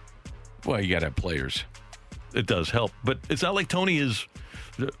 Well, you got to have players. It does help. But it's not like Tony's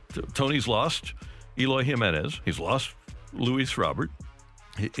lost Eloy Jimenez. He's lost Luis Robert.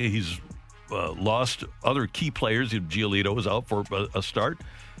 He's lost other key players. Giolito was out for a start.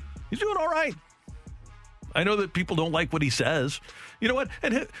 He's doing all right. I know that people don't like what he says. You know what?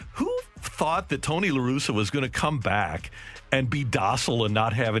 And who thought that Tony La Russa was going to come back and be docile and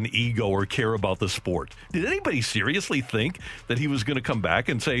not have an ego or care about the sport? Did anybody seriously think that he was going to come back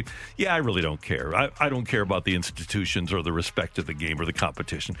and say, yeah, I really don't care. I don't care about the institutions or the respect of the game or the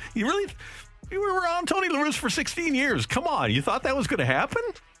competition. You were around Tony La Russa for 16 years. Come on. You thought that was going to happen?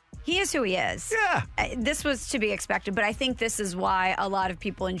 He is who he is. Yeah. This was to be expected, but I think this is why a lot of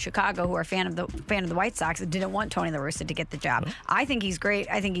people in Chicago who are fan of the White Sox didn't want Tony La Russa to get the job. I think he's great.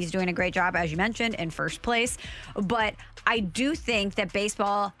 I think he's doing a great job, as you mentioned, in first place. But I do think that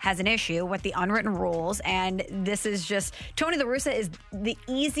baseball has an issue with the unwritten rules, and this is just Tony La Russa is the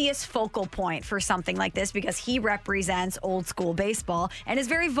easiest focal point for something like this because he represents old school baseball and is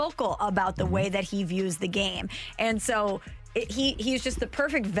very vocal about the way that he views the game. And so he's just the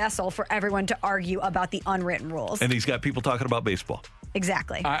perfect vessel for everyone to argue about the unwritten rules. And he's got people talking about baseball.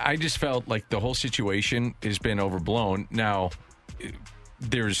 Exactly. I just felt like the whole situation has been overblown. Now,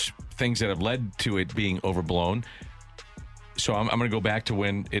 there's things that have led to it being overblown. So I'm going to go back to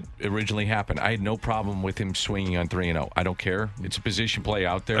when it originally happened. I had no problem with him swinging on 3-0. I don't care. It's a position play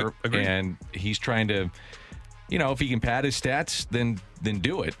out there. Agreed. And he's trying to, if he can pad his stats, then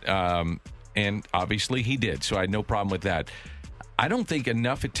do it. And obviously he did. So I had no problem with that. I don't think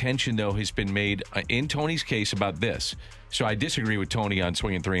enough attention, though, has been made in Tony's case about this. So I disagree with Tony on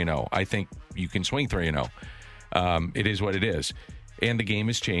swinging 3-0. I think you can swing 3-0. It is what it is. And the game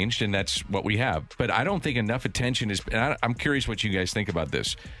has changed, and that's what we have. But I don't think enough attention is. And I'm curious what you guys think about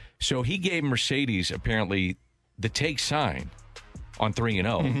this. So he gave Mercedes, apparently, the take sign on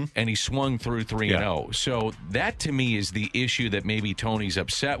 3-0, and he swung through 3-0. Yeah. So that, to me, is the issue that maybe Tony's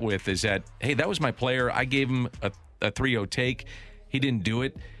upset with, is that, hey, that was my player. I gave him a 3-0 take. He didn't do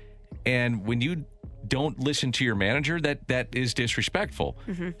it. And when you don't listen to your manager, that is disrespectful.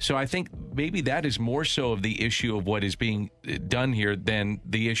 So I think maybe that is more so of the issue of what is being done here than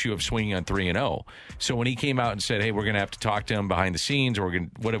the issue of swinging on 3-0. So when he came out and said, hey, we're going to have to talk to him behind the scenes, or we're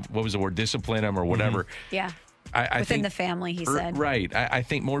going what was the word, discipline him or whatever. Yeah. I Within think, the family, he said. Right. I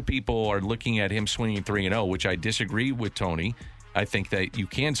think more people are looking at him swinging 3-0, which I disagree with Tony. I think that you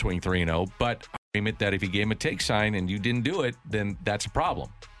can swing 3-0, but I admit that if you gave him a take sign and you didn't do it, then that's a problem.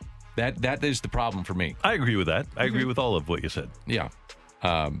 That is the problem for me. I agree with that. I agree with all of what you said. Yeah.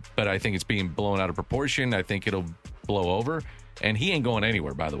 But I think it's being blown out of proportion. I think it'll blow over. And he ain't going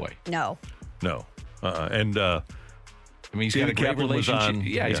anywhere, by the way. No. I mean, he's got a great relationship.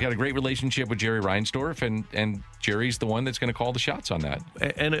 He's got a great relationship with Jerry Reinsdorf, and Jerry's the one that's going to call the shots on that.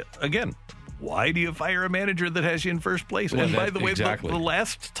 And again, why do you fire a manager that has you in first place? Well, and by the way, exactly. the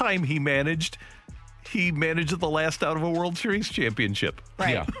last time he managed the last out of a World Series championship.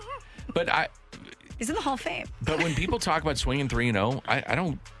 Right. Yeah. But He's in the Hall of Fame. But when people talk about swinging 3-0, I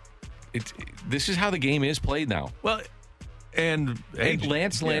don't. This is how the game is played now. Well, and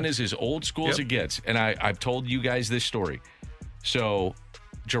Lance Lynn is as old school as it gets. And I've told you guys this story. So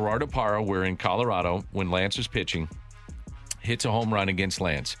Gerardo Parra, we're in Colorado when Lance was pitching, hits a home run against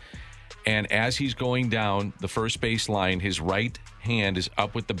Lance. And as he's going down the first base line, his right hand is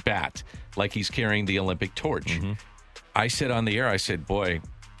up with the bat like he's carrying the Olympic torch. Mm-hmm. I said on the air, I said, boy,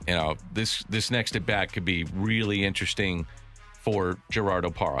 this next at bat could be really interesting for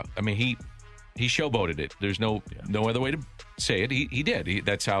Gerardo Parra. I mean, he showboated it. There's no other way to say it. He did.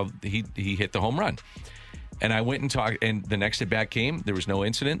 That's how he hit the home run. And I went and talked, and the next at bat came. There was no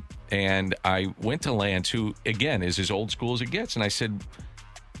incident. And I went to Lance, who, again, is as old school as it gets. And I said,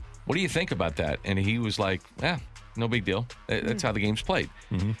 what do you think about that? And he was like, no big deal. That's how the game's played.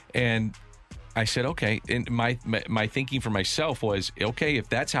 Mm-hmm. And I said, okay. And my thinking for myself was, okay, if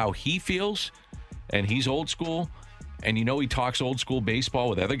that's how he feels and he's old school, and he talks old school baseball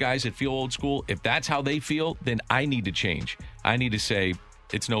with other guys that feel old school, if that's how they feel, then I need to change. I need to say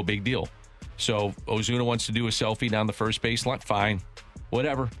it's no big deal. So Ozuna wants to do a selfie down the first base line, fine,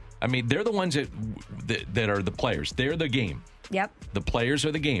 whatever. I mean, they're the ones that are the players. They're the game. Yep. The players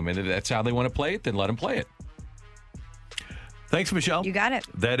are the game, and if that's how they want to play it, then let them play it. Thanks, Michelle. You got it.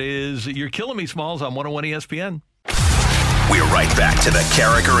 That is You're Killing Me, Smalls, on 101 ESPN. We're right back to the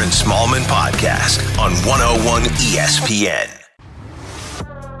Carragher and Smallman podcast on 101 ESPN.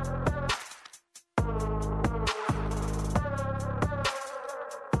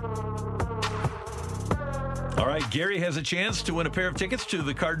 All right, Gary has a chance to win a pair of tickets to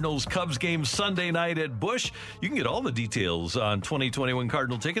the Cardinals-Cubs game Sunday night at Busch. You can get all the details on 2021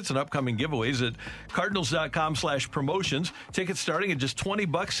 Cardinal tickets and upcoming giveaways at cardinals.com/promotions. Tickets starting at just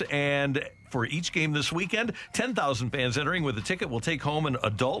 $20, and for each game this weekend, 10,000 fans entering with a ticket will take home an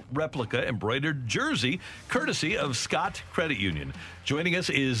adult replica embroidered jersey courtesy of Scott Credit Union. Joining us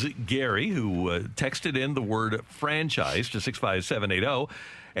is Gary, who texted in the word franchise to 65780.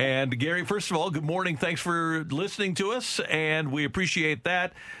 And Gary, first of all, good morning. Thanks for listening to us, and we appreciate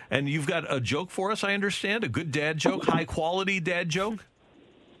that. And you've got a joke for us, I understand, a good dad joke, high-quality dad joke?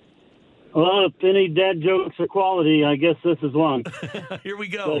 Well, if any dad jokes are quality, I guess this is one. Here we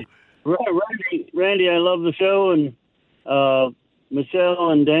go. But, Randy, I love the show, and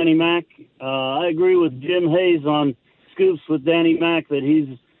Michelle and Danny Mac. I agree with Jim Hayes on Scoops with Danny Mac that he's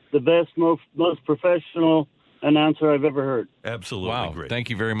the best, most professional announcer I've ever heard. Absolutely. Wow. Great.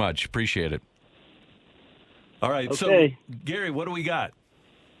 Thank you very much. Appreciate it. All right. Okay. So, Gary, what do we got?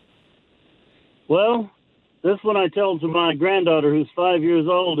 Well, this one I tell to my granddaughter who's 5 years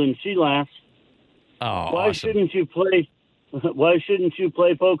old, and she laughs. Oh, Why shouldn't you play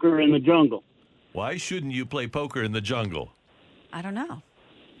poker in the jungle? Why shouldn't you play poker in the jungle? I don't know.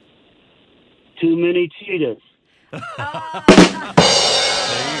 Too many cheetahs. There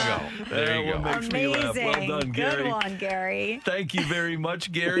you go. There you go. Makes me laugh. Well done, Gary. Good one, Gary. Thank you very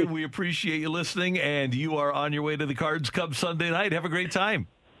much, Gary. We appreciate you listening, and you are on your way to the Cards-Cubs Sunday night. Have a great time.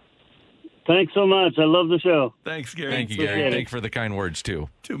 Thanks so much. I love the show. Thanks, Gary. Thank you, Gary. Thank you for the kind words, too.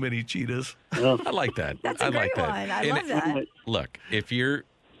 Too many cheetahs. Yeah. I like that. That's a great one. I love that. Look, if you're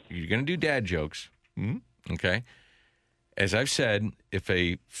going to do dad jokes, okay, as I've said, if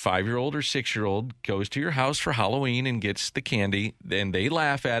a 5-year-old or 6-year-old goes to your house for Halloween and gets the candy, then they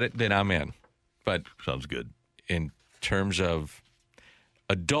laugh at it, then I'm in. But sounds good. In terms of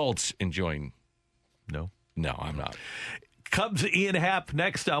adults enjoying, no, I'm not. Cubs Ian Happ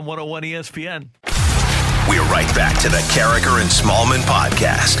next on 101 ESPN. We're right back to the Carragher and Smallman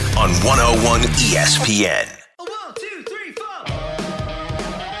podcast on 101 ESPN.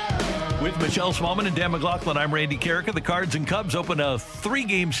 With Michelle Smallman and Dan McLaughlin, I'm Randy Carragher. The Cards and Cubs open a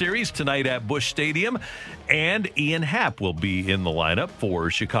 3-game series tonight at Busch Stadium, and Ian Happ will be in the lineup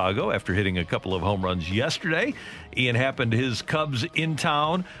for Chicago after hitting a couple of home runs yesterday. Ian Happ and his Cubs in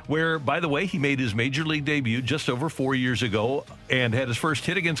town, where, by the way, he made his Major League debut just over 4 years ago and had his first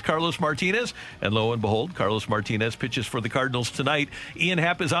hit against Carlos Martinez. And lo and behold, Carlos Martinez pitches for the Cardinals tonight. Ian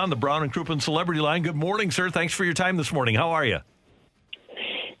Happ is on the Brown and Crouppen Celebrity Line. Good morning, sir. Thanks for your time this morning. How are you?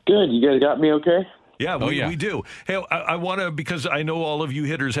 Good. You guys got me okay? Yeah, we do. Hey, I want to, because I know all of you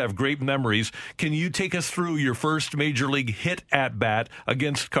hitters have great memories, can you take us through your first Major League hit at bat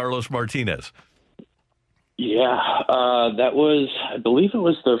against Carlos Martinez? Yeah, that was, I believe it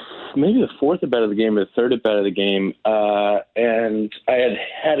was maybe the fourth at bat of the game or the third at bat of the game. And I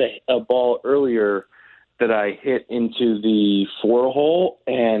had a ball earlier that I hit into the 4-hole,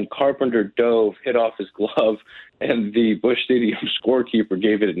 and Carpenter dove, hit off his glove, and the Busch Stadium scorekeeper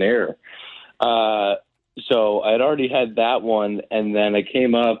gave it an error. So I'd already had that one, and then I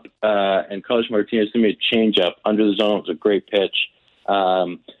came up, and Carlos Martinez threw me a changeup under the zone. It was a great pitch.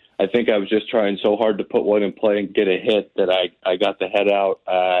 I think I was just trying so hard to put one in play and get a hit that I got the head out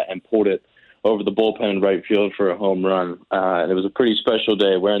and pulled it over the bullpen in right field for a home run. And it was a pretty special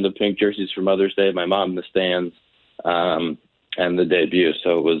day, wearing the pink jerseys for Mother's Day, my mom in the stands, and the debut.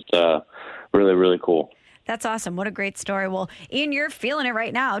 So it was really, really cool. That's awesome. What a great story. Well, Ian, you're feeling it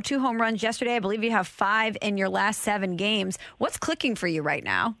right now. 2 home runs yesterday. I believe you have 5 in your last 7 games. What's clicking for you right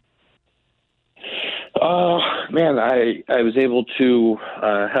now? Man, I was able to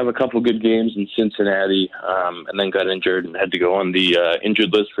have a couple good games in Cincinnati, and then got injured and had to go on the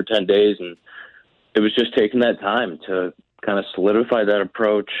injured list for 10 days. And it was just taking that time to kind of solidify that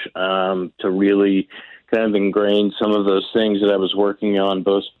approach, to really kind of ingrain some of those things that I was working on,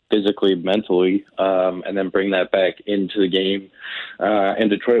 both physically, mentally, and then bring that back into the game in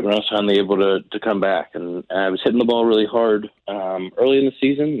Detroit when I was finally able to come back. And I was hitting the ball really hard early in the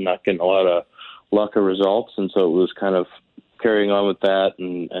season, not getting a lot of luck or results, and so it was kind of carrying on with that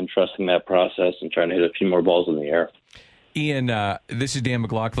and trusting that process and trying to hit a few more balls in the air. Ian, this is Dan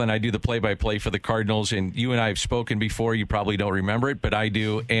McLaughlin. I do the play-by-play for the Cardinals, and you and I have spoken before. You probably don't remember it, but I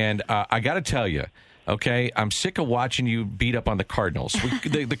do. And I got to tell you, okay, I'm sick of watching you beat up on the Cardinals.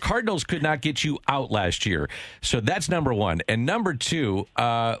 The Cardinals could not get you out last year. So that's number one. And number two,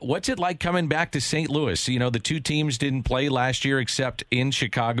 what's it like coming back to St. Louis? You know, the 2 teams didn't play last year except in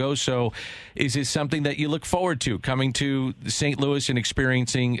Chicago. So is this something that you look forward to, coming to St. Louis and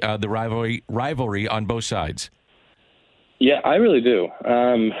experiencing the rivalry on both sides? Yeah, I really do.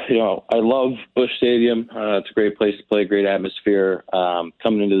 I love Busch Stadium. It's a great place to play, great atmosphere.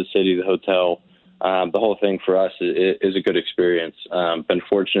 Coming into the city, the hotel, the whole thing for us is a good experience. Been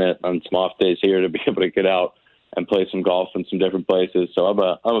fortunate on some off days here to be able to get out and play some golf in some different places. So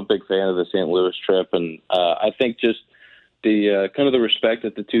I'm a big fan of the St. Louis trip, and I think just the kind of the respect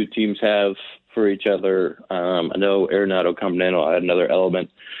that the 2 teams have for each other. I know Arenado coming in will add another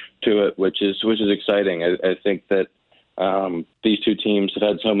element to it, which is exciting. I think that these 2 teams have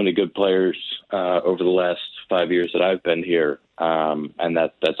had so many good players over the last 5 years that I've been here, and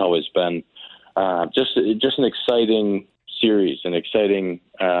that's always been just an exciting series, an exciting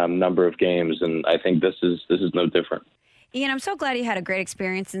number of games, and I think this is no different. Ian, I'm so glad you had a great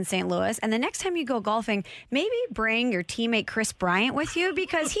experience in St. Louis. And the next time you go golfing, maybe bring your teammate Chris Bryant with you,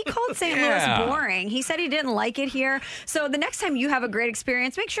 because he called St. Louis boring. He said he didn't like it here. So the next time you have a great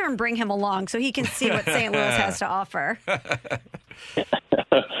experience, make sure and bring him along so he can see what St. Louis has to offer.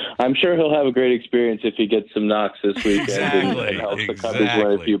 I'm sure he'll have a great experience if he gets some knocks this weekend and helps the Cubs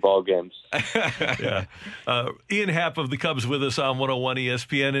win a few ball games. Yeah. Ian Happ of the Cubs with us on 101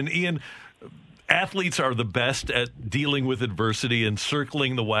 ESPN. And Ian, athletes are the best at dealing with adversity and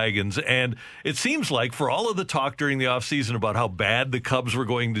circling the wagons. And it seems like for all of the talk during the offseason about how bad the Cubs were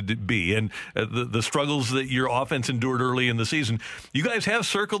going to be and the struggles that your offense endured early in the season, you guys have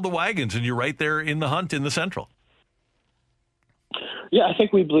circled the wagons and you're right there in the hunt in the Central. Yeah, I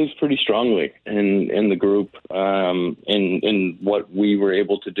think we believe pretty strongly in the group, in what we were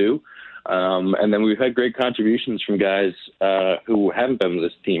able to do. And then we've had great contributions from guys who haven't been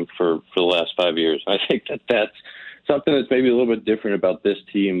with this team for the last 5 years. I think that's something that's maybe a little bit different about this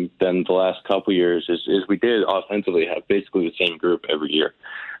team than the last couple years is we did offensively have basically the same group every year.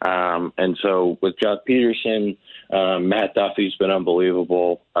 And so with Josh Peterson, Matt Duffy's been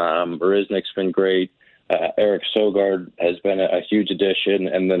unbelievable. Marisnik's been great. Eric Sogard has been a huge addition.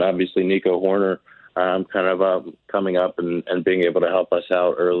 And then obviously Nico Horner coming up and being able to help us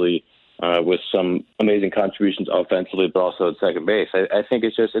out early with some amazing contributions offensively, but also at second base. I think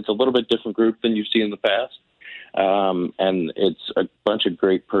it's a little bit different group than you've seen in the past. And it's a bunch of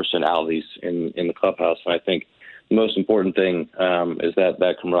great personalities in the clubhouse. And I think the most important thing is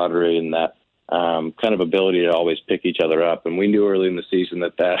that camaraderie and that kind of ability to always pick each other up. And we knew early in the season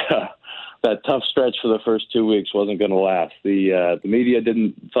that tough stretch for the first 2 weeks wasn't going to last. The media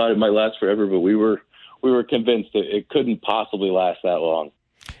thought it might last forever, but we were convinced that it couldn't possibly last that long.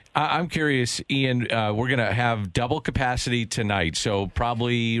 I'm curious, Ian, we're going to have double capacity tonight, so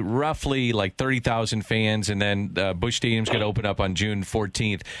probably roughly like 30,000 fans, and then Busch Stadium's going to open up on June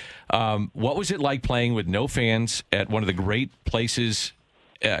 14th. What was it like playing with no fans at one of the great places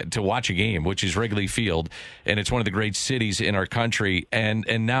to watch a game, which is Wrigley Field, and it's one of the great cities in our country, and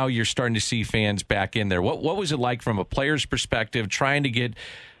now you're starting to see fans back in there. What was it like from a player's perspective, trying to get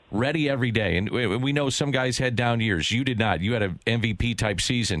ready every day? And we know some guys had down years. You did not. You had an MVP-type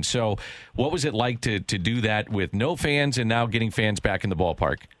season. So what was it like to do that with no fans and now getting fans back in the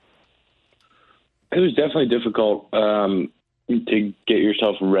ballpark? It was definitely difficult. to get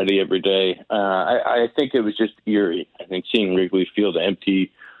yourself ready every day. I think it was just eerie. I think seeing Wrigley Field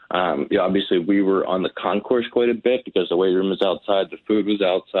empty. Obviously, we were on the concourse quite a bit because the weight room was outside, the food was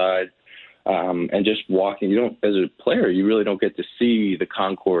outside, and just walking. As a player, you really don't get to see the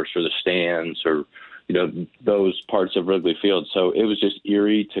concourse or the stands or those parts of Wrigley Field. So it was just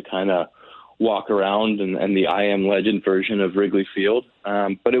eerie to kind of walk around and the I Am Legend version of Wrigley Field.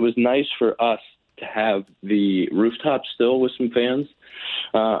 But it was nice for us to have the rooftop still with some fans.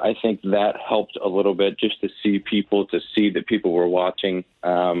 I think that helped a little bit just to see that people were watching.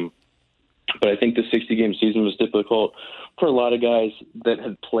 But I think the 60-game season was difficult for a lot of guys that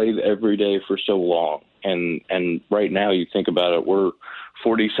had played every day for so long. And right now you think about it, we're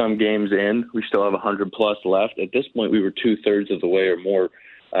 40-some games in. We still have 100-plus left. At this point, we were 2/3 of the way or more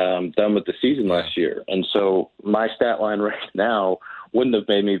done with the season last year. And so my stat line right now wouldn't have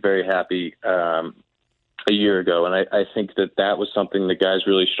made me very happy a year ago. And I think that was something the guys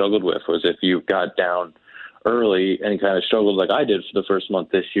really struggled with, was if you got down early and kind of struggled like I did for the first month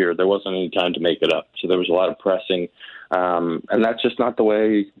this year, there wasn't any time to make it up. So there was a lot of pressing. And that's just not the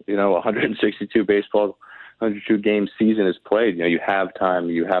way, 162 baseball, 102 game season is played. You have time,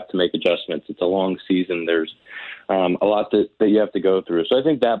 you have to make adjustments. It's a long season. There's a lot that you have to go through. So I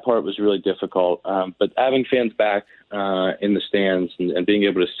think that part was really difficult. But having fans back in the stands and being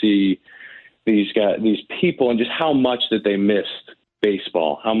able to see these people and just how much that they missed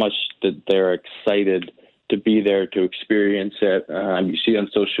baseball, how much that they're excited to be there to experience it. You see on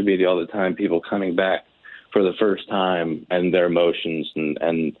social media all the time people coming back for the first time and their emotions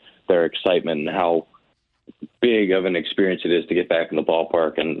and their excitement and how big of an experience it is to get back in the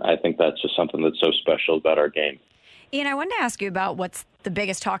ballpark. And I think that's just something that's so special about our game. Ian, I wanted to ask you about what's the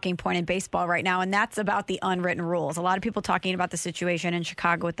biggest talking point in baseball right now, and that's about the unwritten rules. A lot of people talking about the situation in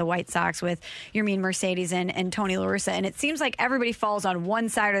Chicago with the White Sox, with Yermin Mercedes and Tony La Russa, and it seems like everybody falls on one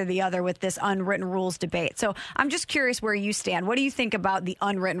side or the other with this unwritten rules debate. So I'm just curious where you stand. What do you think about the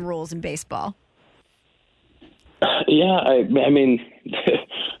unwritten rules in baseball? Yeah, I mean,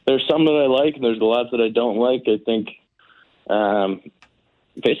 there's some that I like, and there's a lot that I don't like. I think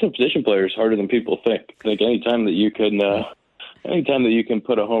facing a position player is harder than people think. I think anytime that you can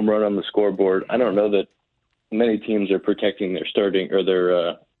put a home run on the scoreboard, I don't know that many teams are protecting their starting or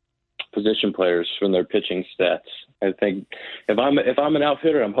their position players from their pitching stats. I think if I'm an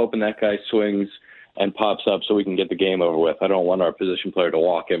outfitter, I'm hoping that guy swings and pops up so we can get the game over with. I don't want our position player to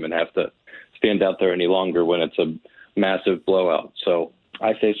walk him and have to stand out there any longer when it's a massive blowout. So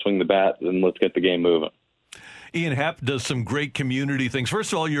I say swing the bat and let's get the game moving. Ian Happ does some great community things.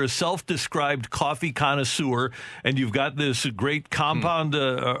 First of all, you're a self-described coffee connoisseur, and you've got this great compound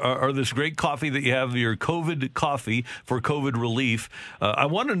or this great coffee that you have, your COVID coffee for COVID relief. I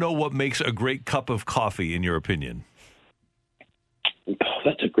want to know what makes a great cup of coffee, in your opinion. Oh,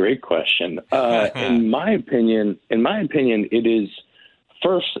 that's a great question. In my opinion, it is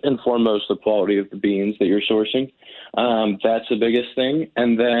first and foremost the quality of the beans that you're sourcing. That's the biggest thing.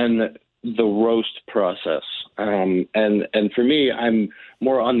 And then the roast process. And for me, I'm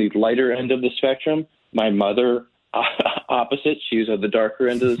more on the lighter end of the spectrum. My mother, opposite. She's at the darker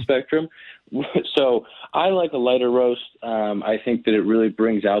end of the spectrum. So I like a lighter roast. I think that it really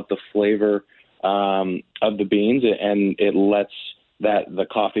brings out the flavor of the beans, and it lets the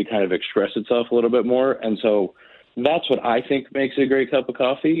coffee kind of express itself a little bit more. And so that's what I think makes a great cup of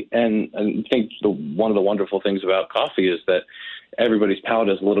coffee. And I think one of the wonderful things about coffee is that everybody's palate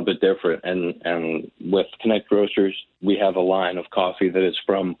is a little bit different. And with Connect Roasters, we have a line of coffee that is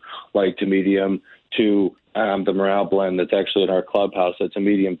from light to medium to the Morale blend that's actually in our clubhouse. That's a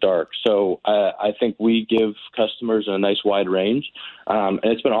medium dark. So I think we give customers a nice wide range. And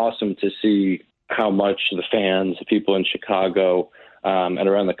it's been awesome to see how much the fans, the people in Chicago and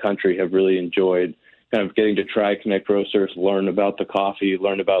around the country have really enjoyed kind of getting to try Connect Roasters, learn about the coffee,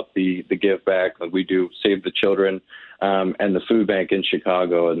 learn about the give back. Like we do Save the Children and the food bank in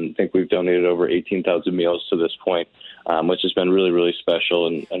Chicago, and I think we've donated over 18,000 meals to this point, which has been really, really special.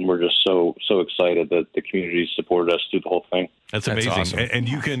 And we're just so excited that the community supported us through the whole thing. That's amazing. Awesome. And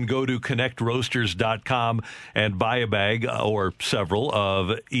you can go to connectroasters.com and buy a bag or several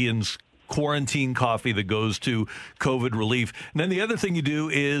of Ian's quarantine coffee that goes to COVID relief. And then the other thing you do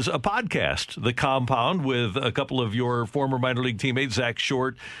is a podcast, The Compound, with a couple of your former minor league teammates, Zach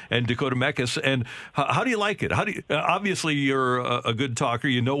Short and Dakota Meckes. And how do you like it? Obviously, you're a good talker.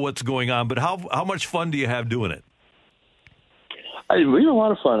 You know what's going on. But how much fun do you have doing it? We had a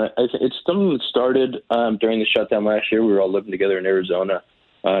lot of fun. It's something that started during the shutdown last year. We were all living together in Arizona.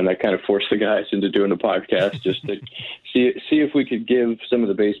 and I kind of forced the guys into doing a podcast just to see if we could give some of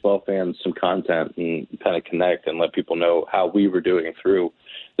the baseball fans some content and kind of connect and let people know how we were doing through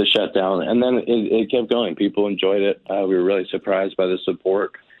the shutdown. And then it kept going. People enjoyed it. We were really surprised by the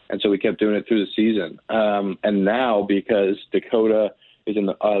support. And so we kept doing it through the season. And now, because Dakota is in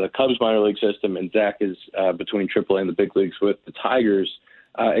the Cubs minor league system and Zach is between AAA and the big leagues with the Tigers,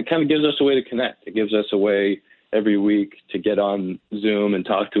 it kind of gives us a way to connect. It gives us a way every week to get on Zoom and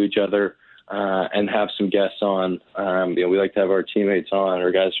talk to each other and have some guests on. We like to have our teammates on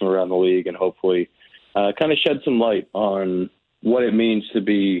or guys from around the league and hopefully kind of shed some light on what it means to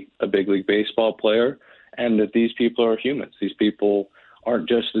be a big league baseball player and that these people are humans. These people aren't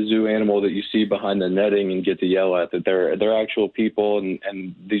just the zoo animal that you see behind the netting and get to yell at, that they're actual people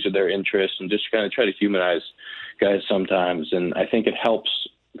and these are their interests, and just kind of try to humanize guys sometimes. And I think it helps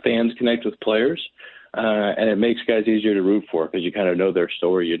fans connect with players, and it makes guys easier to root for because you kind of know their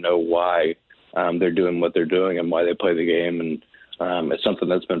story. You know why they're doing what they're doing and why they play the game. And it's something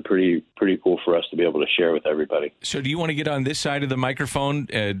that's been pretty cool for us to be able to share with everybody. So do you want to get on this side of the microphone,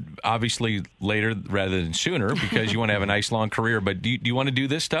 obviously later rather than sooner, because you want to have a nice long career, but do you want to do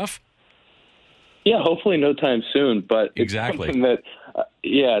this stuff? Yeah, hopefully no time soon, but exactly. It's something that,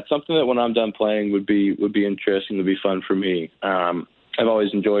 it's something that when I'm done playing would be interesting, would be fun for me. I've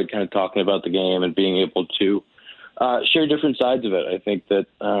always enjoyed kind of talking about the game and being able to share different sides of it. I think that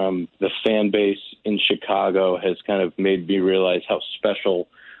the fan base in Chicago has kind of made me realize how special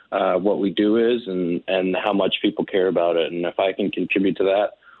what we do is and how much people care about it. And if I can contribute to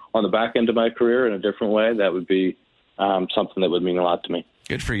that on the back end of my career in a different way, that would be something that would mean a lot to me.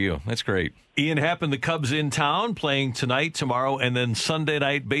 Good for you. That's great. Ian Happ and the Cubs in town playing tonight, tomorrow, and then Sunday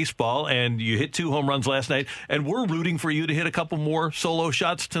night baseball. And you hit 2 home runs last night. And we're rooting for you to hit a couple more solo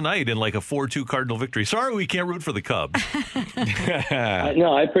shots tonight in like a 4-2 Cardinal victory. Sorry we can't root for the Cubs.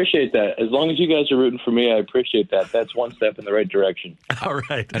 No, I appreciate that. As long as you guys are rooting for me, I appreciate that. That's one step in the right direction. All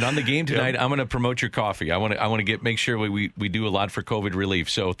right. And on the game tonight, I'm going to promote your coffee. I want to make sure we do a lot for COVID relief.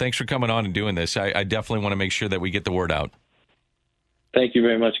 So thanks for coming on and doing this. I definitely want to make sure that we get the word out. Thank you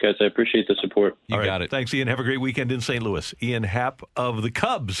very much, guys. I appreciate the support. You got it. Thanks, Ian. Have a great weekend in St. Louis. Ian Happ of the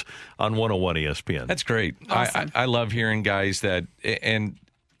Cubs on 101 ESPN. That's great. Awesome. I love hearing guys that, and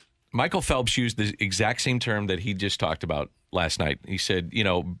Michael Phelps used the exact same term that he just talked about last night. He said,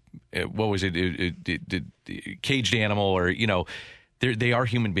 what was it, caged animal, or, they are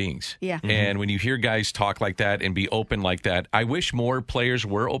human beings. Yeah. And when you hear guys talk like that and be open like that, I wish more players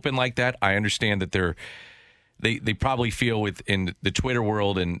were open like that. I understand that they probably feel within the Twitter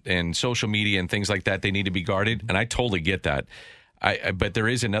world and social media and things like that, they need to be guarded, and I totally get that. But there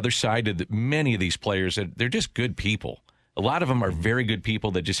is another side to many of these players that they're just good people. A lot of them are very good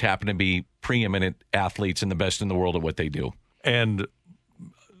people that just happen to be preeminent athletes and the best in the world at what they do. And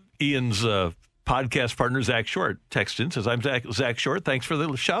Ian's podcast partner, Zach Short, texted in, says, I'm Zach Short. Thanks for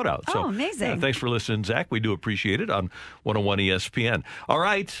the shout out. Oh, amazing. Thanks for listening, Zach. We do appreciate it on 101 ESPN. All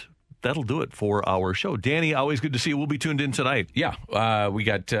right. That'll do it for our show. Danny, always good to see you. We'll be tuned in tonight. Yeah. We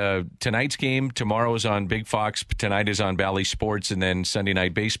got tonight's game. Tomorrow is on Big Fox. Tonight is on Bally Sports. And then Sunday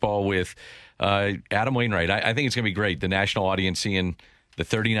night baseball with Adam Wainwright. I think it's going to be great. The national audience seeing the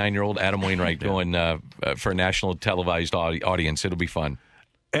 39-year-old Adam Wainwright going for a national televised audience. It'll be fun.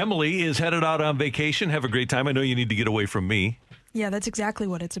 Emily is headed out on vacation. Have a great time. I know you need to get away from me. Yeah, that's exactly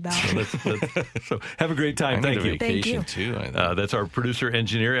what it's about. So have a great time. Thank you. Vacation too. That's our producer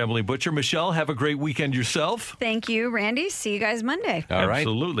engineer, Emily Butcher. Michelle, have a great weekend yourself. Thank you, Randy. See you guys Monday. All right.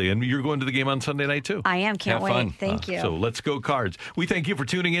 Absolutely. And you're going to the game on Sunday night too. I am. Can't wait. Fun. Thank you. So let's go Cards. We thank you for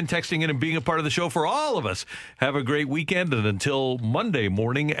tuning in, texting in, and being a part of the show for all of us. Have a great weekend. And until Monday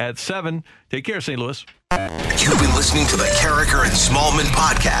morning at 7, take care, St. Louis. You've been listening to the Carricker and Smallman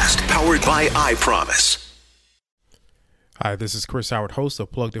podcast, powered by I Promise. Hi, this is Chris Howard, host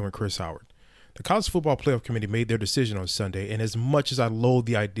of Plugged In with Chris Howard. The College Football Playoff Committee made their decision on Sunday, and as much as I loathe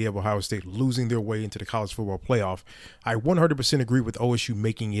the idea of Ohio State losing their way into the College Football Playoff, I 100% agree with OSU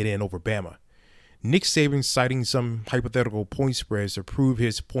making it in over Bama. Nick Saban citing some hypothetical point spreads to prove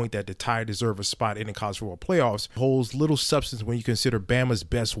his point that the Tide deserve a spot in the College Football Playoffs holds little substance when you consider Bama's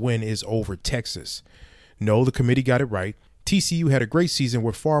best win is over Texas. No, the committee got it right. TCU had a great season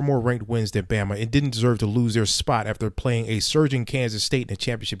with far more ranked wins than Bama and didn't deserve to lose their spot after playing a surging Kansas State in a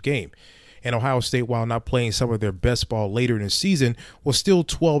championship game. And Ohio State, while not playing some of their best ball later in the season, was still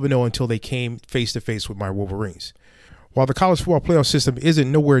 12-0 until they came face-to-face with my Wolverines. While the college football playoff system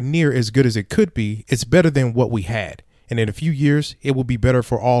isn't nowhere near as good as it could be, it's better than what we had. And in a few years, it will be better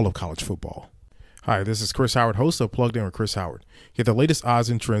for all of college football. Hi, this is Chris Howard, host of Plugged In with Chris Howard. Get the latest odds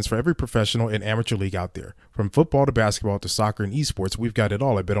and trends for every professional and amateur league out there. From football to basketball to soccer and esports, we've got it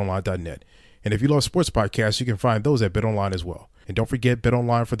all at BetOnline.net. And if you love sports podcasts, you can find those at BetOnline as well. And don't forget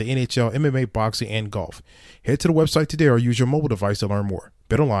BetOnline for the NHL, MMA, boxing, and golf. Head to the website today or use your mobile device to learn more.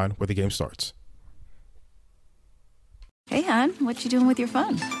 BetOnline, where the game starts. Hey, hon, what you doing with your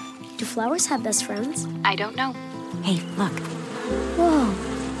phone? Do flowers have best friends? I don't know. Hey, look.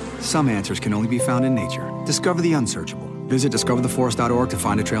 Whoa. Some answers can only be found in nature. Discover the unsearchable. Visit discovertheforest.org to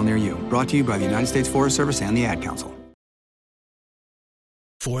find a trail near you. Brought to you by the United States Forest Service and the Ad Council.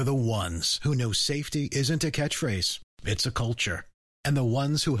 For the ones who know safety isn't a catchphrase, it's a culture. And the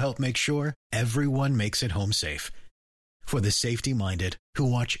ones who help make sure everyone makes it home safe. For the safety-minded who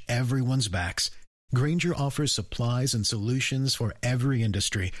watch everyone's backs, Grainger offers supplies and solutions for every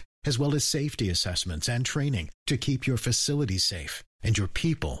industry, as well as safety assessments and training to keep your facilities safe and your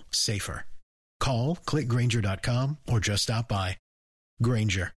people safer. Call, click Grainger.com, or just stop by.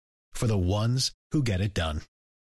 Grainger, for the ones who get it done.